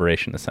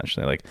inspiration,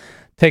 essentially. Like,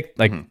 take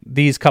like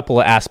these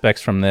couple of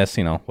aspects from this,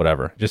 you know,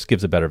 whatever. Just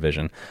gives a better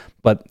vision.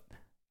 But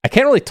I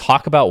can't really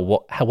talk about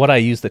what I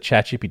use the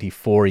ChatGPT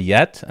for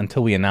yet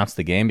until we announce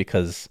the game,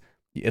 because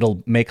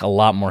it'll make a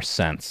lot more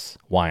sense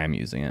why I'm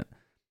using it,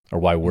 or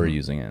why we're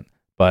using it.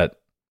 But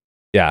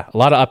yeah, a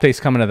lot of updates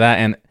coming to that,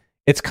 and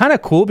it's kind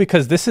of cool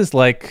because this is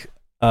like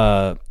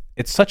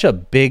it's such a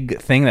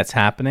big thing that's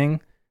happening.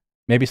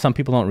 Maybe some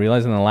people don't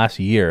realize in the last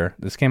year.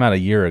 This came out a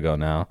year ago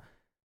now.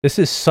 This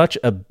is such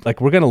a, like,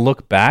 we're gonna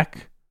look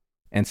back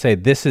and say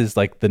this is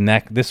like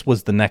this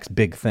was the next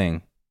big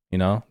thing, you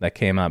know, that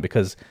came out,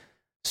 because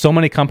so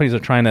many companies are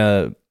trying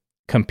to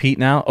compete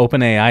now.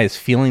 OpenAI is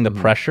feeling the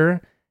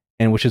pressure,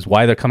 and which is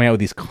why they're coming out with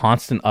these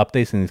constant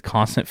updates and these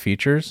constant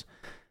features.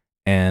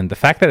 And the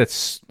fact that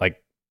it's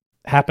like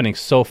happening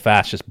so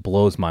fast just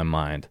blows my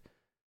mind.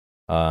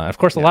 Of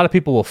course, a lot of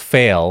people will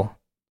fail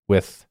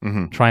with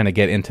trying to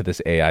get into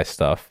this AI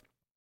stuff,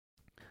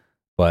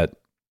 but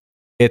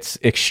it's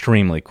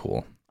extremely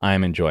cool.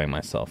 I'm enjoying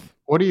myself.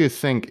 What do you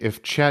think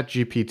if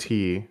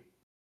ChatGPT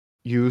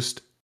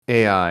used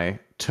AI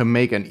to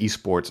make an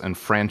esports and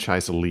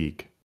franchise a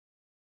league?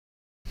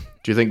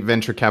 Do you think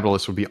venture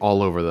capitalists would be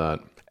all over that?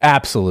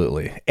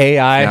 Absolutely.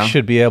 AI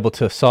should be able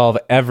to solve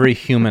every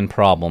human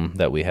problem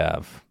that we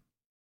have.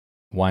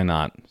 Why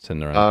not,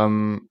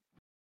 Cinderella?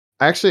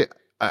 Actually,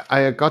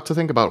 I got to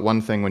think about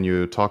one thing when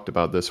you talked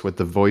about this with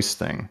the voice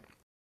thing.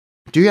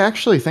 Do you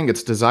actually think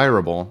it's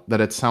desirable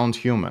that it sounds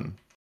human?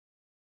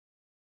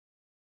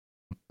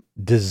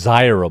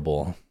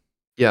 Desirable?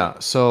 Yeah,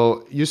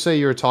 so you say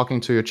you're talking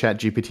to your chat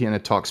GPT and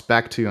it talks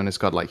back to you and it's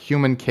got like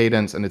human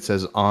cadence and it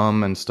says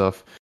and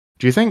stuff.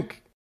 Do you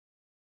think,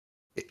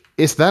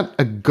 is that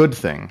a good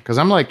thing? Because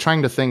I'm like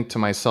trying to think to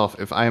myself,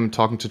 if I am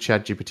talking to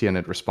chat GPT and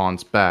it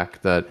responds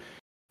back, that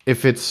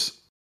if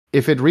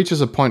it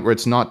reaches a point where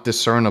it's not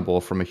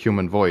discernible from a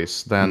human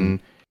voice,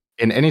 then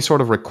in any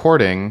sort of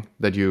recording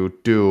that you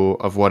do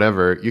of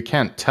whatever, you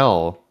can't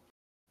tell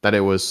that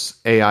it was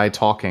AI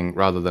talking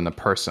rather than a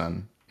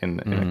person in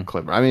a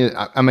clip. I mean,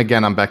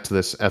 I'm back to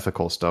this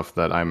ethical stuff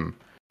that I'm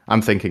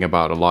thinking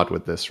about a lot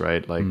with this,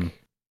 right? Like,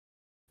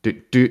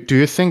 do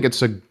you think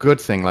it's a good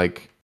thing?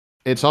 Like,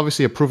 it's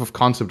obviously a proof of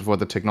concept of what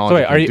the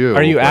technology can do.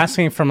 Are you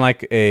asking from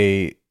like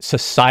a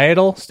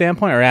societal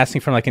standpoint, or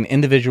asking from like an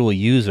individual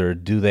user?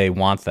 Do they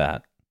want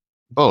that?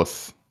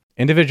 Both.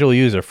 Individual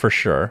user for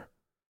sure.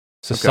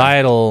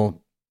 Societal.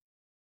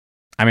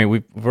 I mean,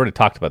 we've already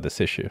talked about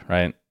this issue,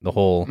 right? The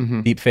whole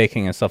deep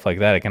faking and stuff like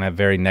that. It can have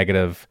very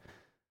negative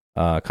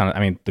kind of. I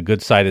mean, the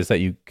good side is that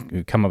you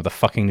come up with a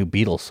fucking new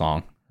Beatles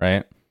song,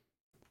 right?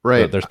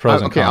 Right. So there's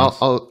pros and cons.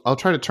 I'll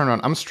try to turn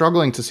around. I'm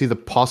struggling to see the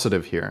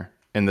positive here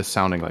in this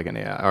sounding like an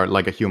AI or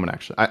like a human.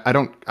 Actually, I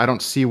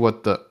don't see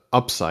what the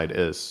upside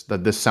is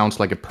that this sounds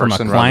like a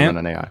person rather than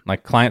an AI.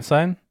 Like client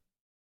side.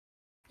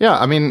 Yeah,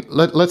 I mean,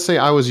 let's say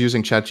I was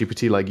using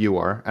ChatGPT like you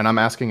are, and I'm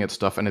asking it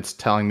stuff, and it's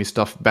telling me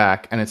stuff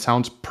back, and it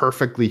sounds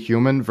perfectly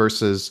human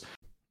versus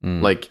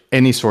like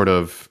any sort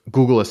of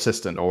Google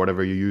Assistant or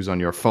whatever you use on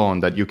your phone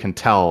that you can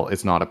tell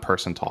is not a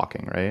person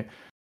talking, right?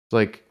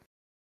 Like,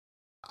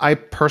 I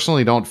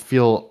personally don't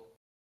feel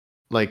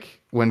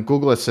like when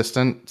Google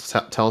Assistant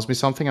tells me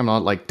something, I'm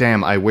not like,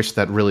 damn, I wish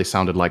that really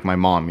sounded like my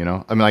mom, you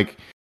know? I mean, like,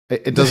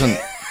 it doesn't...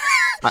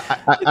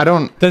 I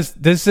don't... Does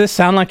this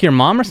sound like your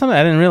mom or something?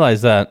 I didn't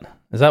realize that.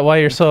 Is that why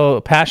you're so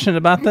passionate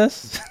about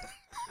this?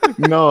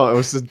 No, it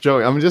was a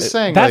joke. I'm just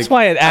saying. That's like,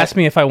 why it asked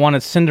me if I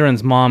wanted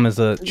Cinderen's mom as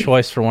a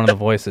choice for one of the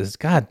voices.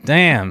 God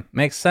damn,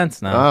 makes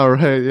sense now. Oh,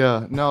 right,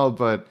 yeah. No,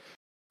 but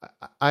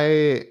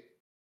I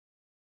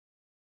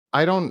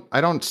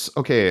don't.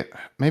 Okay,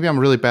 maybe I'm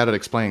really bad at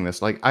explaining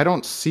this. Like, I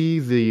don't see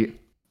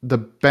the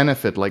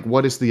benefit. Like,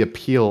 what is the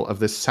appeal of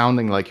this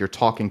sounding like you're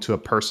talking to a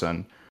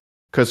person?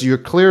 Because you're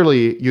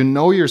clearly, you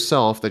know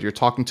yourself that you're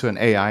talking to an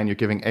AI and you're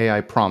giving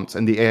AI prompts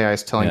and the AI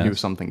is telling you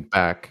something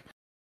back.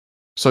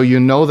 So you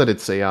know that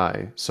it's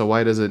AI. So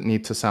why does it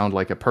need to sound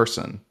like a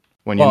person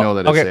when you know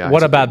that it's AI?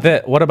 What about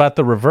that? What about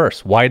the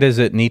reverse? Why does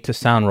it need to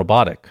sound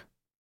robotic?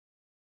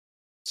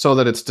 So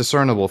that it's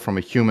discernible from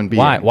a human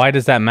being. Why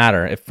does that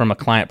matter if from a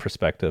client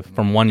perspective,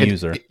 from one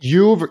user?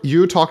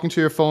 You talking to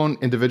your phone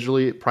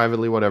individually,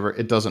 privately, whatever,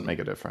 it doesn't make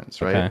a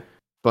difference, right? Okay.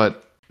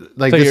 But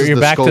like, so this is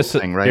the scope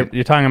thing, right?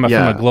 You're talking about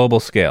from a global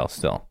scale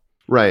still.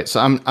 Right. So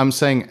I'm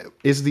saying,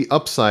 is the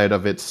upside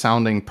of it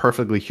sounding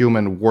perfectly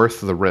human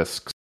worth the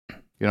risks?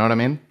 You know what I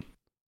mean?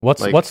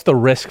 What's the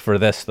risk for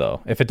this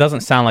though? If it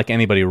doesn't sound like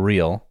anybody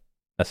real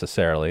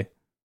necessarily,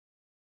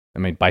 I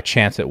mean, by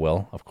chance it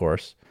will, of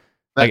course.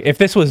 Like if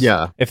this was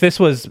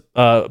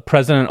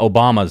President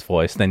Obama's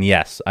voice, then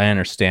yes, I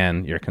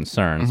understand your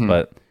concerns.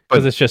 But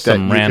because it's just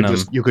some random,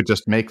 you could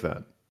just make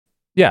that.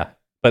 Yeah,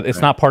 but it's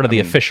not part of the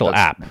official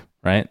app,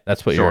 right?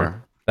 That's what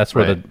that's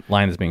where the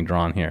line is being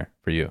drawn here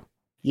for you.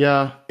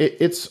 Yeah,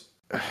 it's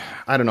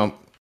I don't know.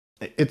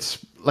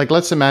 It's like,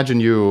 let's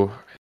imagine you.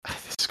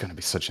 This is going to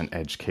be such an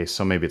edge case,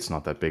 so maybe it's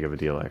not that big of a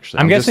deal, actually.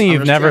 I'm guessing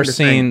you've never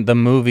seen the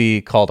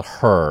movie called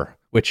Her,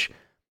 which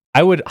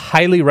I would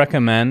highly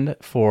recommend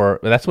for...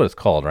 That's what it's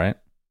called, right?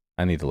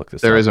 I need to look this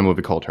up. There is a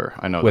movie called Her.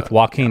 I know with that.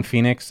 Joaquin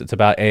Phoenix. It's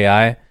about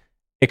AI.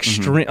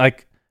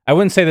 Like, I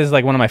wouldn't say this is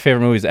like one of my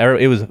favorite movies ever.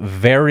 It was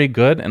very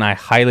good, and I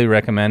highly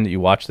recommend you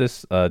watch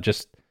this,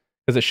 just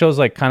because it shows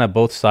like kind of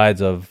both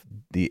sides of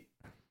the...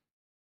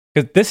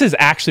 Because this is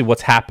actually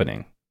what's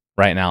happening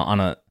right now on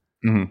a...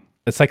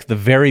 It's like the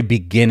very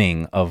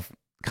beginning of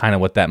kind of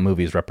what that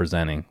movie is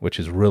representing, which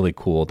is really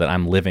cool that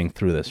I'm living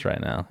through this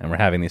right now and we're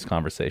having these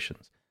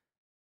conversations.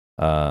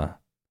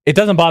 It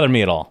doesn't bother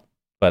me at all,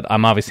 but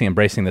I'm obviously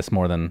embracing this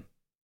more than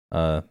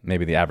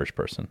maybe the average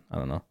person. I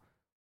don't know.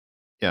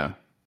 Yeah.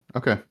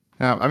 Okay.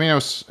 Yeah. I mean, it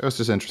was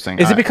just interesting.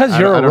 Is it because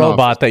you're a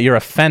robot that you're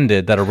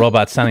offended that a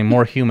robot's sounding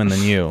more human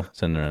than you,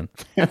 Cinderin?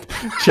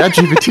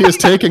 ChatGPT is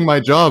taking my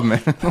job, man.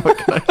 What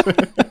can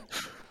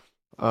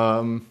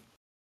I say?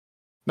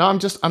 No, I'm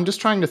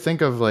just trying to think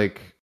of like,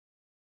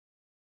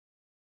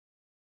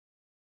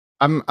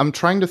 I'm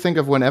trying to think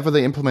of whenever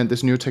they implement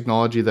this new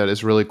technology that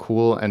is really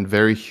cool and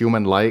very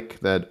human-like,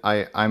 that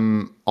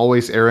I'm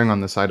always erring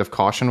on the side of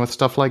caution with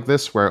stuff like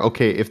this, where,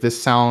 okay, if this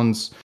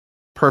sounds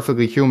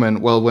perfectly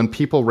human, well, when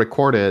people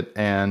record it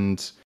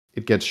and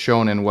it gets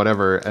shown in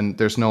whatever, and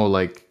there's no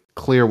like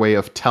clear way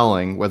of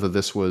telling whether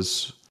this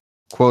was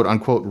quote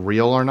unquote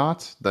real or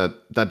not,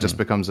 that just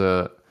becomes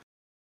a...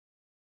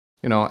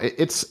 You know,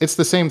 it's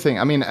the same thing.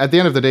 I mean, at the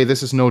end of the day,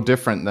 this is no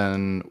different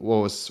than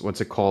what's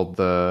it called?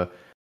 Do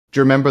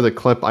you remember the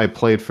clip I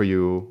played for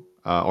you,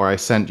 or I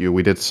sent you?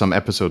 We did some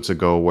episodes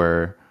ago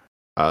where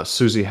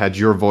Susie had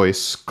your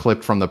voice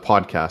clipped from the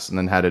podcast and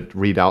then had it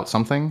read out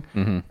something,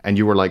 and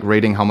you were like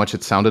rating how much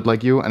it sounded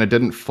like you, and it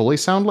didn't fully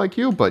sound like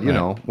you, but you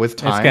know, with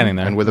time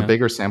and with a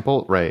bigger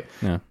sample, right?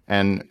 Yeah.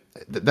 And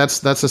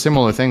that's a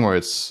similar thing where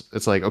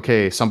it's like,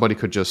 okay, somebody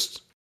could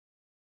just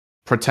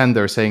pretend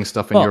they're saying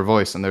stuff in your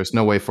voice, and there's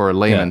no way for a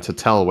layman to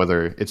tell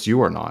whether it's you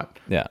or not.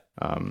 Yeah.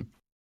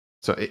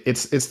 So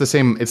it's the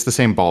same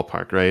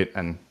ballpark, right?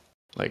 And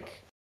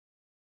like,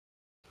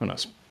 Who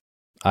knows?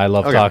 I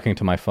love talking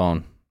to my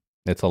phone.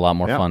 It's a lot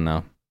more Yeah. fun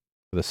now.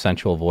 With a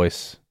sensual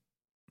voice.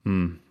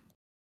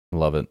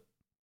 Love it.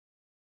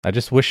 I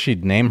just wish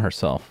she'd name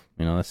herself.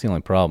 You know, that's the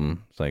only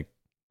problem. It's like,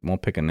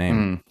 won't pick a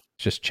name.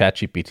 It's just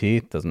ChatGPT.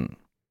 It doesn't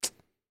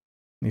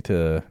need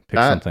to pick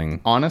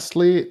something.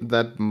 Honestly,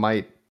 that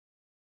might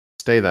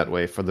stay that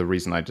way for the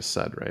reason I just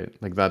said, right?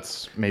 Like,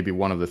 that's maybe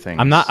one of the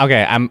things.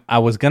 I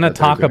was going to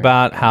talk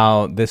about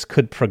how this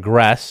could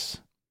progress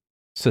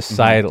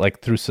society,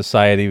 like through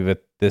society, with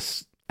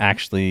this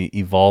actually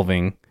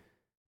evolving,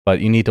 but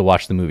you need to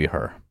watch the movie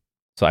Her.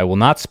 So I will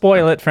not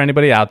spoil it for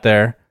anybody out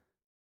there.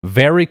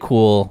 Very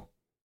cool.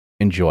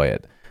 Enjoy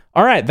it.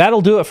 All right,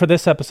 that'll do it for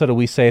this episode of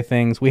We Say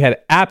Things. We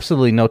had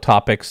absolutely no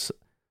topics,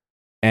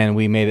 and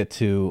we made it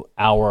to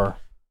hour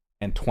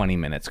and 20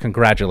 minutes.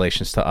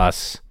 Congratulations to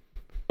us.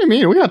 What do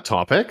you mean? We had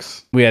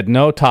topics. We had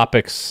no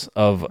topics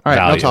of value. All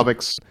right, no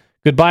topics.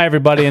 Goodbye,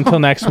 everybody. Until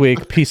next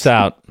week. Peace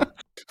out.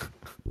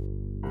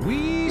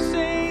 We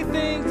say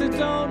things that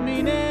don't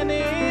mean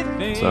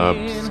anything.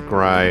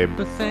 Subscribe.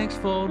 But thanks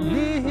for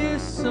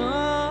listening.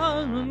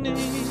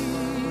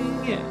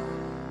 Yeah.